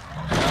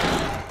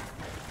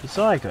 You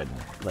saw I couldn't.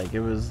 Like,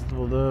 it was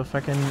the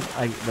fucking...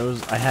 I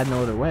had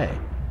no other way.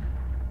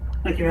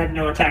 Like you had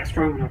no attack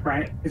strong enough,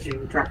 right? Because you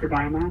dropped your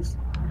biomass?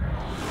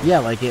 Yeah,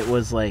 like it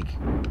was like...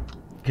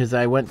 Because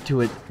I went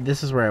to it...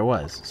 This is where I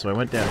was. So I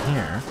went down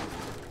here.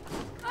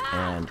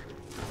 And...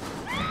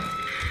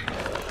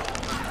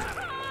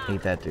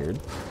 Ate that dude.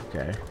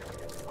 Okay.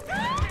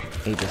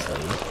 Ate this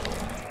lady.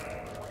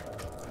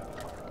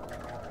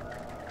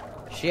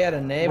 She had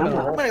a name and a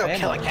I'm gonna go family.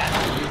 kill a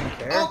cat. You even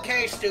care?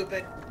 Okay,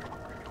 stupid.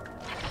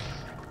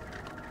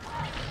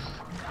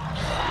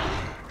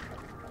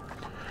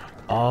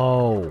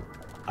 Oh,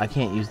 I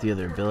can't use the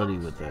other ability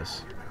with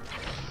this.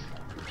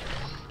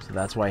 So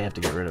that's why I have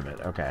to get rid of it.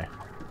 Okay.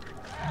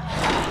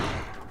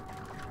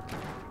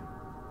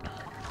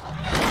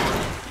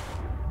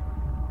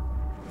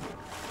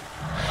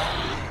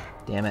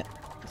 Damn it.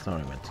 That's not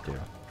what I meant to do.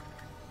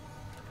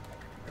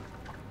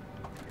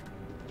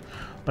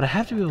 But I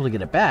have to be able to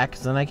get it back,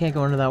 because then I can't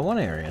go into that one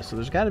area. So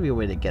there's got to be a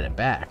way to get it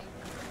back.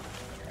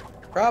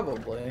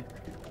 Probably.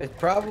 It's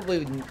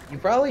probably... You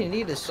probably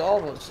need to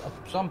solve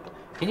some...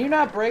 Can you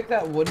not break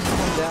that wooden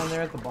one down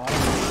there at the bottom?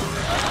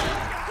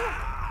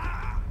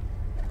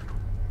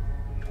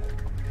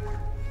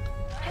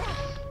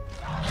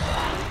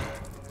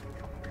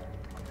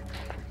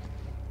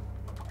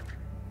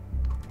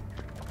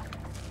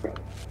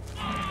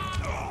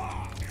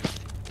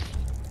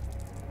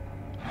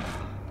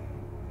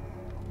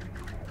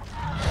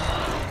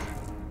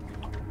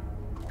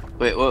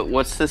 Wait,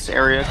 what's this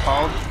area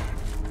called?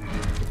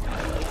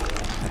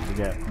 I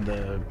forget.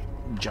 The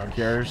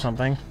junkyard or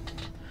something?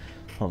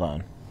 Hold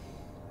on.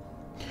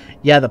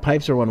 Yeah, the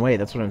pipes are one way.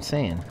 That's what I'm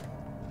saying.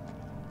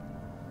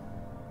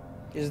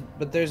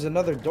 But there's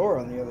another door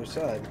on the other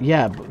side.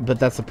 Yeah, but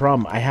that's the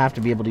problem. I have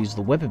to be able to use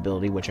the whip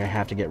ability, which I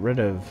have to get rid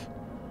of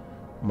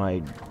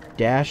my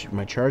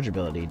charge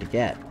ability to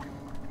get.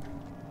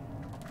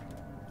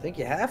 I think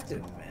you have to,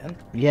 man.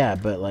 Yeah,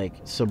 but like,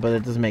 but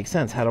it doesn't make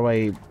sense. How do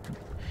I...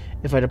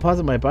 If I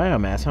deposit my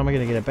biomass, how am I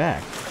going to get it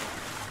back?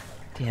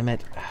 Damn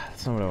it.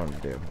 That's not what I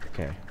want to do.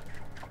 Okay.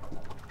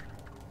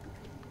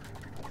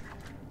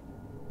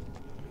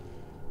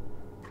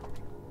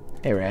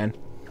 Hey, Ran.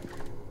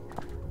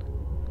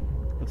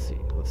 Let's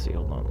see,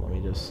 hold on. Let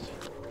me just...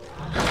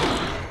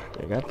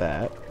 I got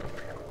that.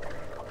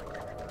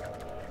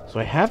 So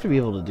I have to be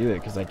able to do it,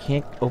 because I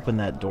can't open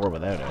that door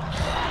without it.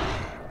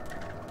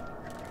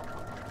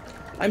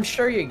 I'm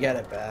sure you get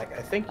it back.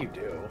 I think you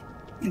do.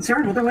 Is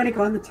there another way to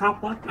go in the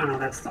top left? Oh no,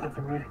 that's the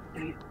other way.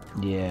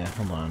 Yeah,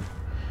 hold on.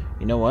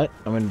 You know what?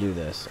 I'm going to do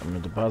this. I'm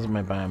going to deposit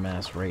my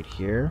biomass right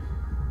here.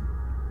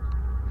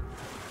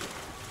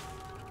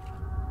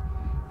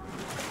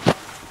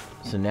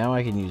 So now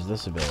I can use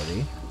this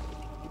ability.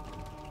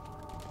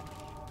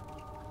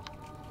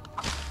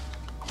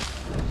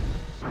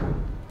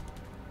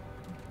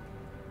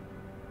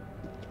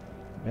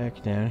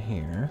 Back down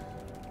here.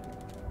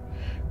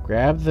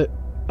 Grab the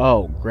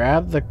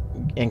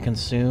and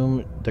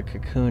consume the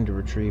cocoon to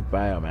retrieve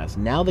biomass.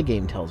 Now the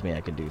game tells me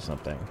I can do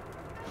something.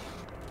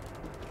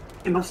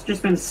 It must have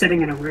just been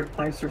sitting in a weird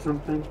place or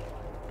something.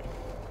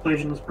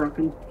 Equation was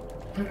broken.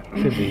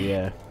 Could be,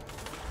 yeah.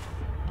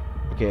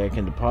 Okay, I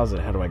can deposit.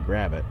 How do I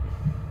grab it?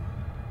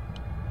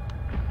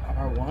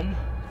 R1?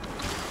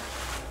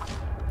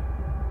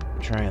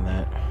 I'm trying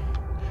that.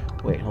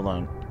 Wait, hold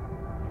on.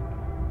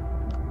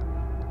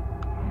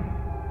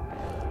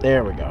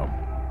 There we go.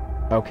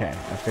 Okay,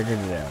 I figured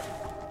it out.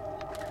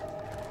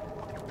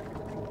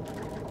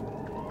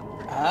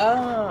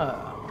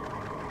 Ah.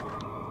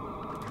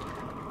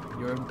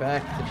 Your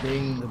back to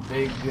being the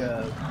big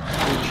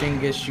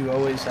Chingus you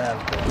always have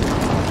been.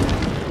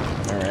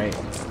 Alright.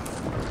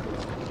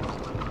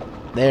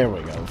 There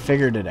we go.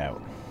 Figured it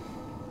out.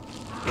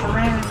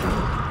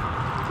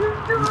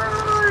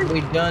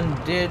 We done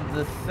did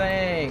the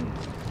thing.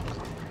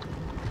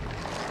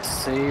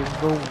 Save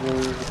the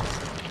world.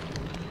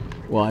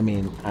 Well, I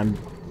mean,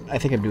 I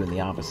think I'm doing the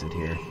opposite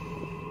here.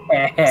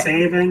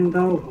 Saving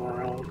the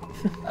world.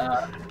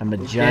 I'm a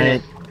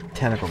giant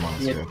tentacle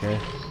monster, okay?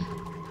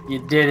 You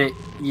did it.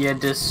 You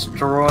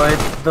destroyed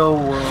the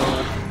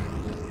world.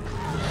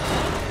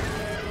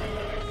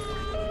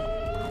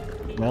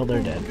 Well,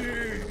 they're dead.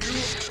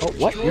 Oh,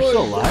 what? You're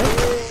still alive?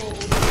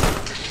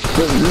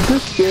 So does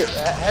this game,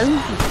 how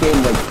does this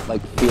game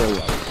like feel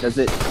like? Does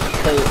it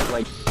play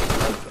like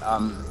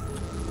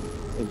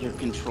you're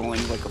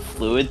controlling like a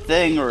fluid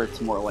thing, or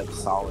it's more like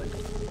solid?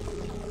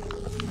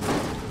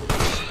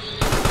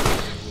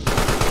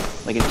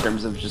 Like in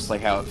terms of just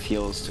like how it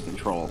feels to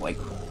control, like,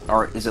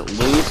 or is it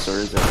loose, or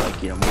is it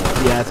like, you know, more?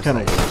 Yeah, it's kind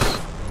of loose.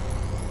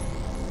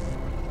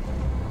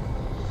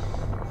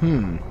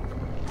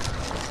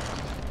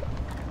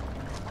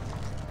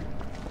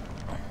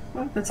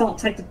 Well, that's all it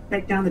takes to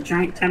take down the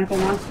giant tentacle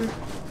monster.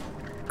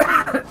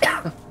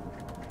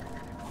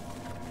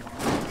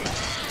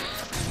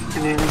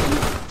 And then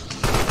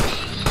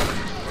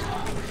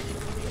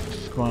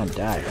Come on,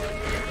 die.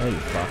 Oh, you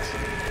fucks.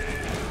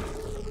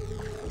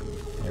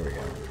 There we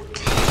go.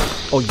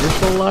 Oh, you're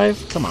still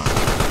alive? Come on.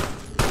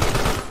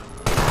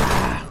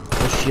 Ah,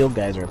 those shield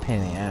guys are a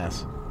pain in the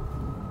ass.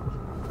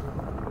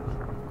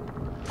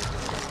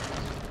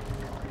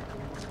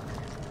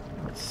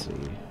 Let's see.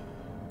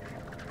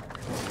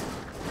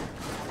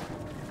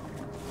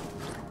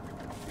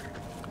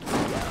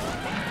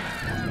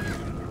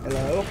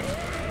 Hello?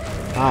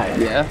 Hi.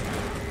 Yeah.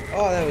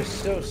 Oh, that was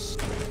so...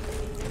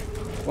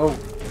 Whoa.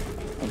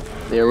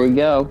 There we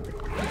go.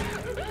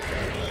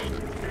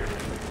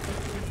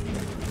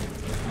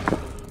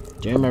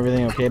 Jim,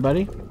 everything okay,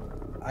 buddy?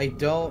 I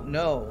don't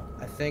know.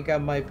 I think I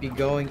might be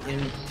going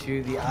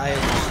into the eye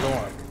of the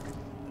storm.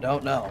 I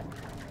don't know.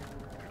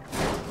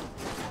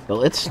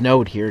 Well, it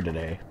snowed here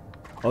today.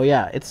 Oh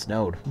yeah, it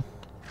snowed.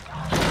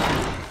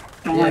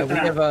 Yeah,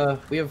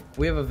 we have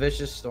a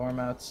vicious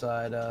storm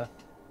outside.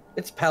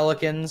 It's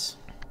pelicans.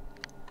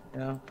 You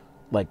know?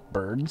 Like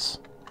birds?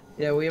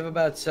 Yeah, we have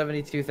about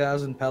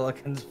 72,000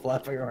 pelicans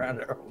flapping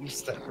around our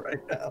homestead right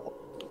now.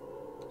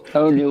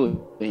 Oh,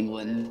 New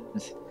England.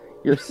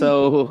 You're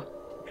so...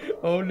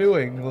 Oh, New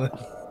England.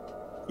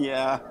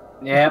 Yeah.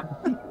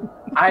 Yep.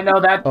 I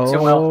know that too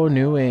Oh, well.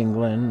 New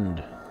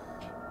England.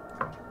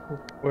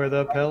 Where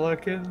the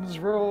pelicans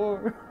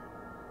roar.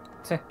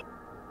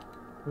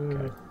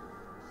 I'm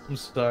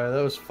sorry,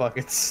 that was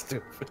fucking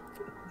stupid.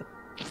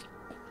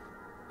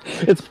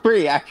 It's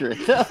pretty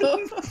accurate,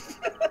 though.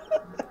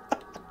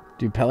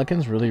 Do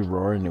pelicans really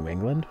roar in New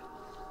England?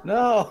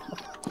 No.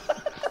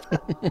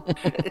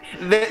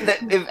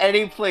 If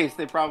any place,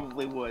 they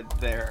probably would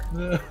there.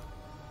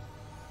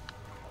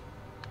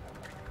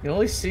 You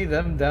only see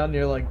them down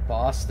near, like,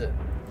 Boston,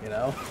 you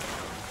know?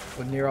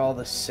 When near all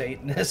the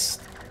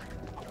Satanists.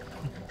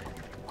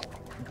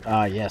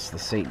 Ah, yes, the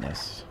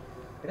Satanists.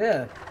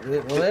 Yeah,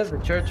 well, they have the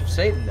Church of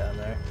Satan down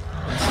there.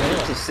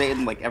 There's just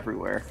Satan, like,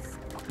 everywhere.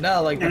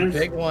 No, like, the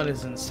big one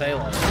is in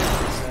Salem.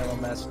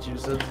 Salem,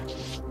 Massachusetts.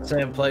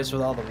 Same place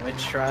with all the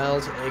witch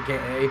trials,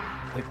 aka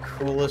the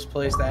coolest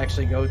place to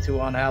actually go to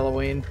on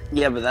Halloween.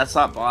 Yeah, but that's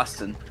not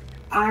Boston.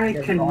 I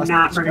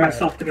cannot bring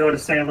myself to go to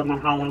Salem on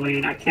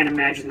Halloween. I can't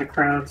imagine the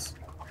crowds.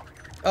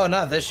 Oh,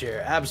 not this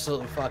year.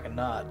 Absolutely fucking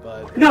not,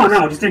 but... No,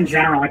 just in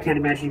general, I can't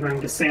imagine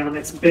going to Salem.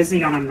 It's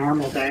busy on a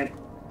normal day.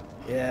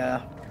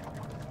 Yeah.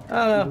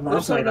 I don't know.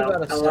 There's something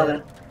about I love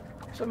it.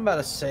 something about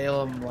a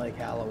Salem, like,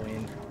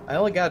 Halloween. I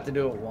only got to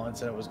do it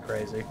once, and it was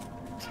crazy.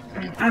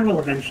 I will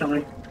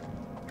eventually.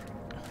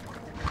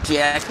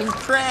 Jack and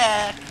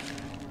crack.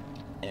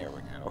 There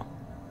we go.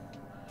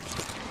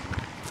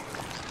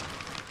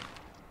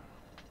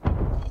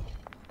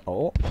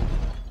 Oh.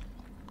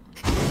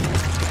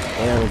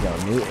 There we go.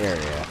 New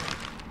area.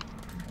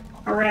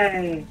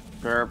 Hooray!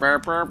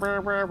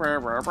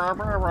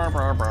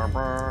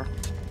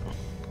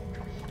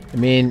 I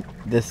mean,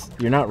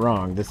 you're not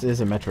wrong. This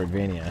is a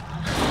Metroidvania.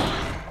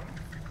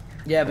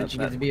 Yeah, but you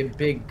get to be a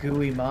big,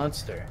 gooey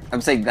monster.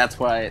 I'm saying that's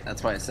why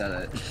I said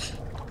it.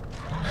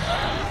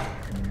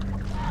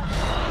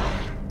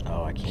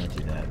 Oh, I can't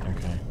do that.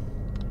 Okay.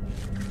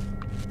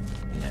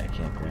 Yeah, I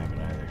can't grab it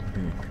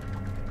either.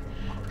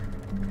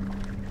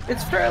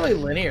 It's fairly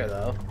linear,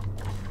 though.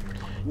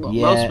 Well,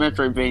 Yeah. most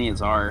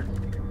Metroidvanias are.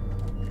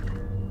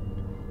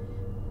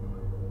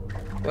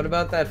 What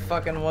about that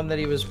fucking one that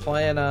he was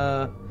playing,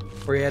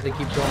 where he had to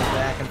keep going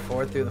back and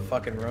forth through the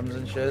fucking rooms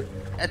and shit?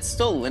 It's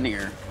still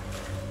linear.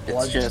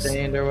 It's just...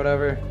 Bloodstained or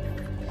whatever?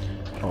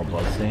 Oh,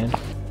 Bloodstained?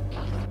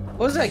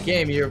 What was that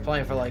game you were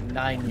playing for like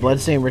 9 years?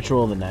 Bloodstained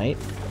Ritual of the Night?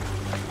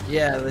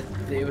 Yeah,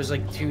 it was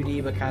like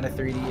 2D but kind of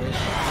 3D-ish.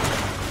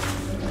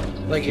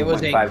 Like it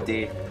was a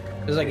 5D. It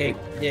was like a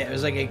it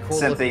was like a cool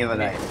Symphony of the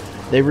looking Night. game.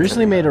 They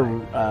recently made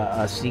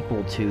a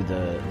sequel to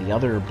the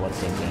other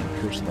Bloodstained game,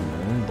 Curse of the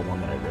Moon, the one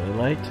that I really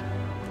liked.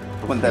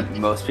 The one that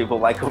most people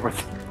like over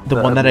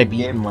the one that I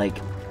beat in like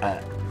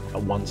a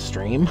one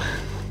stream.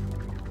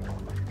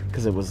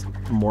 Because it was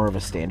more of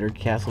a standard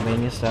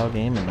Castlevania style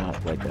game and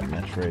not like a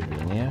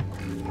Metroidvania.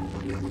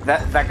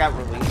 That got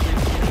released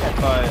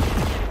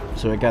recently?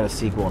 So it got a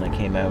sequel and it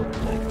came out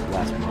like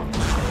last month.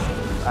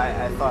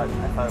 I thought it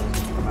was going to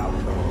come out a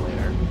little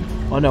later.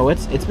 Oh no,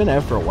 it's been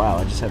out for a while.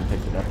 I just haven't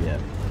picked it up yet.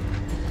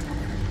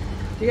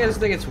 Do you guys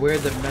think it's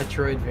weird that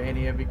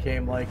Metroidvania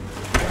became like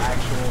the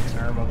actual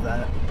term of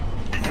that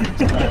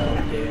style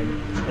of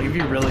game? Like if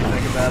you really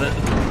think about it.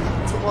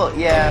 Well,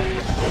 yeah.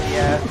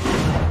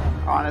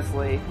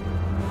 Honestly,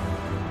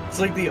 it's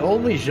like the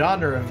only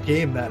genre of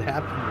game that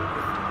happened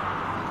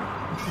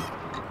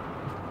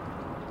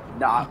with.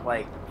 Not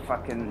like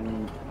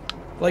fucking.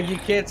 Like you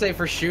can't say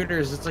for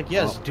shooters. It's like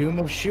yes, Doom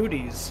of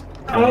Shooties.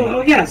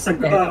 Oh yes,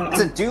 it's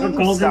a Doom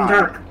Golden style.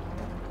 Dark.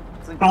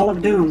 Call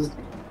of Doom.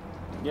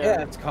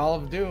 Yeah, it's Call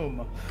of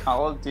Doom.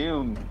 Call of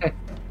Doom.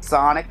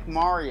 Sonic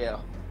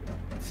Mario.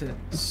 No,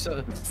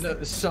 Sonic.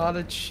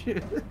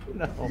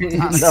 No.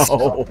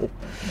 No.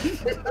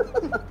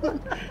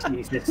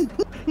 Jesus.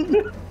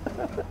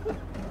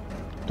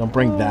 Don't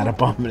bring that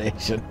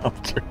abomination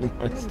up during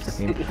my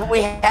stream.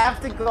 We have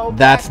to go.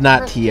 That's back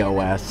not to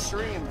TOS.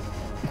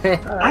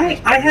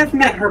 I have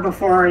met her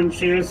before, and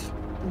she was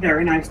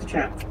very nice to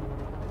chat.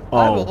 Oh.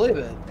 I believe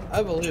it.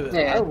 I believe it.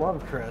 Yeah. I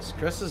love Chris.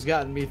 Chris has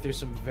gotten me through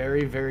some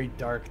very, very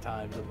dark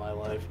times in my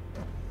life.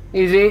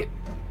 Easy.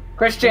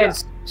 Chris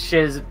Chan's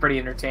shit is pretty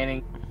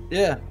entertaining.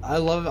 Yeah, I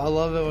love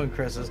it when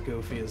Chris is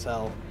goofy as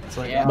hell. It's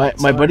like Yeah.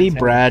 it's My so buddy entertaining.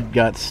 Brad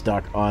got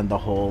stuck on the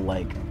whole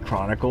like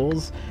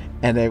Chronicles,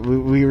 and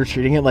we were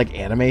treating it like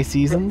anime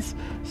seasons.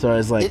 So I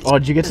was like, "Oh,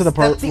 did you get to the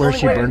part where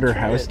she burned her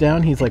house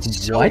down?" He's like,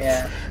 "What?"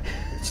 Yeah.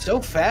 It's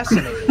so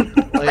fascinating.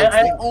 Like, It's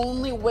the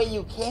only way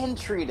you can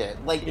treat it.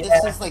 Like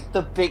this is like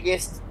the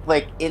biggest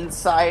like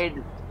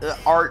inside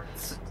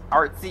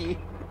artsy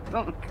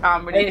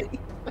comedy.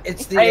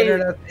 it's the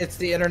internet. It's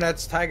the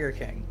internet's Tiger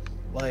King.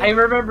 Like I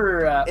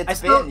remember.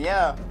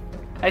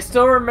 I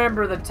still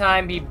remember the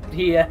time he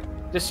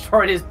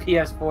destroyed his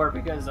PS4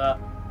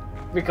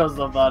 because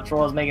of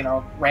trolls making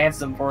a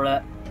ransom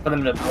for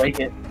them to break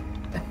it.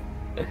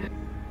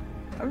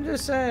 I'm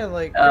just saying,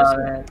 like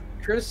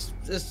Chris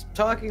is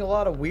talking a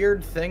lot of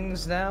weird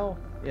things now.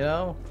 You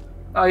know.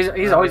 Oh,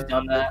 he's always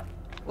done that.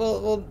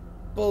 Well,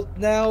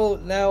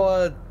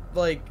 now,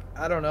 like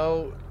I don't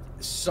know,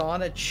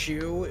 Sonic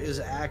Shoe is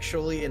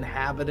actually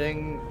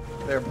inhabiting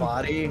their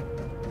body.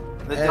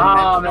 The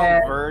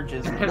dimensional verge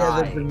is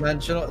the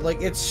dimensional,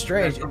 like it's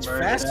strange. It's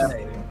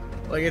fascinating.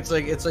 Like it's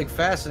like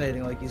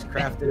fascinating. Like he's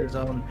crafted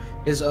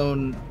his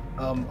own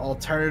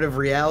alternative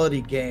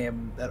reality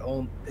game that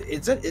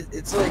it's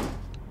like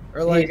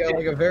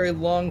a very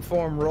long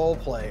form role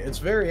play. It's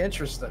very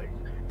interesting.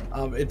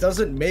 It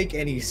doesn't make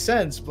any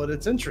sense, but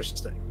it's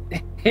interesting.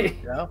 You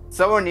know?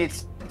 Someone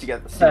needs to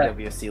get the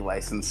CWC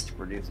license to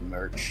produce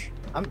merch.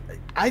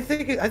 I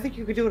think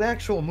you could do an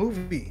actual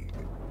movie.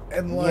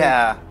 And like,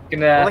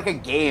 or like a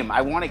game. I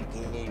want a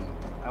game.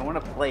 I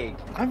want to play.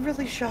 I'm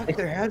really shocked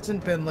there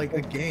hasn't been like a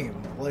game.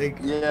 Like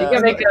you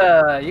can make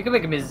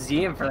a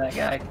museum for that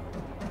guy.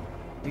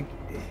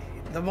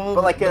 But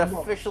like an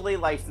officially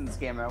licensed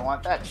game. I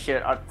want that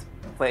shit to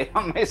play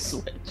on my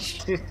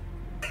Switch.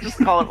 Just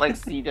call it like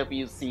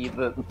CWC,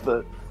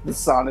 the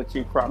Sonic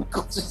 2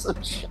 Chronicles or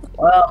some shit.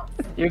 Well,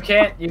 you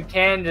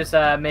can just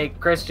make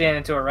Chris Chan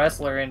into a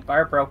wrestler in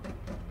Fire Pro.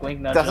 Wink,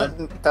 nudge,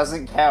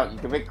 doesn't count. You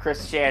can make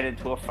Chris Chan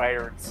into a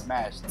fighter in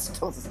Smash. It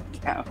still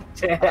doesn't count.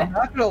 I'm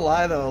not gonna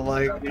lie though,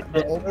 like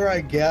the older I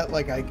get,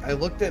 like I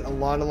looked at a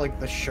lot of like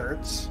the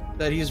shirts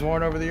that he's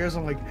worn over the years.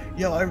 I'm like,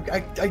 yo,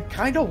 I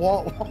kind of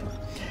want one.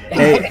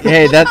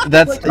 Hey, that's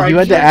Like, you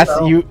had to ask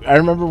you. I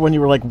remember when you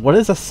were like, "What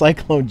is a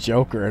Cyclone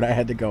Joker?" and I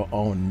had to go,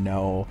 "Oh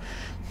no."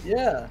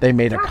 Yeah. They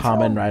made a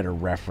Kamen Rider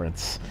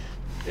reference.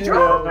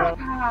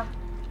 Yeah.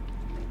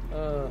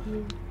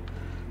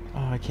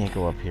 Oh, I can't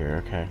go up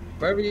here. Okay.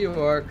 Wherever you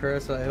are,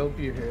 Chris, I hope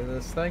you hear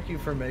this. Thank you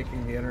for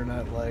making the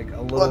internet like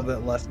a little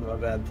bit less of a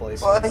bad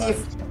place.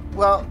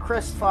 Well,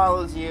 Chris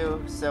follows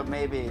you, so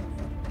maybe.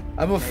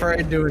 I'm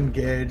afraid to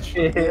engage.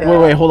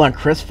 Wait, hold on.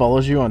 Chris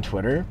follows you on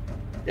Twitter?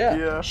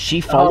 Yeah. She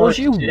follows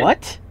you?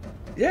 What?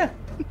 Yeah.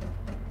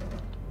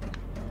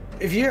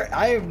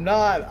 I am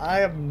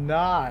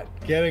not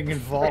getting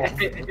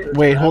involved.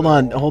 Wait, hold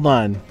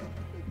on.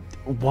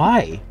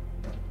 Why?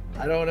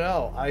 I don't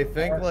know. I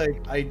think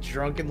like I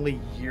drunkenly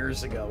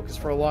years ago, because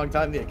for a long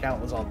time the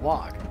account was on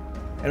lock,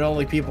 and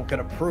only people could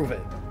approve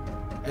it.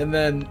 And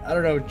then I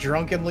don't know,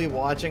 drunkenly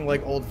watching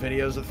like old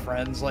videos with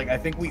friends. Like I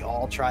think we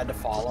all tried to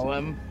follow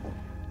him,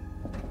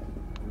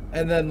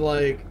 and then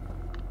like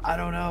I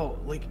don't know,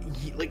 like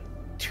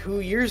 2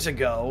 years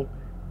ago,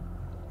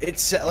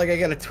 it's like I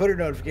got a Twitter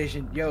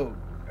notification. Yo,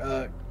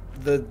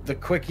 the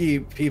quickie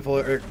people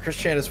or Chris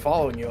Chan is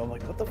following you. I'm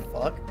like, what the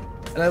fuck?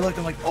 And I looked,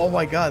 I'm like, oh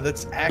my god,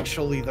 that's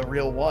actually the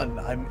real one.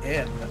 I'm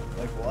in.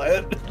 Like,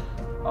 what?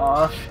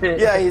 Oh shit.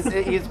 Yeah, he's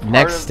part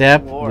Next of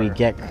step, the lore. we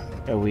get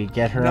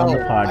her on the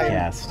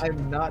podcast.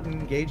 I'm not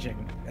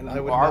engaging, and I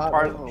You would are not.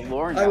 part of the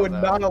lore now, I would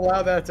though. not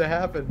allow that to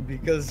happen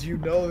because you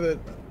know that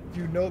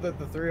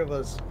the three of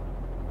us,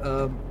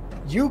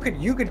 you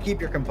could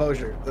keep your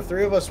composure. The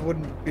three of us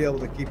wouldn't be able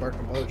to keep our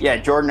composure. Yeah,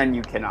 Jordan and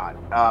you cannot.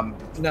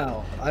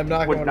 No, I'm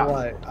not Would going not. to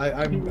lie.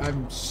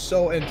 I'm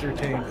so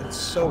entertained. It's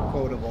so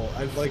quotable.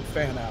 I'd like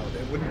fan out.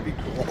 It wouldn't be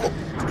cool.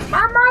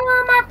 My mother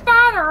and my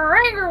father are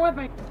angry with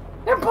me.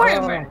 They're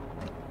playing me.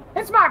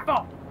 It's my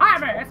fault.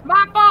 It's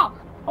my fault.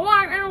 I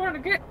want everyone to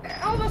get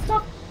all this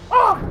stuff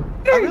off.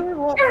 I really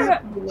want people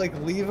to like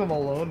leave him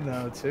alone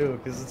now too,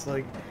 because it's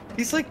like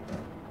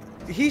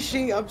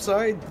she. I'm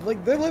sorry.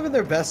 Like they're living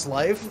their best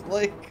life.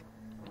 Like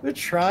they're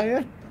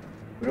trying.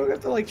 We don't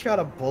have to like try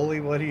to bully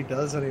what he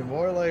does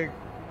anymore. Like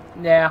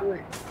yeah.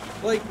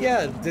 Like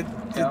yeah.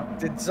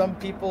 Did some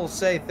people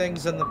say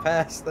things in the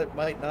past that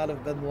might not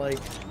have been like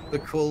the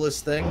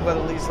coolest thing, but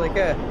at least like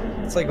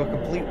it's like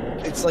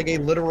it's like a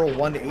literal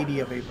 180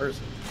 of a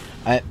person.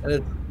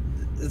 And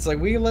it's like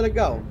we can let it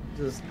go.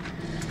 Just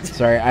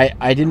sorry,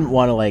 I didn't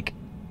want to like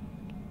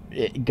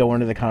go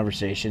into the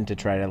conversation to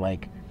try to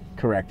like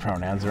correct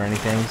pronouns or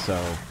anything,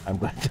 so I'm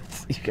glad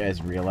that you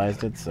guys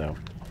realized it. So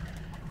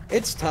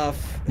it's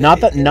tough. Not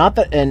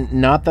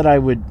that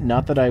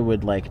I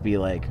would like be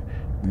like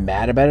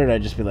mad about it.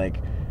 I'd just be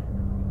like,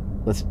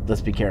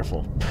 let's be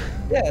careful.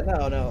 Yeah,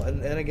 no,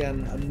 and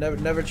again, I'm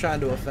never trying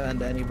to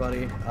offend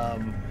anybody.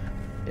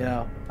 You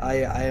know,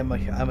 I'm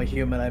a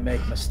human. I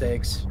make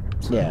mistakes.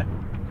 So, yeah.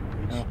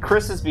 You know.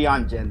 Chris is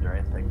beyond gender.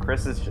 I think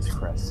Chris is just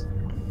Chris.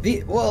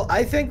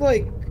 I think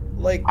like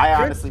I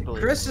honestly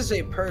believe Chris is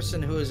a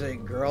person who is a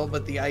girl,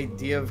 but the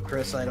idea of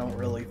Chris, I don't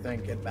really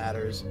think it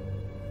matters.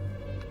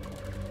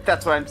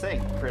 That's what I'm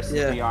saying. Chris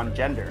is beyond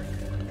gender.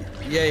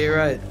 Yeah, you're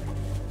right.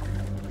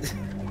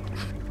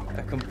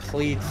 A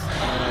complete.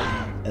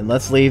 And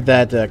let's leave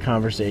that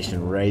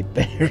conversation right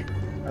there.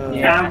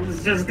 Yeah, I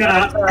was just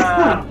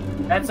gonna.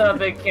 That's a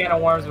big can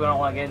of worms we don't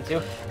want to get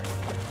into.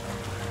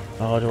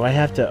 Oh, do I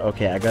have to?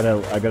 Okay, I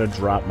gotta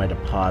drop my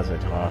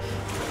deposit off.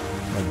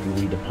 My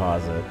GUI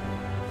deposit.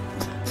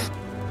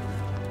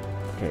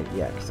 Okay,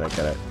 yeah, because I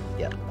gotta.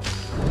 Yeah.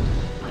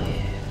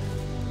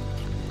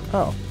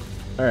 Oh,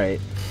 all right.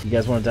 You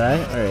guys want to die?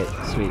 All right,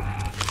 sweet.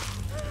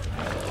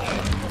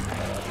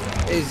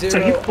 So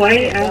you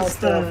play as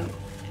the.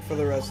 For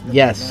the rest of the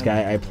Yes,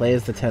 Sky, I play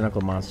as the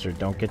tentacle monster.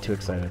 Don't get too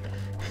excited.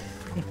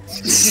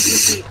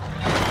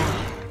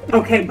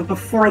 Okay, but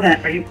before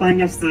that, are you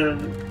playing as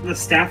the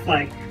staff,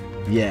 like,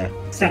 Yeah.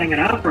 setting it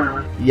up,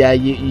 or? Yeah,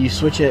 you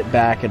switch it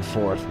back and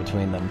forth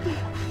between them.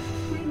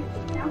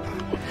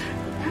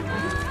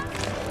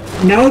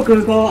 No,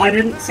 Google, I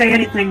didn't say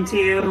anything to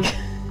you.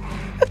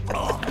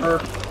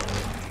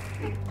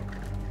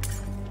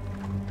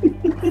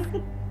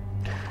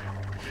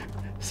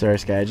 Sorry,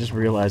 Sky, I just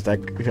realized I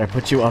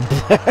put you on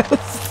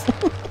blast.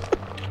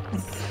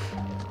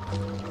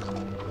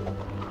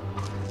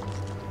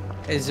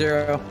 Hey,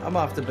 Zero, I'm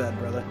off to bed,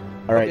 brother.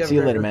 Alright, see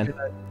you later, man.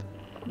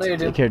 Later,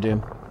 dude. Take care,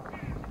 dude.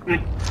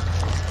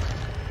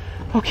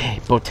 Okay,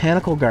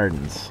 Botanical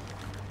Gardens.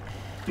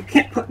 You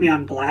can't put me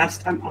on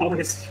blast. I'm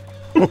always.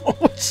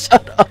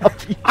 Shut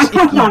up, you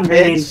I'm on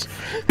bitch.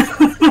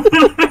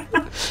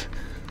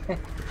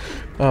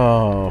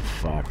 Oh,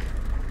 fuck.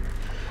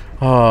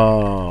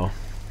 Oh.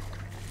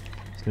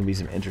 It's gonna be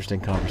some interesting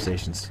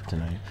conversations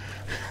tonight.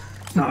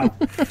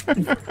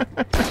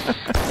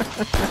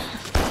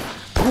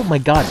 Oh my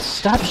god,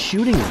 stop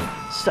shooting me.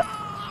 Stop.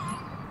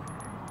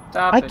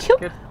 Stop I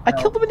killed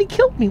him and he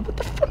killed me. What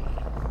the fuck?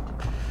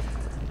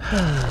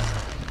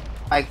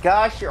 My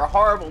gosh, you're a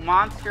horrible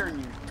monster and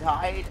you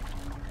died.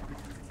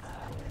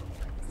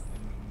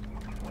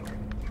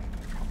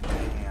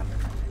 Damn.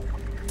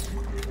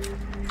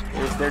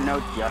 Is there no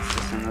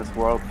justice in this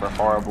world for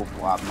horrible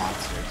blob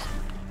monsters?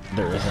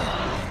 There isn't.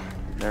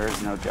 There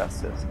is no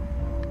justice.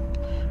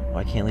 Oh,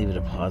 I can't leave a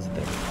deposit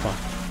there. Fuck.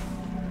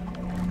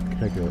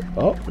 Can I go?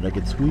 Oh, but I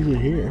can squeeze it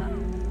here.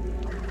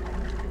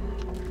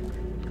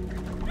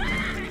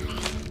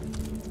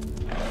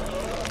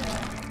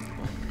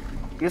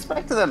 Gets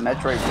back to the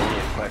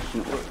Metroidvania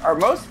question. Are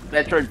most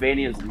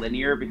Metroidvanias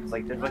linear because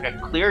like there's like a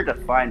clear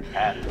defined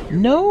path?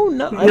 No,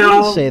 I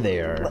wouldn't say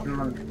they are.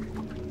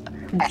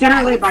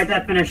 Generally, by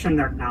definition,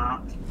 they're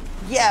not.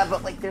 Yeah,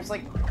 but like there's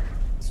like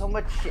so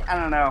much. I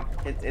don't know.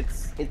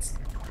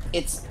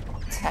 It's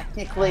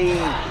technically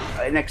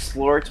an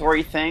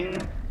exploratory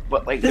thing,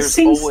 but like there's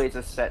always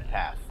a set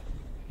path.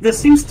 This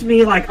seems to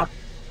be like a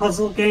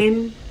puzzle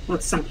game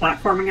with some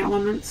platforming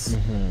elements.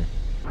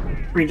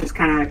 Where you just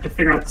kind of have to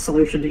figure out the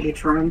solution to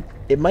each room.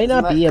 It might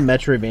not be a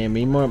Metroidvania, it'd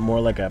be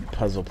more like a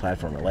puzzle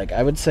platformer. Like,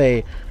 I would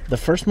say the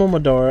first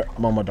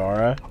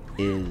Momodora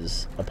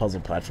is a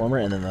puzzle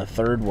platformer, and then the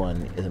third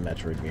one is a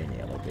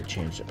Metroidvania. Like, they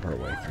changed it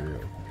partway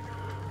through.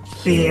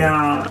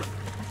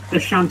 The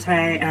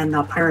Shantae and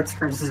the Pirates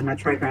Curse is a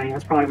Metroidvania.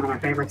 That's probably one of my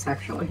favorites,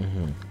 actually.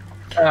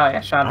 Oh, yeah,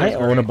 Shantae's I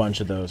own a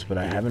bunch of those, but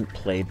I haven't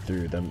played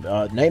through them.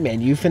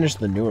 Nightman, you finished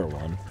the newer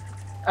one.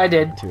 I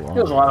did. Too long.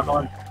 It was a lot of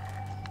fun.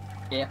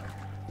 Yeah.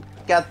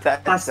 got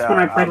that. Last one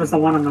I played was the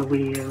one on the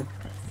Wii U.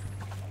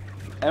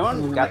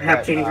 Everyone got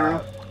that.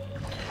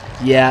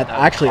 Yeah,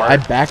 actually, I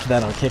backed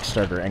that on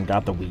Kickstarter and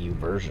got the Wii U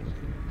version.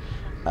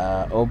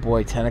 Oh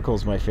boy,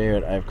 Tentacles, my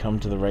favorite. I've come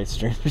to the right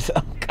stream.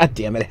 Oh, God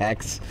damn it,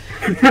 Hex.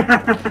 You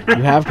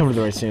have come to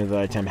the right stream at the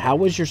right time. How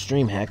was your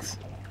stream, Hex?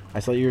 I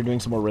saw you were doing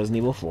some more Resident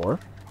Evil 4.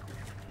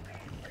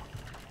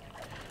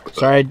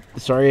 Sorry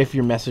if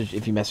you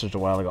messaged a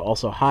while ago.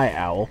 Also, hi,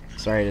 Owl.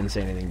 Sorry I didn't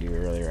say anything to you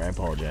earlier. I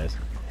apologize.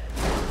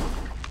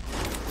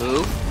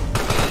 Who?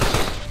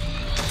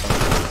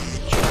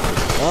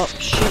 Oh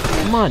shit!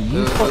 Come on,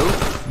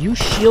 you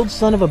shield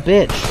son of a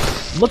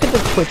bitch! Look at the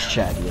Twitch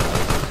chat, you know.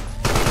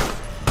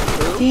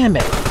 Damn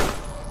it!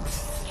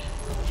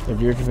 The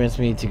viewer convinced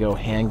me to go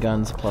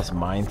handguns plus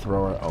mine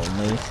thrower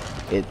only.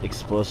 It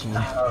explosively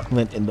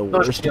went in the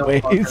worst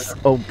ways.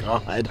 Oh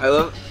god. I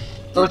love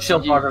those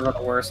shield blockers are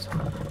the worst.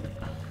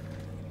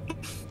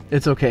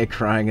 It's okay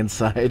crying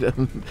inside.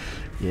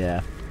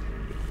 Yeah.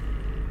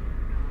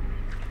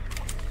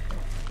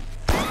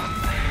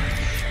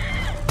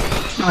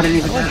 I didn't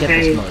even get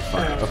this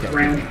motherfucker.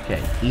 round.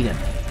 Okay. Eat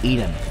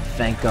him.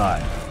 Thank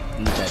God.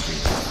 Eat that dude.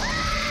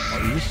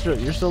 Oh,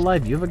 you're still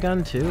alive. You have a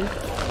gun too?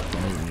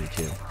 I'm eating you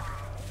too.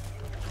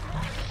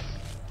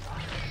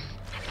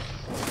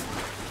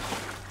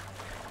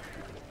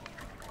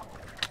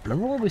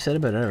 Remember what we said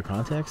about Out of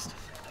Context?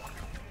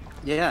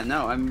 Yeah,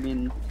 no, I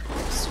mean,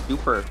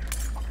 super.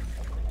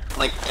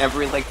 Like,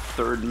 every,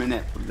 third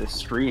minute of this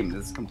stream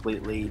is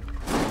completely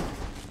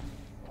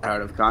out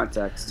of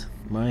context.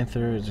 My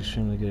third is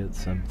extremely good at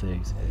some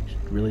things,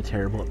 and really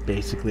terrible at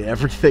basically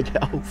everything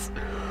else.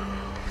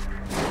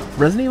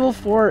 Resident Evil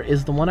 4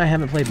 is the one I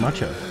haven't played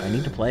much of. I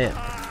need to play it.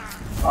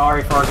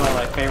 RE4 is one of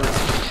my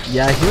favorites.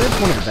 Yeah, I hear it's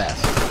one of the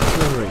best. That's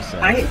what everybody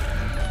says.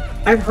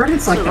 I've heard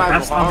it's like the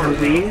best on the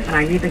Wii, and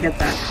I need to get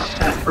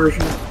that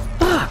version.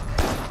 Fuck!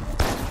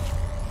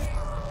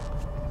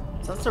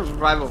 It's not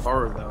survival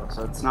horror though,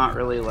 so it's not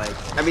really like.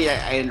 I mean,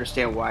 I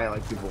understand why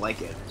people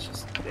like it.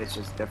 It's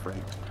just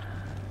different.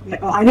 Yeah,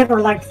 well, I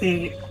never liked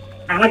I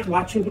liked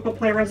watching people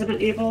play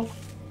Resident Evil,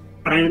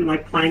 but I didn't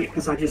like playing it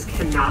because I just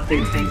cannot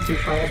do tank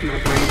controls. My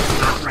brain does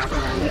not wrap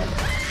around it.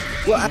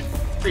 Well, I'm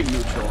pretty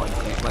neutral on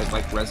things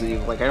like Resident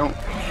Evil. Like I don't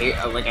hate.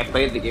 Like I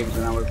played the games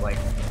when I was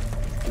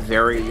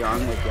very young,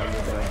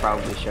 younger than I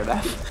probably should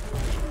have.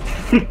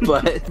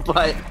 but.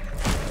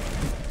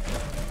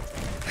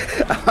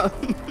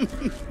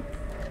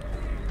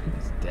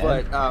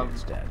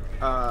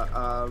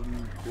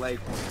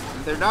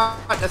 They're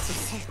not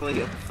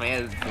necessarily a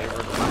fan favorite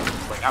of mine.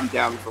 I'm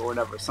down for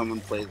whenever someone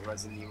plays a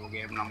Resident Evil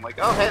game, and I'm like,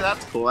 oh, hey,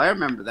 that's cool. I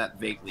remember that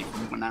vaguely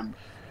from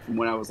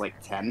when I was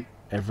 10.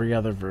 Every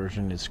other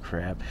version is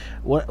crap.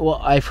 Well,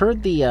 I've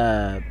heard the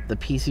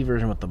PC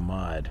version with the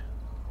mod.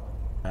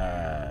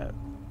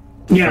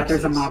 Yeah,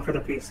 there's a mod for the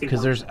PC.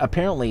 Because there's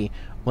apparently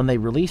when they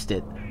released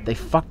it, they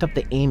fucked up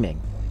the aiming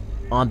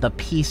on the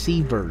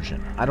PC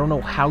version. I don't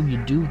know how you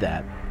do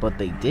that, but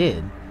they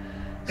did.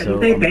 Didn't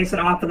they base it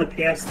off of the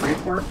PS3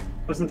 port?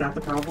 Wasn't that the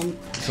problem?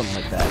 Something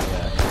like that,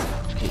 yeah.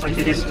 Like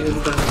they didn't use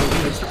the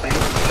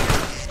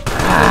face-to-face.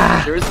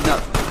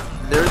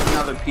 There's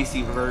another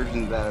PC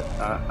version that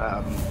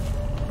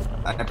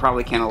I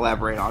probably can't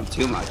elaborate on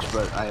too much,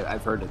 but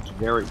I've heard it's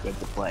very good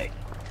to play.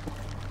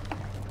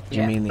 Do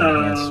you mean the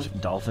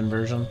enhanced Dolphin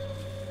version?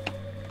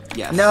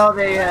 Yes. No,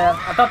 they.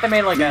 I thought they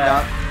made like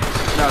a.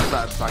 No, it's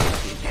not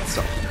the enhanced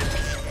Dolphin.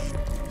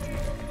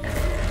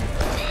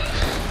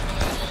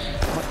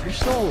 What, you're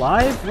still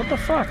alive? What the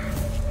fuck?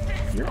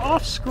 You're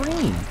off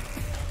screen.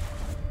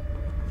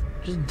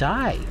 Just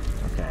die.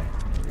 Okay.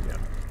 Here we go.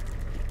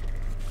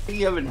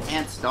 Speaking of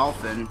enhanced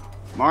Dolphin,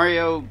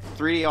 Mario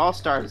 3D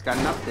All-Stars got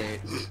an update.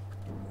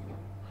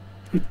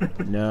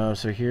 No,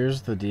 so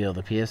here's the deal.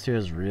 The PS2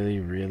 has really,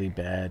 really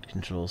bad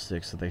control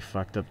sticks, so they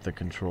fucked up the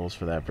controls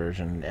for that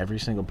version. Every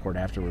single port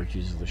afterwards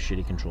uses the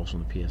shitty controls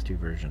from the PS2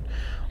 version.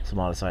 Some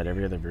odd aside,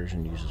 every other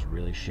version uses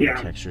really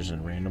shitty textures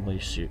and randomly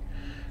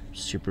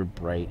super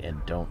bright and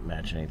don't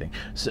match anything.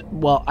 So,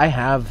 well, I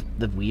have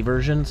the Wii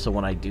version, so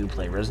when I do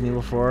play Resident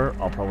Evil 4,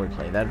 I'll probably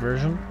play that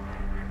version.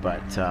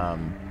 But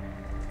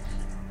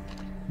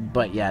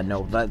yeah,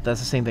 no, that's the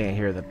same thing I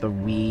hear, that the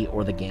Wii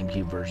or the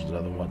GameCube versions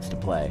are the ones to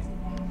play.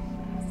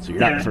 So you're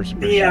not the first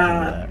person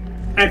that.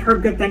 I've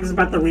heard good things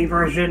about the Wii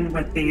version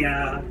with the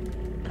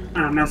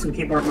mouse and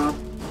keyboard mode.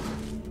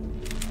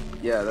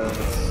 Yeah,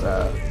 that's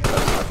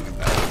talking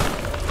about.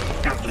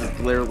 It's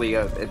literally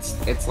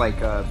it's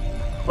like a.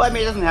 Well, I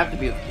mean, it doesn't have to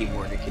be with the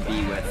keyboard. It could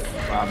be with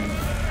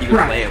you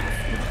can play it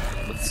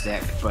with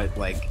stick, but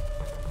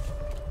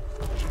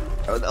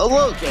a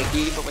little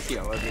janky, but I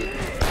mean,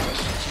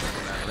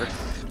 whatever.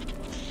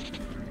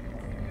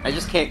 I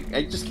just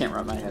can't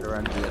wrap my head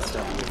around DS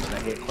stuff, and I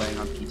hate playing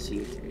on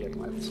PC to begin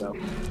with. So.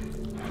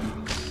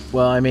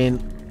 Well, I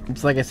mean,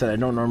 it's like I said, I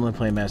don't normally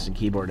play mouse and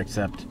keyboard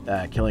except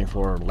Killing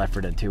Floor or Left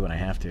 4 Dead 2 when I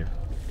have to.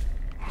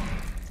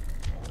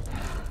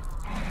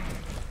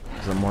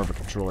 Because I'm more of a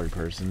controller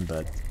person,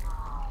 but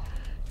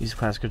use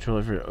classic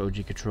controller for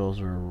OG controls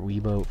or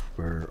Wiimote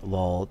for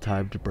LOL.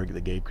 Time to break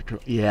the game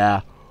control.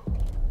 Yeah.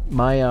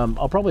 My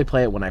I'll probably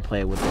play it when I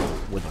play it with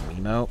a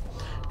Wiimote.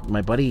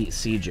 My buddy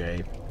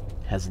CJ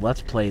has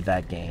Let's Played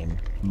that game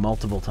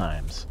multiple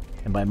times.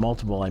 And by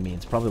multiple, I mean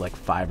it's probably like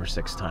 5 or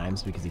 6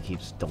 times because he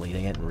keeps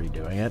deleting it and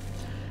redoing it.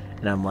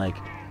 And I'm like,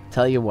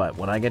 tell you what,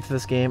 when I get to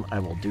this game, I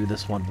will do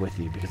this one with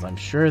you because I'm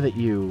sure that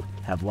you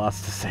have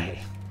lots to say.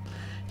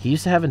 He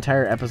used to have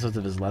entire episodes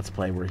of his Let's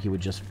Play where he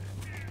would just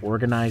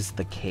organize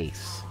the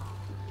case.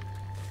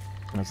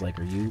 And I was like,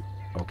 are you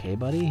okay,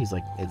 buddy? He's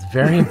like, it's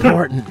very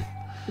important.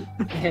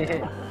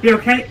 You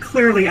okay?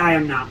 Clearly I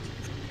am not.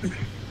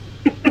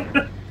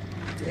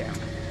 Damn.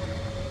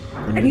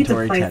 I need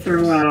to play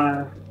through,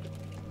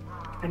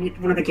 I need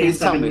one of the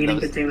games I've been meaning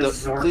to do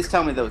is Zork. Please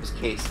tell me those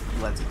case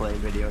Let's Play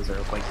videos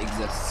are like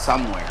exist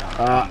somewhere.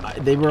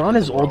 They were on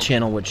his old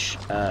channel, which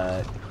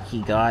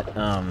he got.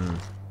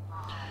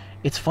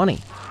 It's funny.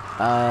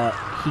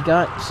 He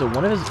got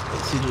one of his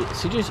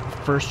CJ's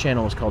first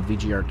channel was called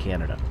VGR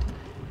Canada,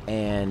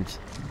 and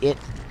it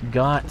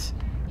got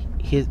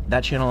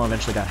that channel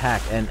eventually got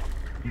hacked. And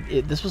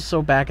this was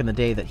so back in the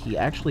day that he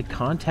actually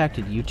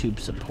contacted YouTube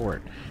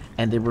support,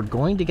 and they were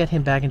going to get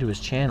him back into his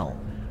channel.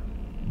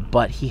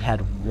 But he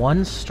had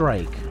one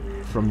strike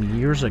from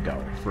years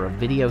ago for a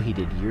video he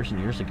did years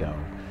and years ago,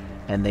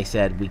 and they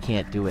said, we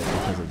can't do it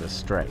because of this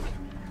strike.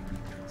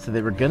 So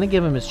they were going to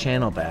give him his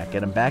channel back,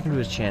 get him back into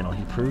his channel.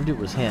 He proved it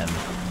was him,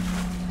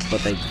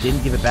 but they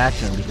didn't give it back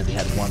to him because he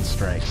had one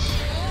strike.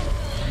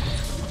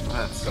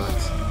 That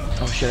sucks.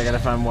 Oh shit, I gotta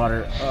find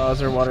water. Oh, is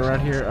there water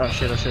around here? Oh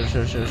shit, oh shit,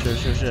 shit, shit, shit,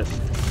 shit, shit.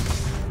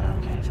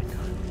 Okay, thank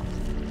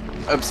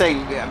God. I'm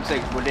saying,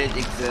 would it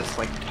exist,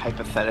 like,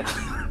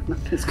 hypothetically?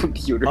 His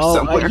computer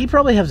somewhere. He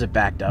probably has it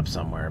backed up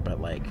somewhere,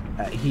 but like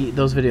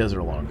those videos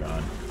are long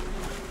gone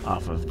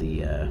off of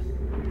the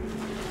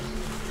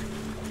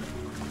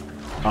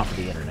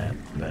internet.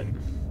 But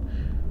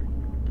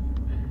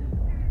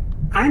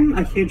I'm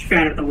a huge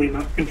fan of the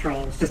Wiimote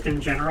controls, just in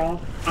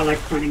general. I like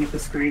pointing at the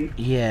screen.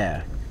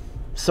 Yeah,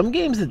 some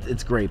games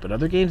it's great, but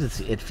other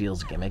games it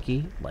feels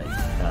gimmicky. Like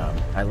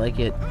I like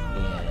it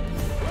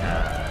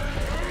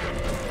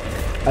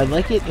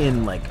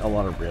in like a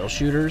lot of rail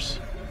shooters.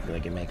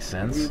 Like it makes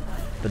sense,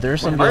 but there are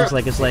some games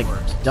like it's like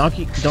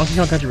Donkey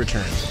Kong Country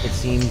Returns. It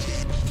seemed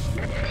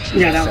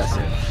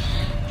excessive.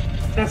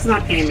 That's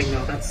not aiming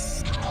though.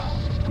 That's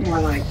more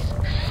like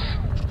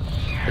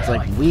it's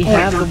like we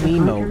have the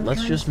Wiimote.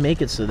 Let's just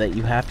make it so that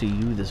you have to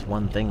use this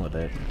one thing with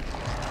it.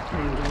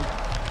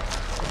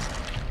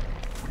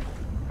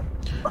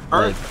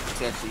 Like,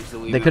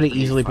 they could have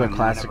easily put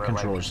classic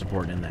controller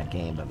support in that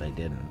game, but they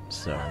didn't.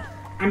 So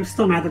I'm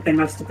still mad that they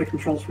messed up the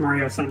controls for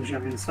Mario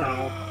Sunshine.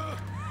 So.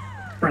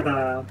 For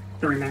the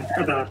remake,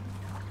 or the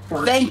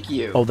port. Thank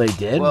you. Oh, they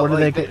did. Well, what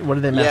did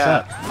they mess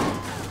up?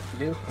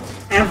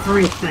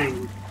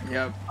 Everything.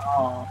 Yep.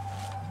 Oh.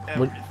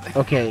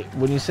 Okay,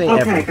 when you say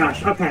okay.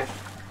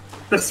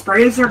 The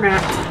sprays are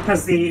mapped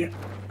because the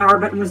power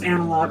button was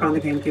analog on the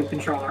GameCube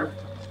controller,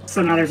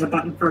 so now there's a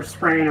button for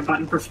spray and a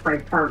button for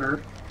spray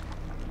harder.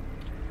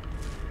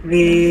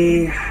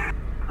 The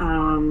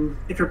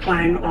if you're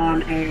playing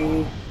on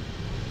a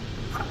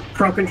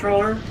Pro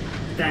controller,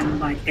 then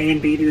like A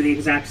and B do the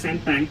exact same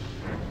thing,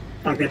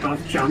 like they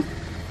both jump.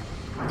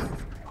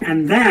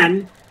 And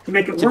then to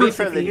make it worse,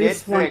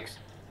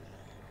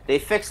 they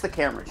fixed the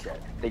camera shit.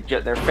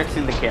 They're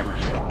fixing the camera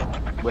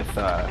shit with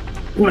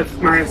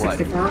Mario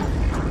 64.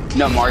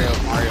 No, Mario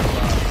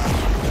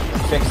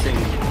fixing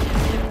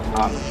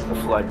the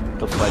flood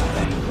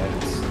thing.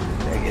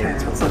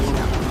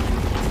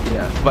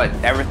 Yeah, but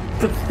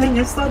the thing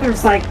is though,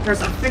 there's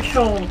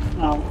official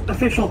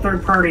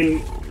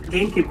third-party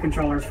GameCube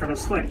controllers for the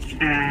Switch,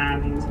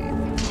 and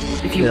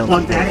if you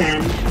plug that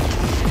in,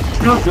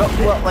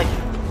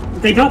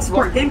 they don't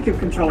support GameCube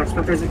controllers,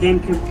 but there's a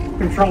GameCube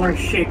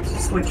controller-shaped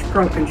Switch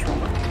Pro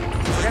controller.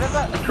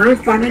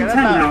 Approved by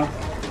Nintendo,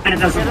 and it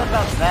doesn't work.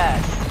 About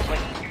that, like,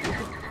 you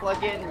can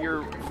plug in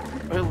your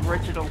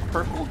original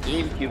purple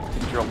GameCube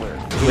controller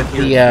with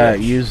the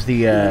use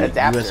the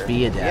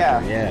USB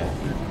adapter. Yeah.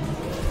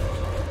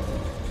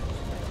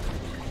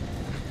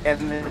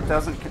 And it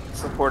doesn't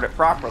support it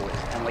properly,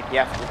 and like you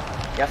have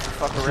to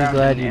fuck around. I'm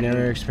glad you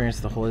never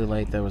experienced the holy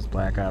light that was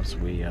Black Ops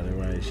Wii.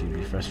 Otherwise, you'd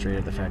be frustrated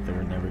at the fact that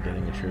we're never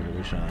getting a true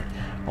evolution on it.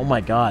 Oh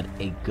my God,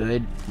 a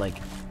good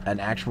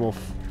an actual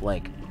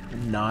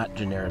not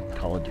generic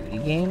Call of Duty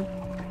game.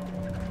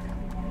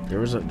 There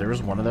was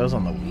one of those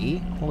on the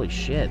Wii. Holy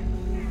shit.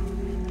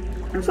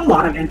 There's a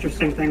lot of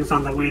interesting things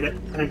on the Wii that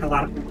I think a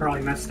lot of people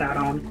probably missed out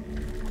on.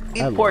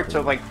 These ports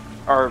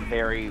are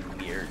very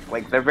weird.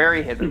 Like they're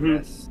very hit or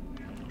miss.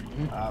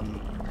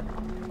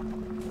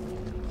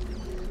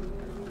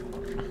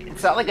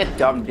 It's not like a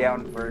dumbed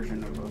down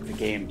version of the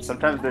game.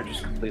 Sometimes they're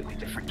just completely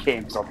different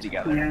games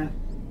altogether. Yeah.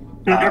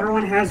 Not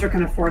everyone has or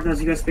can afford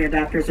those USB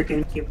adapters or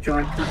GameCube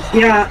Joy-Cons.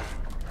 Yeah,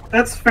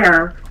 that's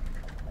fair.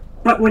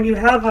 But when you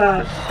have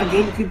a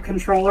GameCube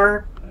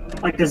controller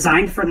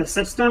designed for the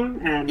system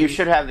and you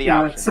should have the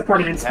option. It's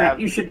supported in spec,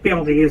 you should be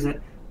able to use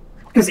it.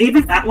 Because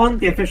even that one,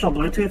 the official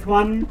Bluetooth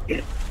one,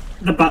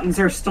 the buttons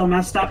are still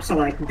messed up,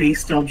 so B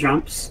still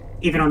jumps.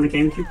 even on the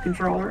GameCube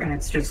controller, and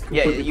it's just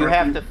completely you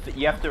broken.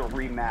 have to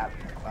remap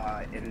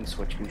in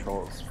Switch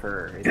controls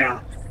for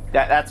Yeah.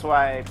 That's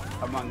why,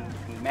 among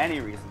many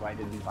reasons why I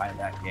didn't buy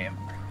that game,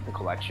 the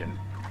collection.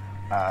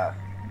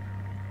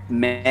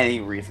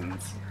 Many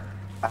reasons.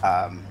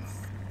 But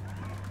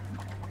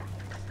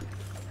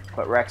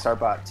Rexar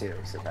bought 2,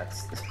 so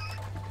that's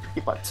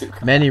he bought 2.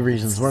 Many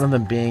reasons. One of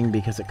them being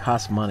because it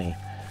costs money.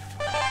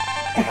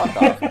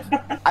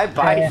 I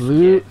buy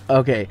Blue.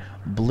 Okay,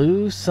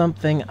 Blue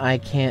something I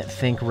can't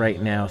think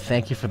right now.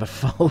 Thank you for the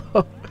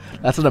follow.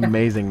 That's an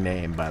amazing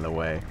name, by the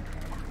way.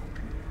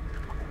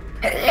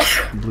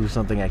 Blue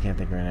something I can't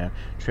think right now.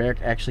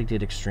 Treyarch actually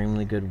did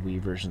extremely good Wii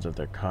versions of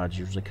their CODs,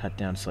 usually cut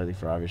down slightly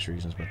for obvious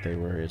reasons, but they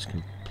were as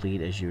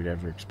complete as you would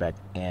ever expect,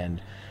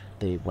 and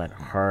they went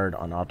hard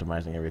on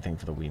optimizing everything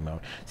for the Wii mode.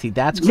 See,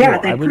 that's cool. Yeah,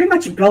 they pretty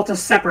much built a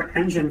separate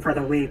engine for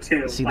the Wii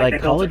too. See,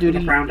 like Call of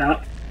Duty ground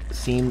up.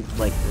 Seemed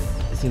like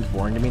it seems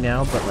boring to me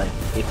now, but like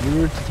if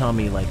you were to tell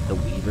me like the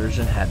Wii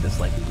version had this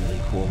like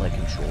really cool like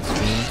control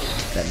scheme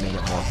that made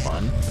it more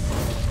fun,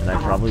 then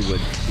I probably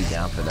would be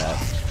down for that.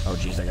 Oh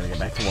jeez, I gotta get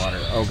back to water.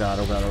 Oh god,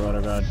 oh god, oh god,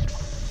 oh god.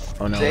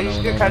 Oh no, they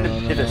no, no, kind no,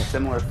 of no, did no. a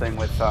similar thing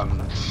with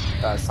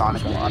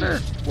Sonic Water.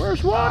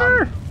 Where's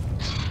water?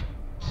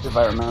 If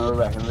I remember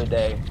back in the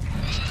day.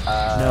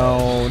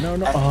 No, no,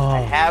 no. I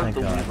Oh, have thank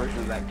the God. Wii version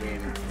of that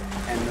game,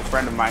 and a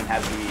friend of mine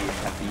had the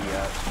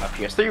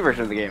PS3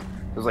 version of the game.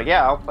 I was like,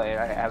 yeah, I'll play it.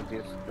 I have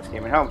this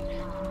game at home.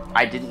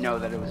 I didn't know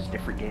that it was a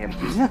different game.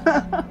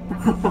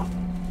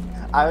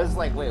 I was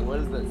like, wait, what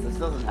is this? This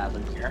doesn't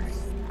happen here.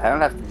 I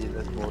don't have to do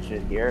this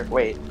bullshit here.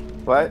 Wait,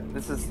 what?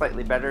 This is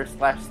slightly better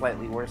 /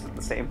 slightly worse at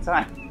the same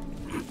time.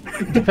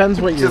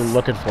 Depends what you're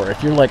looking for.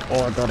 If you're like,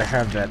 oh, I gotta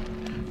have that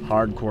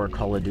hardcore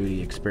Call of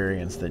Duty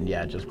experience, then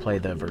yeah, just play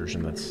the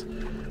version that's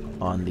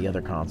on the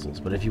other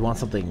consoles. But if you want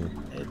something,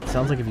 it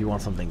sounds like if you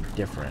want something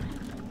different,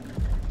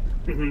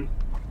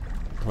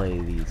 play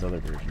these other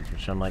versions,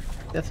 which I'm like,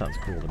 that sounds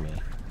cool to me.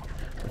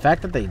 The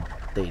fact that they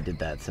did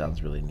that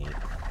sounds really neat.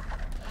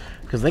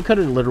 Because they could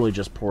have literally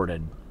just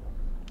ported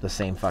the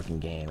same fucking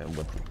game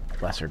with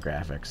lesser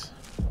graphics.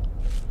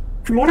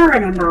 From what I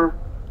remember,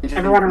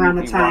 everyone around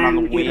the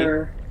time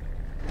either...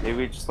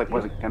 Maybe it just like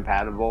wasn't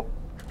compatible.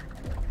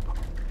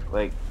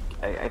 Like,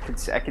 I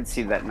could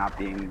see that not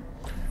being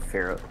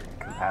fair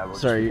compatible.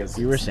 Sorry,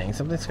 you were saying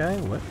something, Sky?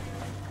 What?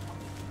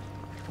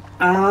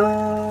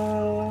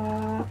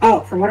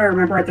 Oh, from what I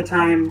remember at the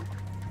time,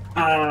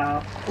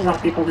 a lot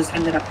of people just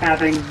ended up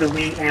having the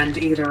Wii and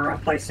either a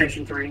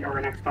PlayStation 3 or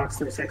an Xbox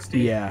 360.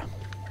 Yeah.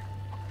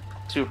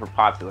 Super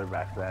popular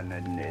back then,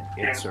 and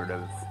it sort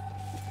of,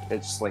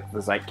 it's like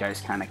the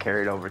zeitgeist kind of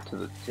carried over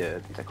to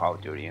to Call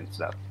of Duty and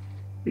stuff.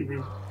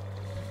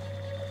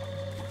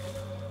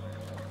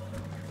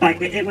 Like,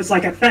 it was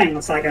like a thing.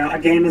 It's like a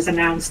game is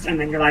announced, and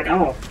then you're like,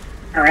 oh,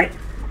 alright,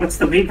 what's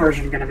the Wii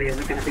version going to be? Is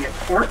it going to be a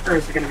port, or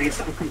is it going to be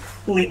something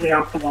completely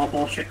off-the-wall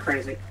bullshit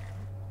crazy?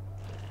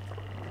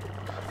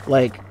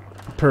 Like,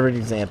 perfect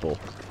example,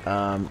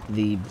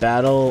 the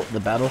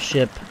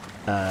Battleship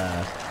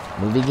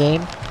movie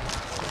game.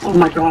 Oh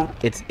my god!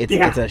 It's a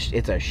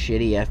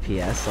shitty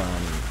FPS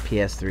on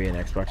PS3 and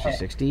Xbox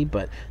 360,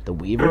 but the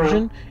Wii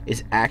version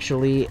is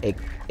actually a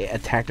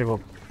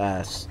tactical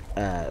war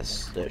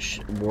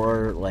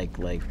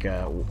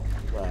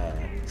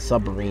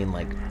submarine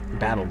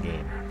battle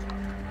game.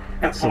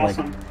 That's so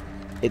awesome.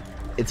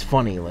 It's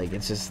funny, like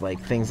it's just like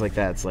things like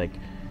that. It's like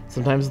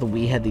sometimes the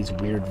Wii had these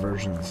weird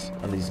versions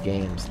of these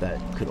games that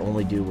could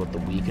only do what the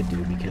Wii could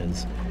do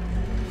because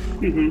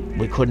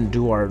we couldn't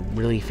do our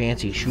really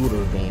fancy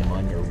shooter game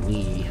on your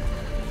Wii.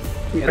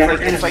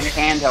 It's like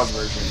handheld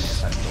version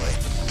essentially.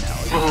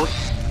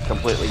 It's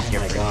completely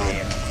different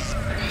game.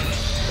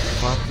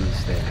 Fuck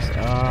these things.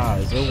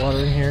 Is there water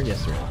in here?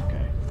 Yes, there is.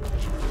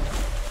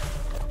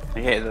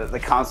 Okay, the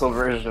console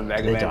version of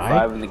Mega Man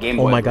 5 and the Game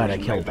Boy oh my god, I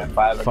version killed of Mega them.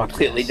 Man 5 are Fuck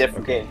completely this.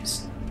 different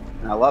games.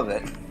 And I love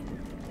it.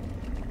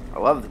 I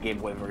love the Game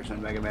Boy version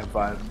of Mega Man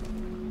 5.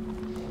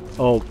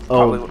 Well,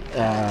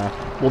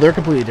 they're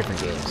completely different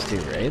games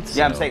too, right?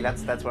 Yeah, I'm saying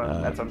that's what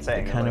I'm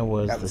saying. It kind of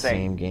was the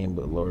same game,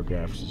 but lower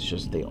graphics. It's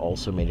just they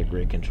also made a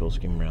great control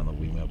scheme around the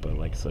Wiimote, but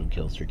like some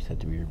kill streaks had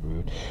to be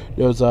removed.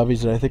 No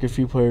zombies, and I think a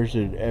few players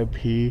in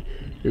MP.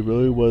 It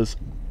really was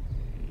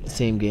the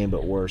same game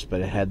but worse,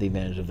 but it had the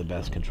advantage of the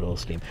best control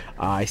scheme.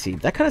 I see.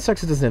 That kind of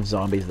sucks. It doesn't have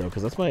zombies though,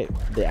 because that's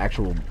the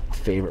actual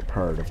favorite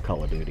part of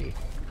Call of Duty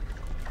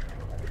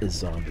is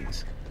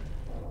zombies.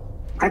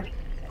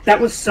 That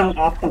was so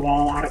off the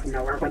wall out of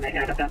nowhere when they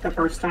added that the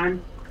first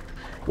time.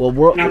 Well,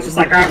 and I was just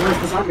like, alright, where's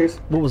the zombies?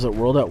 What was it,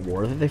 World at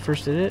War that they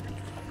first did it?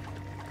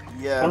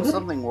 Yeah,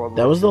 something World War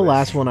That was II. the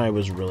last one I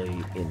was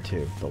really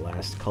into. The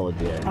last Call of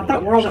Duty. I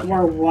thought World at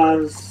War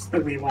was the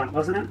Wii one,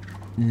 wasn't it?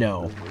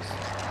 No.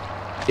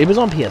 It was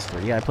on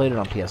PS3. Yeah, I played it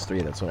on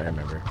PS3. That's what I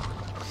remember.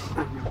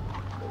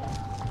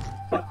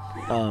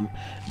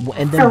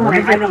 And then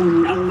I know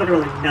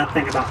literally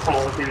nothing about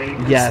Call of Duty.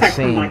 Yeah,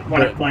 same.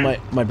 But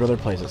my brother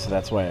plays it, so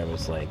that's why I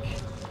was like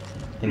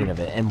thinking of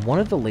it. And one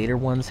of the later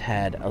ones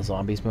had a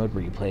zombies mode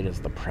where you played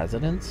as the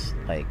presidents.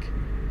 Like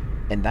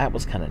And that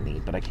was kind of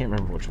neat, but I can't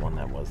remember which one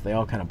that was. They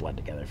all kind of blend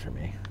together for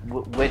me.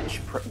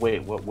 Which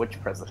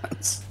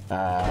presidents?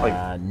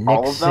 Like Nixon,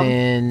 all of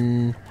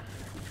them?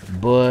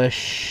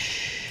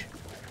 Bush.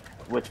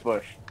 Which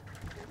Bush?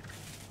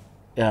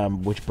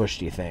 Which Bush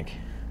do you think?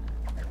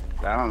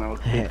 I don't know.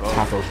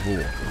 Tacos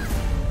rule.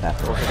 That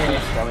Bush.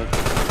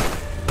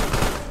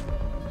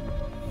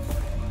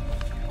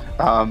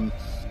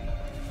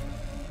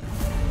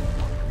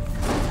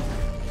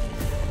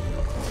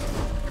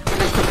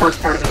 That's the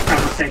first part of this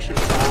conversation,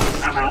 so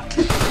I'm out.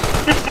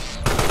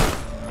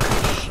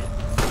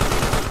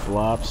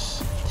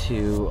 Flops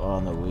 2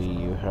 on the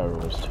Wii U, however,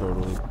 was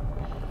totally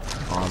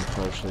on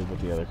partially, but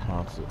the other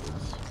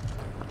consoles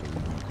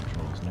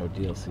controls. No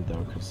DLC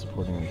though, because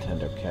supporting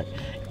Nintendo Keck.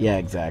 Yeah,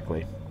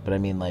 exactly. But I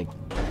mean, like,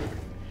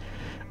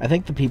 I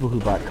think the people who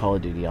bought Call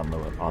of Duty on the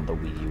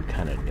Wii U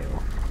kind of knew.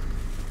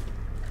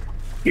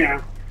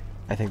 Yeah.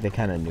 I think they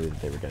kind of knew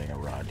that they were getting a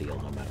raw deal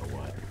no matter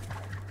what.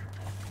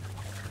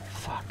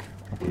 Fuck.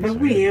 Okay, The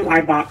Wii U, I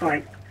bought,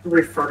 like,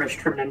 refurbished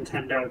from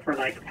Nintendo for,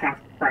 like,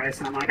 half the price,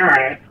 and I'm like,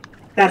 alright,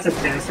 that's a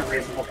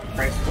reasonable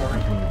price for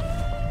it.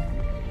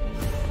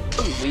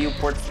 Wii U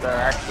ports that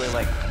are actually,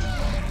 like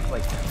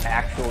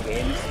actual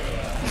games.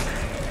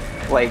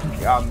 Like,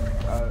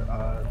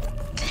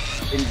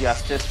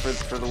 Injustice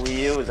for the Wii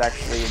U is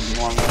actually a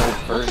normal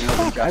version of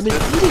Injustice. I've been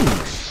eating.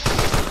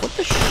 What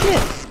the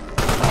shit?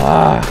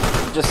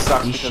 Ah, it just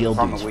sucks these because shield it's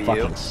on the dudes Wii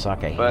fucking U.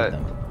 suck. I hate But,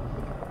 them.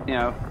 you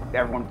know,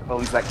 everyone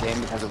owns that game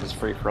because it was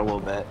free for a little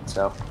bit,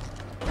 so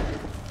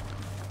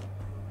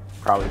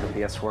probably the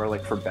PS4,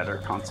 like, for better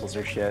consoles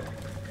or shit.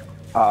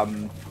 I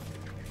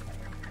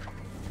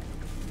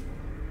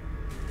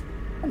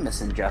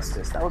miss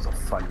Injustice. That was a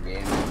fun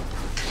game.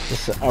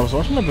 I was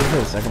watching the video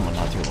of the second one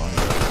not too long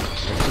ago.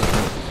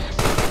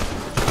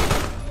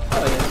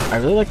 Oh, yeah. I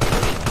really like the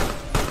first one.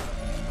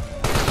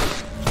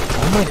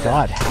 Oh my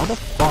god, how the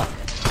fuck?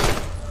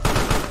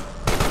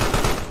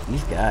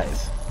 These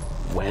guys.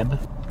 Web?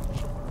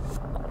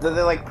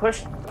 They like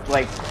pushed,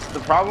 like,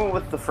 the problem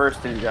with the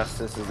first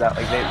Injustice is that,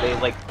 like, they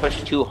like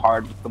pushed too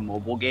hard with the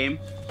mobile game.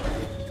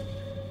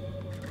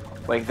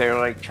 Like, they're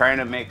like trying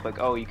to make, like,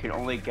 oh, you can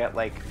only get,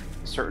 like,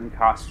 certain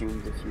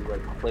costumes if you,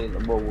 like, play the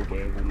mobile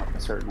game in, like, a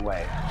certain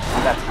way.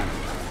 And that's kind of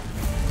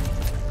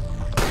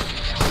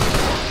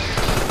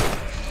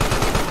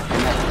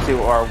and that's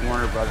to our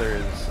Warner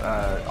Brothers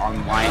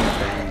online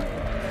thing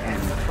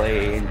and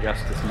play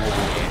Injustice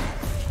mobile game,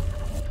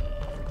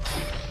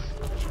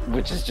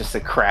 which is just a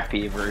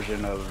crappy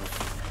version of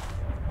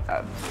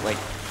like,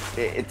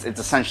 it's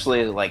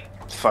essentially like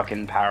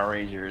fucking Power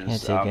Rangers.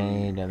 Can't take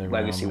any other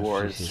Legacy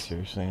Wars.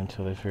 Seriously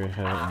until they figure out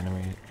how to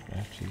animate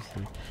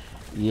FGC.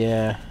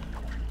 Yeah.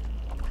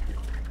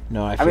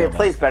 No, I mean, it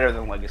plays better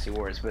than Legacy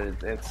Wars, but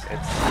it's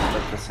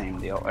like the same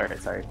deal. Alright,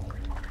 sorry.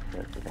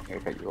 I think I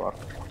cut you off.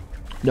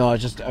 No, I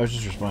was just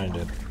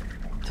responding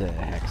to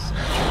Hex.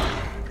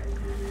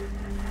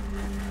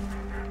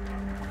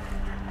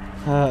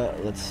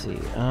 Let's see.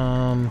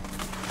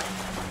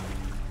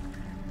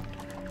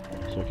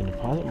 So I can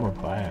deposit more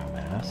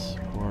biomass,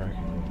 or I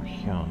can go over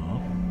here.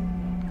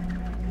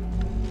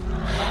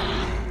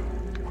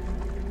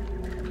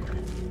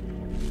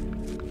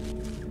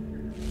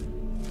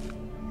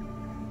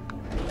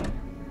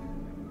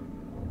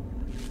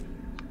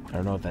 I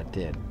don't know what that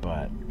did,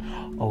 but...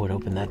 Oh, it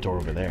opened that door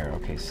over there.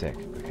 Okay, sick.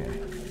 Okay.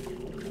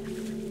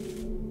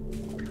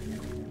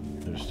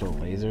 There's still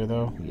laser,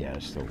 though? Yeah,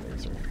 there's still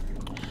laser.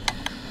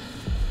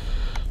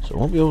 So I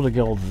won't be able to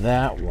go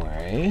that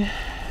way.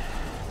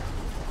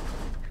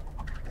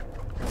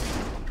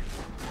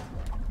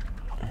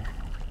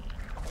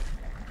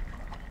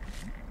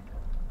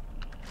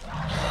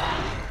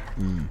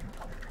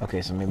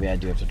 Okay, so maybe I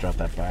do have to drop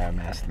that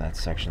biomass in that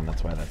section.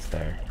 That's why that's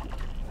there.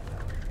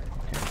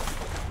 Okay.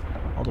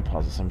 I'll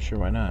deposit some. Sure,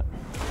 why not?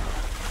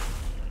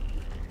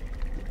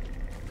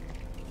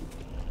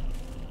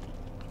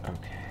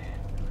 Okay.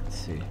 Let's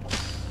see.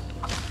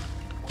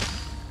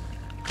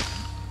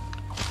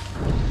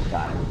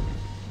 Got it.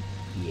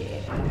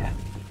 Yeah.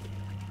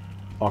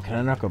 Oh, can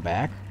I not go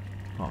back?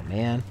 Oh,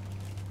 man.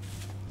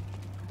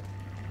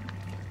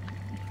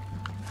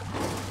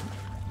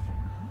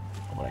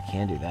 Oh, but I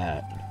can do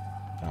that.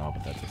 Oh,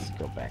 but that doesn't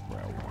go back where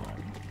I want.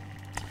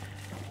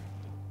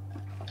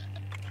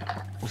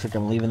 Looks like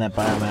I'm leaving that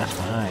biomass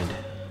behind.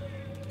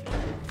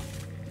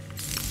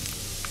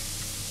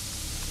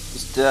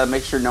 Just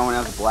make sure no one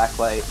has a black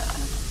light.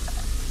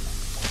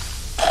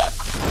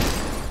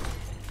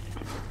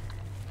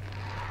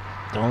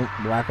 Don't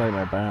blacklight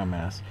my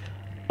biomass.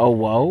 Oh,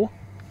 whoa?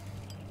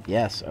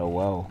 Yes, oh,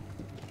 whoa.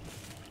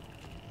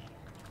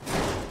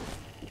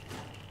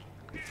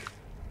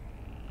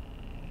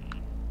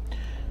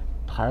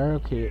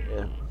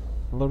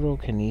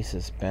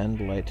 Photokinesis. Bend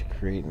light to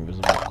create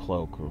invisible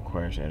cloak.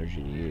 Requires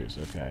energy to use.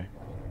 Okay.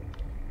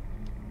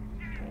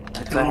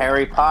 It's a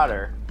Harry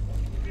Potter.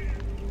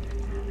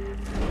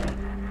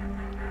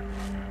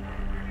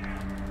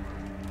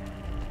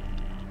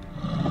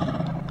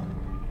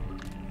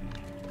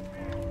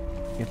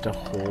 You have to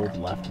hold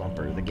left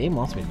bumper. The game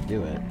wants me to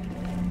do it.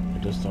 I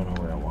just don't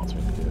know where it wants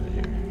me to do it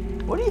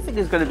here. What do you think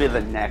is going to be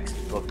the next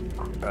book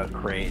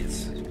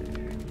craze?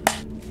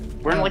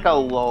 We're in like a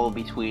lull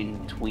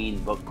between tween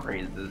book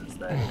crazes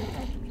that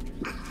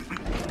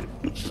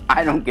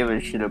I don't give a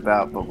shit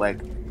about, but like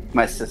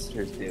my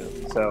sisters do.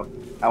 So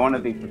I want to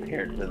be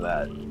prepared for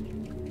that.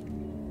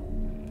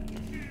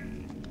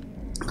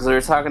 Because we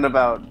were talking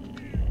about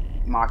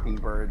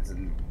Mockingbirds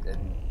and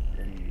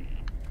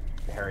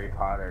Harry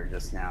Potter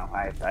just now.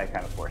 I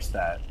kind of forced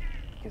that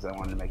because I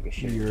wanted to make a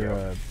shitty joke. You're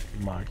a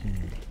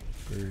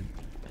Mockingbird.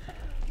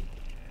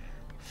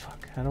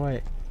 Fuck, how do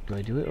I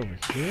do it over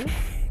here?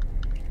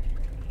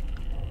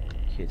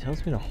 Okay, it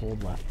tells me to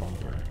hold left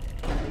bumper.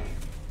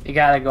 You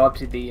gotta go up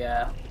to the,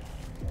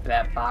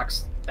 that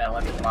box, that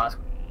electrical box.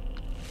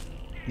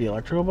 The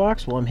electrical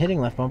box? Well, I'm hitting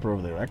left bumper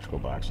over the electrical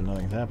box and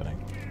nothing's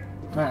happening.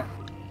 Huh.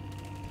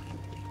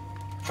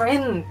 Try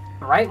hitting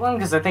the right one,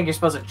 because I think you're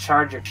supposed to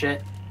charge your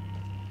shit.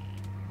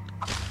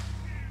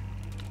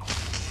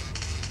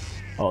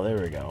 Oh,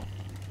 there we go.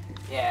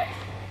 Yeah.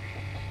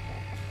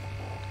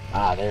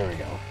 Ah, there we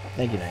go.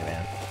 Thank you,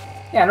 Nightman.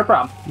 Yeah, no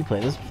problem. You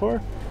played this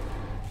before?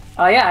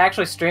 Yeah, I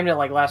actually streamed it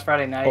like last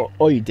Friday night.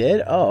 Oh, you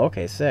did? Oh,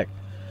 okay, sick.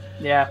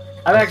 Yeah,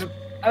 I've been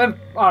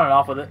on and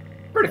off with it.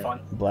 Pretty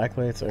fun.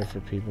 Blacklights are for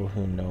people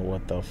who know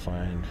what they'll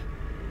find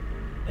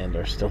and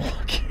are still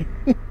looking.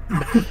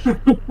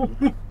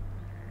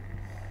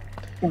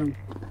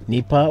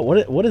 Nipa,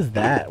 what is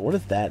that? What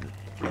is that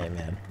name,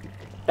 man?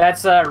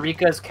 That's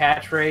Rika's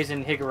catchphrase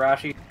in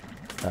Higurashi.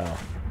 Oh.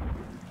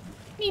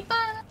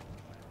 Nipa.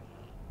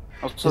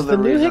 Also, is the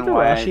new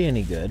Higurashi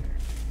any good?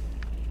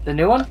 The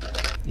new one?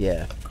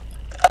 Yeah.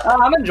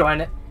 I'm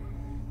enjoying it.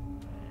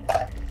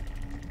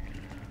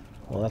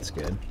 Well, that's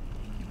good.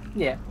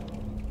 Yeah.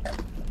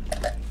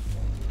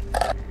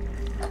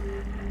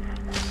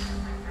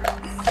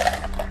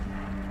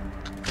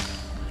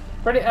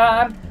 Pretty.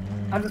 I'm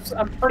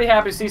pretty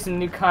happy to see some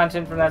new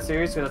content from that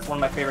series because it's one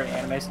of my favorite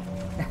animes.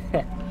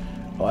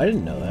 Oh, I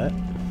didn't know that.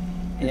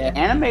 Yeah.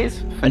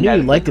 Animes. I knew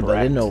you liked it, but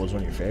I didn't know it was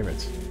one of your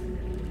favorites.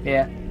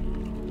 Yeah.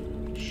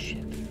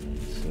 Shit.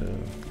 So.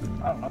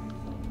 I don't know.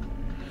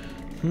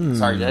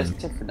 Sorry, that's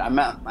different. I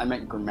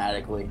meant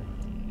grammatically.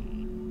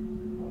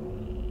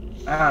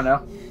 I don't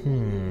know.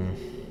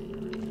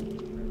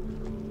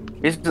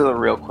 These are the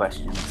real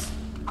questions.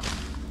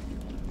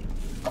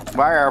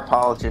 Why are our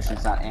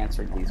politicians not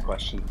answering these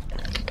questions?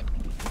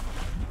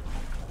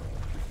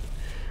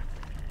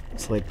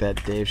 It's like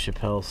that Dave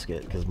Chappelle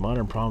skit, because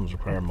modern problems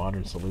require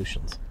modern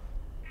solutions.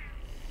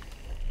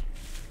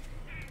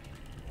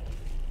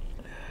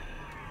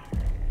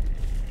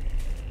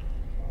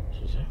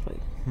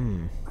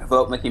 I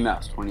vote Mickey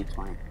Mouse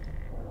 2020.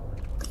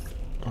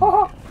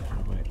 Oh,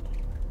 wait.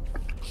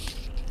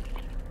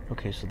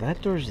 Okay, so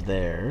that door's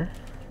there.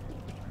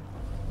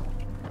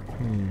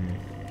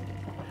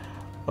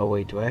 Oh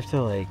wait, do I have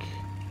to like...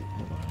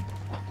 Hold on.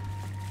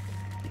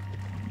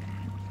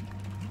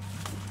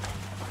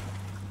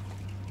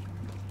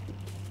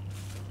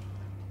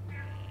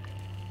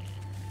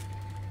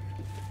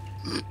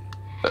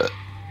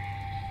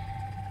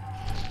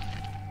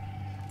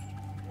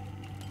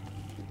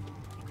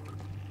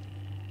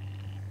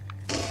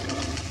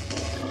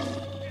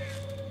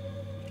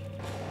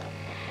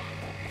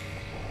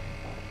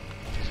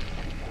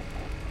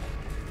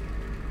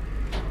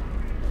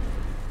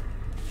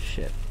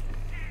 Shit.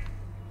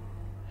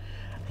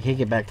 I can't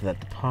get back to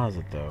that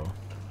deposit though.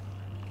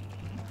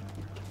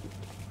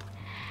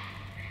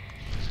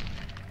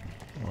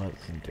 Well, that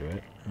doesn't do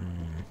it.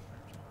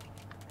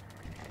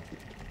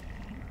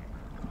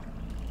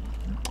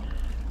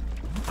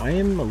 I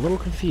am a little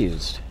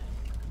confused.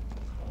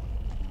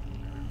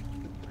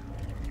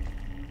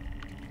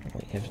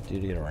 What do you have to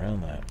do to get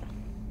around that?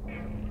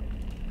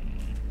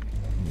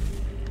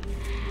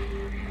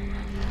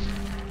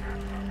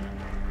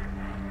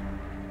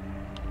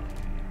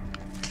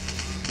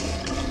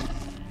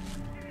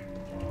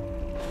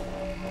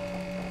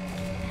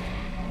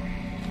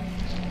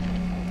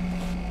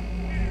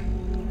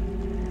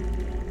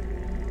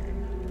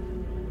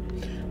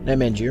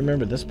 Nightman, do you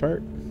remember this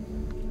part?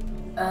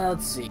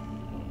 Let's see.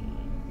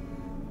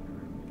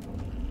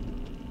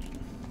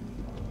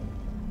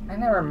 I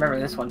never remember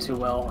this one too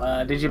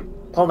well. Did you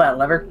pull that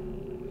lever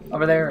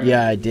over there? Or?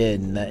 Yeah, I did,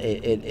 and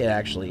it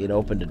actually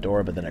opened a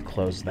door, but then it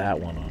closed that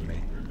one on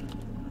me.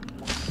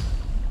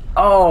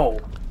 Oh,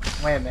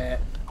 wait a minute.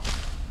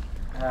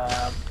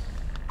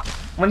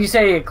 When you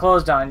say it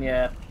closed on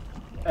you,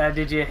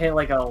 did you hit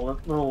like a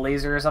little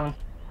laser or something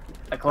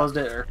that closed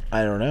it, or?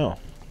 I don't know.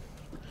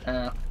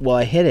 Well,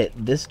 I hit it.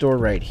 This door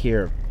right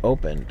here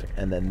opened,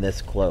 and then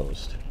this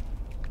closed.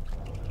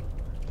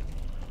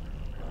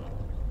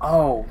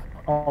 Oh,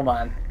 hold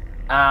on.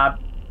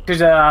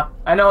 Cause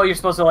I know you're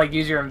supposed to like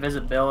use your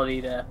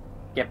invisibility to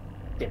be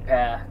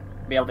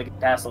able to get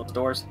past those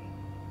doors.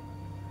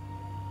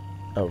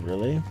 Oh,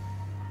 really?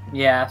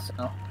 Yeah.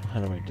 So. How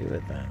do I do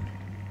it then?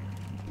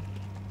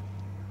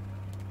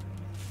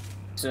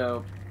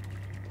 So.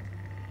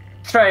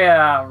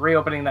 Try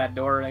reopening that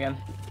door again.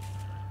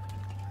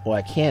 Well,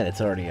 I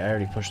can't. I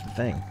already pushed the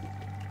thing.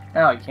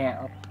 No, you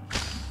can't.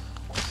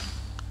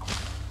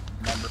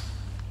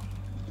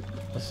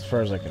 As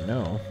far as I can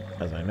know,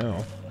 as I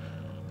know.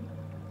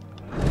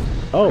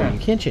 Oh, you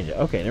can't change it.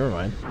 Okay, never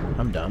mind.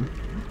 I'm dumb.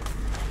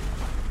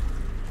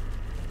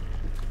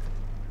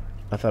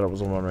 I thought it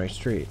was a one-way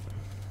street.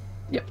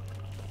 Yep.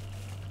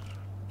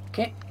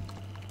 Okay.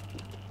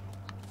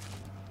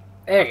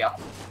 There you go.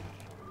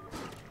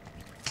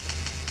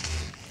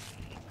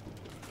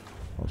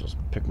 I'll just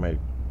pick my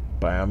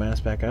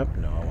biomass back up.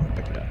 No, I want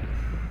to pick it up.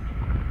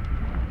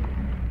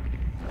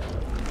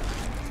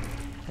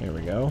 There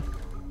we go.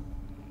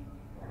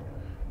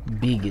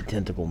 Big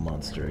tentacle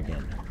monster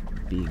again.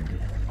 Big.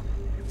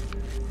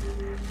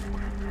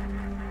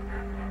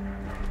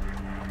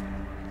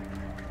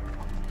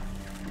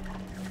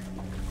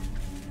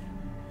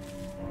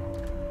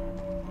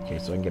 Okay,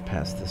 so I can get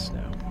past this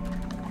now.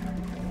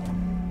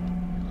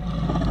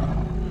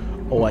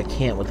 Oh, I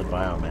can't with the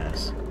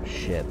biomass.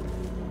 Shit.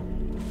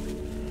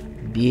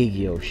 Big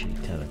Yoshi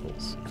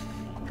tentacles.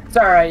 It's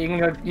alright, you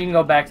can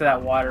go back to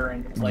that water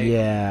and play.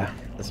 Yeah,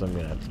 that's what I'm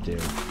gonna have to do.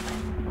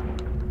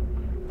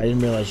 I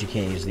didn't realize you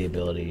can't use the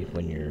ability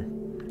when you're...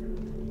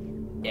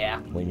 Yeah.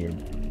 When you're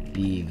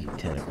big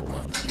tentacle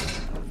monster.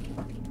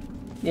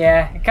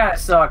 Yeah, it kinda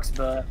sucks,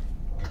 but...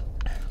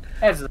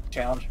 That's a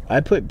challenge. I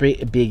put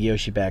Big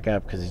Yoshi back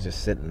up because he's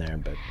just sitting there,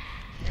 but...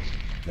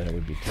 Then it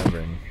would be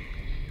covering...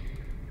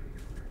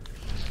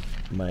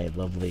 my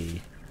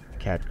lovely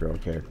cat girl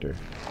character.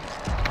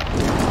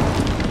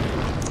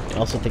 I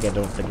also think I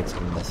don't think it's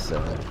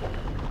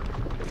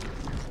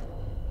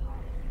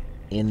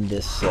in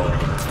this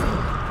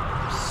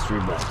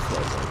Streamlabs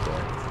flow right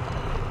there.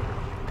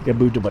 I think I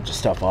moved a bunch of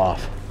stuff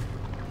off.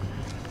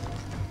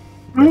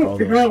 Like all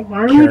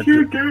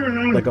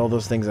those like all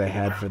those things I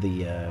had for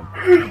the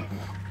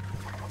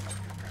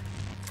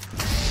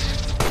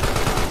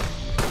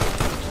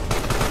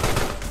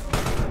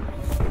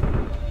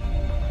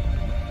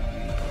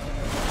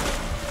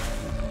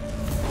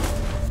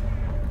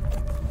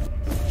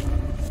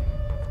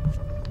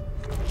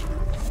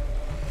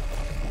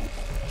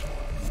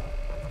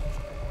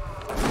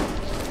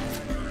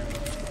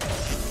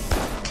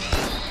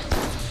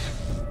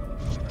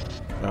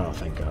oh,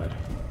 thank God.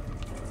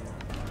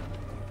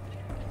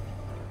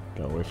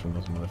 Got away from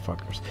those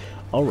motherfuckers.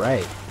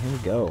 Alright, here we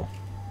go.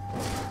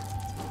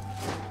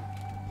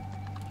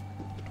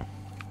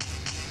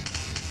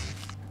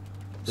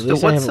 So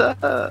what's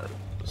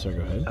sorry,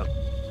 go ahead. Oh.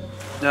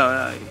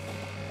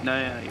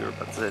 No, you were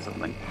about to say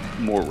something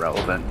more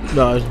relevant.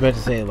 No, I was about to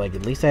say, like,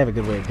 at least I have a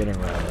good way of getting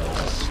around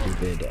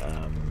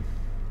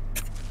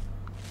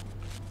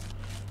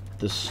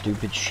the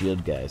stupid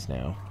shield guys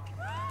now.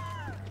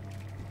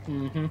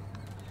 Mm-hmm.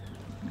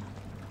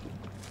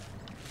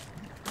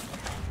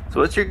 So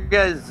what's your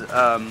guys'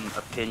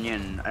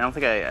 opinion? I don't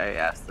think I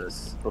asked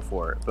this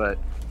before, but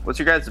what's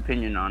your guys'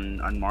 opinion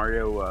on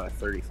Mario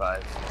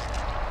 35?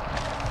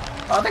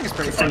 Oh, I think it's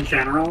pretty Just fun. in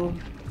general.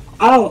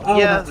 Oh,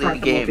 yeah, that's right,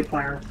 the game.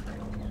 multiplayer.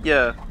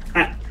 Yeah.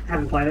 I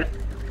haven't played it.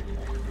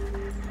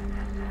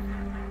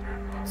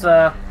 It's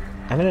I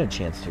haven't had a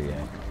chance to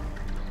yet.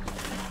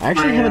 I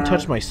actually haven't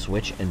touched my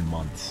Switch in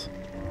months.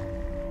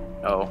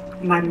 Oh.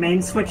 My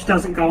main Switch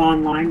doesn't go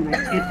online, and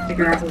I can't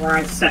figure out where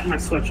I set my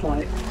Switch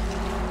light.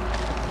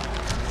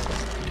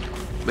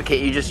 But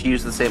can't you just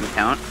use the same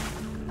account?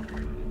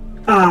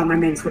 My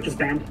main Switch is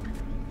banned.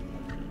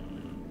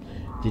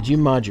 Did you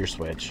mod your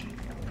Switch?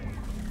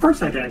 Of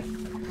course I did.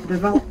 I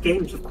develop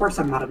games, of course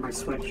I modded my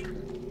Switch.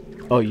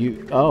 Oh,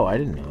 you... Oh, I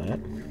didn't know that.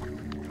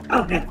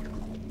 Oh, yeah.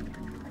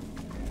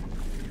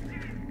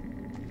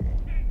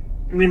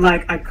 I mean,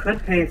 like, I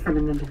could pay for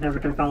the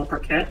Nintendo Developer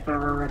Kit,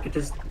 or I could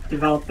just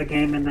develop the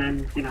game and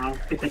then, you know,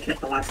 get the kit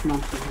the last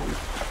month and then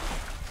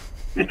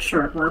make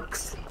sure it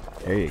works.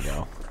 There you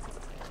go.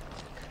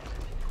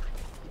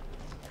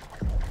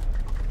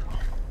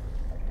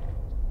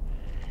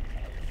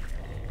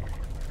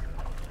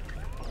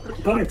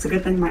 But it's a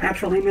good thing my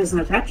actual name isn't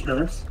attached to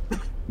this.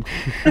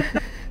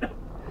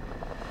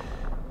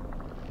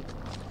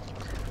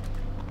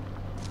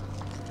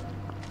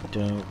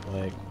 Don't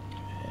like...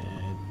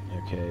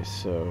 Okay,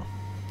 so...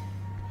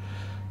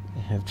 I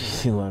have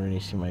PC loader and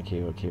HDMI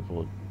cable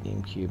capable of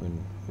GameCube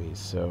and Wii,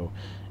 so...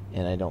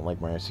 And I don't like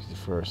Mario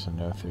 64, so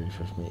no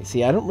 35 for me.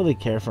 See, I don't really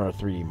care for our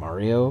 3D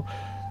Mario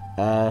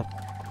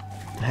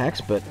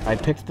hacks, but I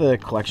picked the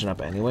collection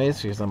up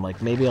anyways, because I'm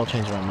like, maybe I'll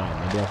change my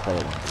mind. Maybe I'll play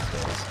it one of these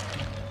days.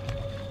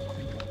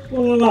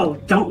 Whoa,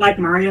 don't like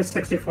Mario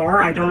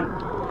 64? I don't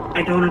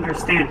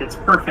understand. It's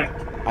perfect.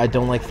 I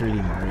don't like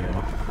 3D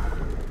Mario.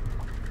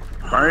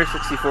 Mario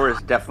 64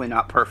 is definitely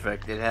not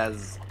perfect.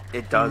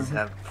 It does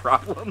have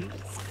problems.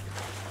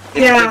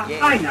 Yeah,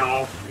 I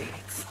know.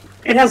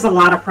 It has a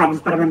lot of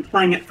problems, but I've been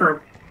playing it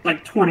for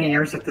like 20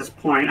 years at this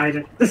point.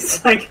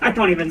 It's like I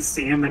don't even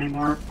see him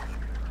anymore.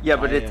 Yeah,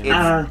 but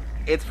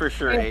it's for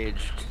sure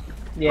aged.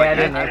 Yeah, like, I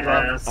didn't have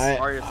problems.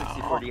 Mario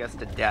 64 DS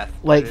to death.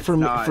 Like for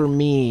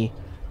me,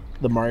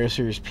 the Mario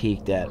series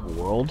peaked at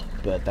World,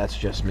 but that's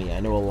just me. I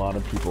know a lot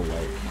of people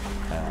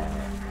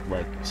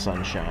like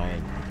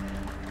Sunshine,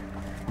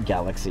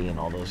 Galaxy, and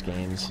all those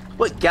games.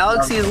 What,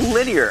 Galaxy is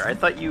linear? I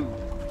thought you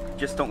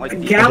just don't like the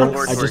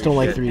Galaxy. I just don't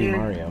like 3D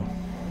Mario.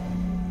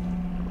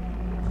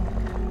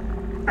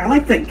 I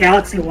like that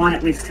Galaxy 1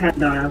 at least had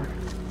the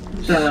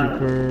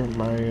Super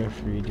Mario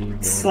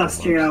 3D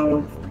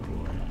Celestial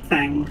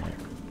thing,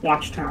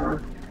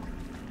 Watchtower.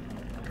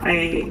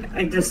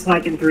 I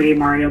dislike in 3D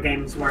Mario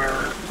games where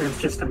there's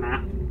just a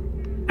map.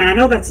 And I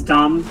know that's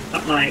dumb,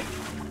 but like,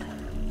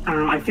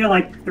 I feel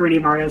like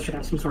 3D Mario should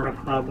have some sort of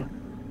hub.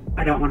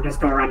 I don't want to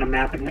just go around a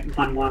map and hit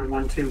 1-1,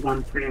 1-2,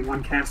 1-3, and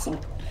 1 castle.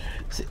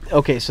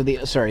 Okay, so the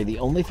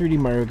only 3D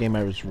Mario game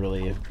I was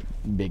really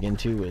big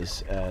into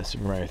was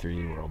Super Mario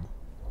 3D World.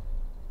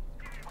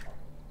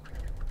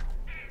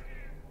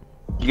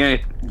 You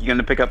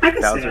gonna pick up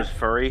Bowser's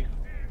Furry?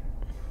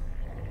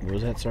 What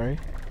was that? Sorry.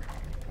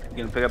 You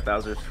gonna pick up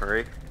Bowser's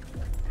Furry?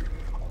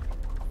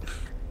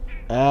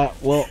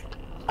 Well,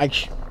 I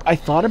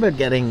thought about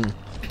getting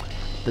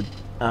the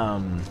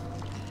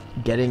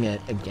getting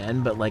it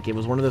again, but like it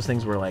was one of those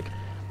things where like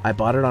I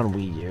bought it on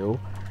Wii U,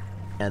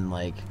 and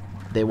like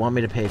they want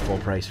me to pay full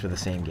price for the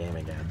same game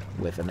again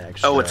with an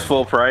extra. Oh, it's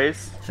full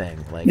price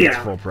thing. Like it's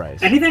full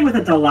price. Anything with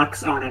a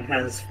deluxe on it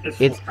is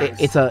full price.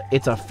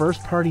 It's a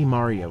first party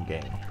Mario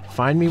game.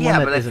 Find me one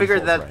that isn't full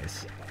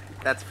price.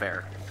 That's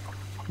fair.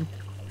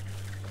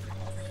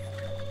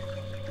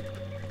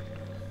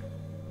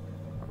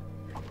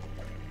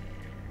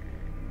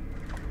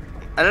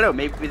 I don't know.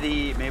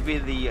 Maybe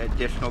the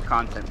additional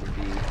content would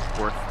be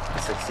worth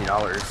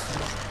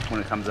 $60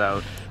 when it comes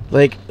out.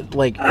 Like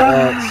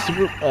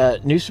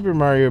New Super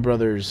Mario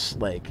Brothers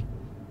like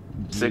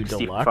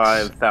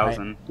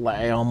 $65,000.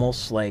 I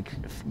almost like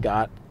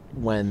got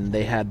when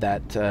they had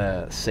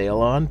that sale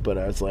on, but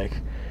I was like,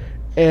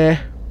 the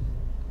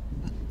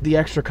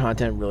extra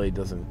content really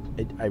doesn't.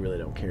 I really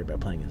don't care about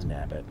playing as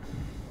Nabbit.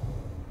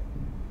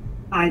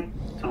 I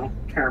don't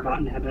care about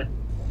Nabbit.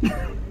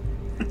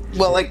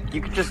 Well, like,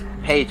 you could just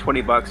pay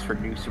 $20 for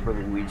New Super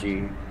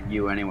Luigi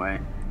U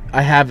anyway.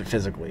 I have it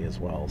physically as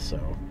well, so...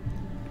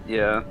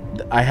 Yeah.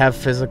 I have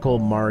physical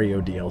Mario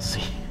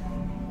DLC.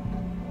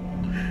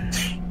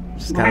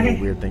 It's kind of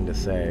a weird thing to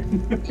say.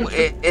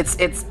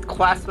 It's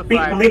classified...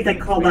 I believe they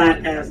call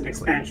that as an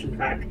expansion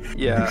pack.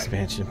 Yeah. An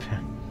expansion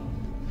pack.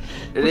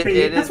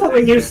 That's what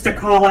we used to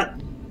call it.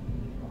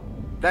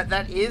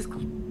 That is...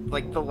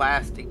 like the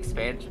last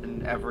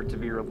expansion ever to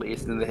be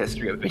released in the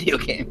history of video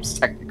games,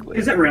 technically.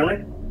 Is it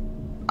really?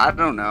 I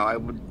don't know.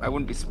 I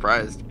wouldn't be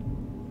surprised.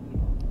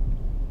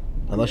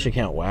 Unless you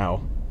count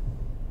WoW.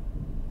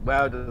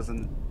 WoW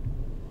doesn't.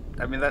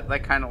 I mean,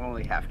 that kind of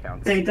only half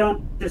counts. They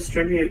don't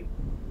distribute.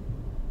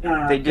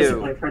 They do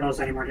physically for those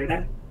anymore, do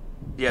they?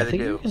 Yeah, I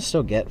think you can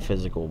still get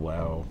physical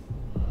WoW.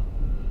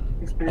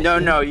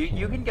 No,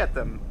 you can get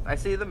them. I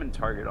see them in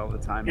Target all the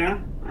time. Yeah.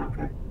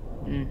 Okay.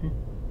 Mm-hmm.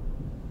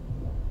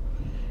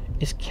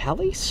 Is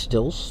Kelly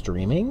still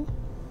streaming?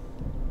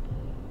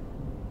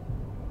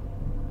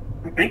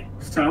 I think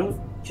so.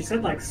 She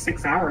said like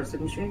 6 hours,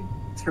 didn't she?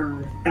 It's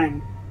her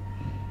thing.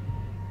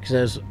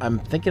 Because I'm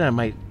thinking I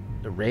might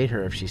raid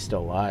her if she's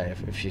still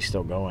live, if she's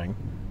still going.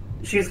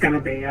 She's gonna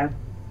be, yeah.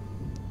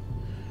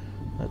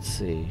 Let's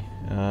see.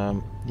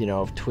 You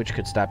know, if Twitch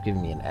could stop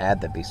giving me an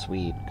ad, that'd be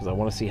sweet. Because I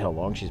want to see how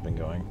long she's been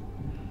going.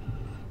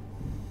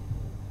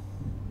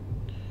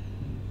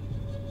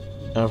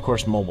 And of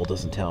course, mobile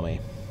doesn't tell me.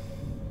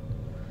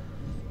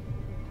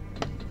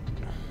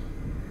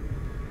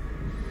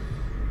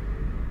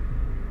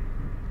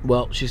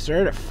 Well, she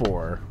started at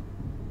 4.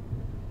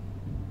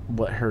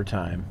 What her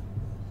time?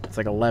 It's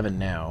like 11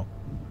 now.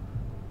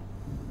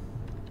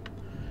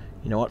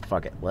 You know what?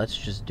 Fuck it. Let's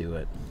just do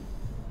it.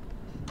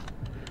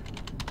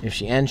 If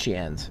she ends, she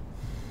ends.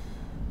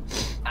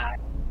 I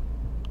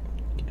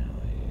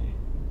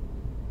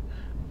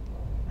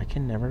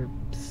can never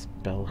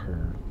spell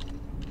her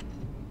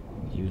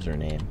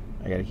username.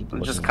 I gotta keep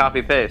looking. Just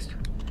copy paste.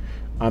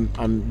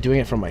 I'm doing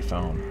it from my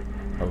phone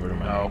over to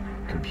my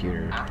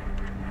computer.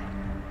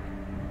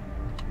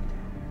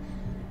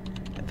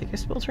 I think I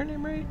spelled her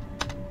name right.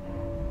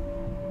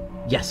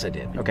 Yes, I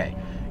did. Okay.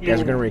 You guys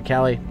are going to raid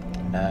Callie.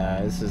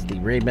 This is the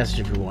raid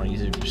message if you want to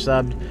use it if you're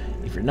subbed.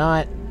 If you're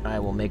not, I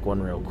will make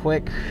one real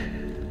quick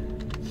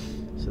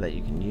so that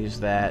you can use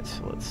that.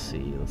 Let's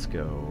see. Let's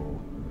go.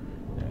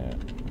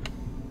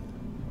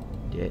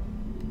 Did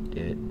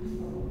it.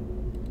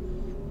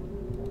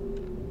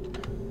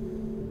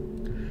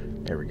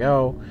 There we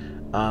go.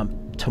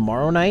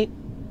 Tomorrow night,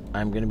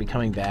 I'm going to be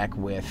coming back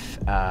with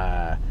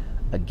a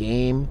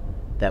game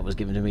that was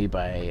given to me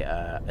by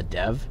a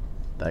dev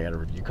that I got a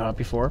review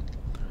copy for.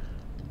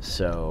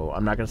 So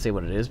I'm not going to say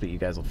what it is, but you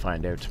guys will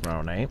find out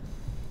tomorrow night.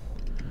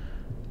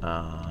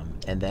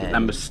 And then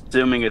I'm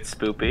assuming it's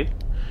spoopy.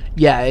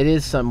 Yeah, it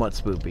is somewhat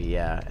spoopy,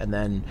 yeah. And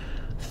then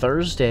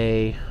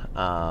Thursday,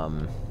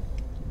 I'm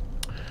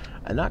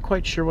not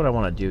quite sure what I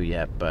want to do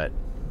yet, but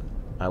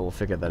I will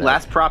figure that out.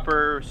 Last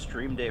proper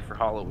stream day for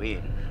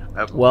Halloween.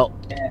 Well,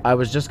 I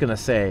was just going to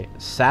say,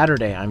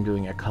 Saturday I'm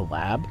doing a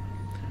collab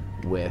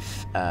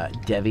with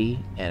Devi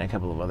and a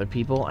couple of other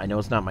people. I know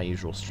it's not my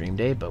usual stream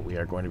day, but we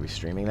are going to be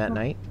streaming that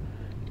night.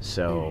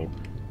 So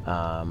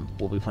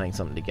we'll be playing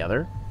something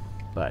together.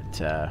 But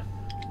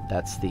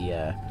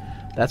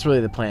that's really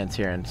the plans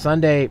here. And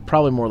Sunday,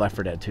 probably more Left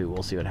 4 Dead 2.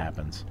 We'll see what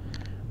happens.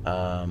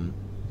 But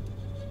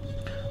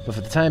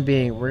for the time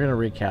being, we're gonna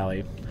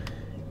recally.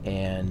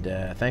 And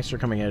thanks for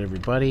coming out,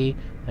 everybody.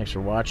 Thanks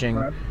for watching.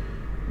 Right.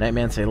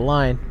 Nightman, say the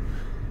line.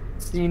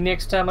 See you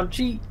next time on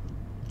Cheat.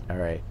 All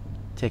right.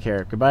 Take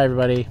care. Goodbye,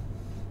 everybody.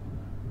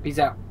 Peace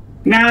out.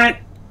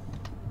 Night.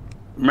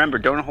 Remember,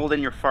 don't hold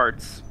in your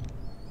farts.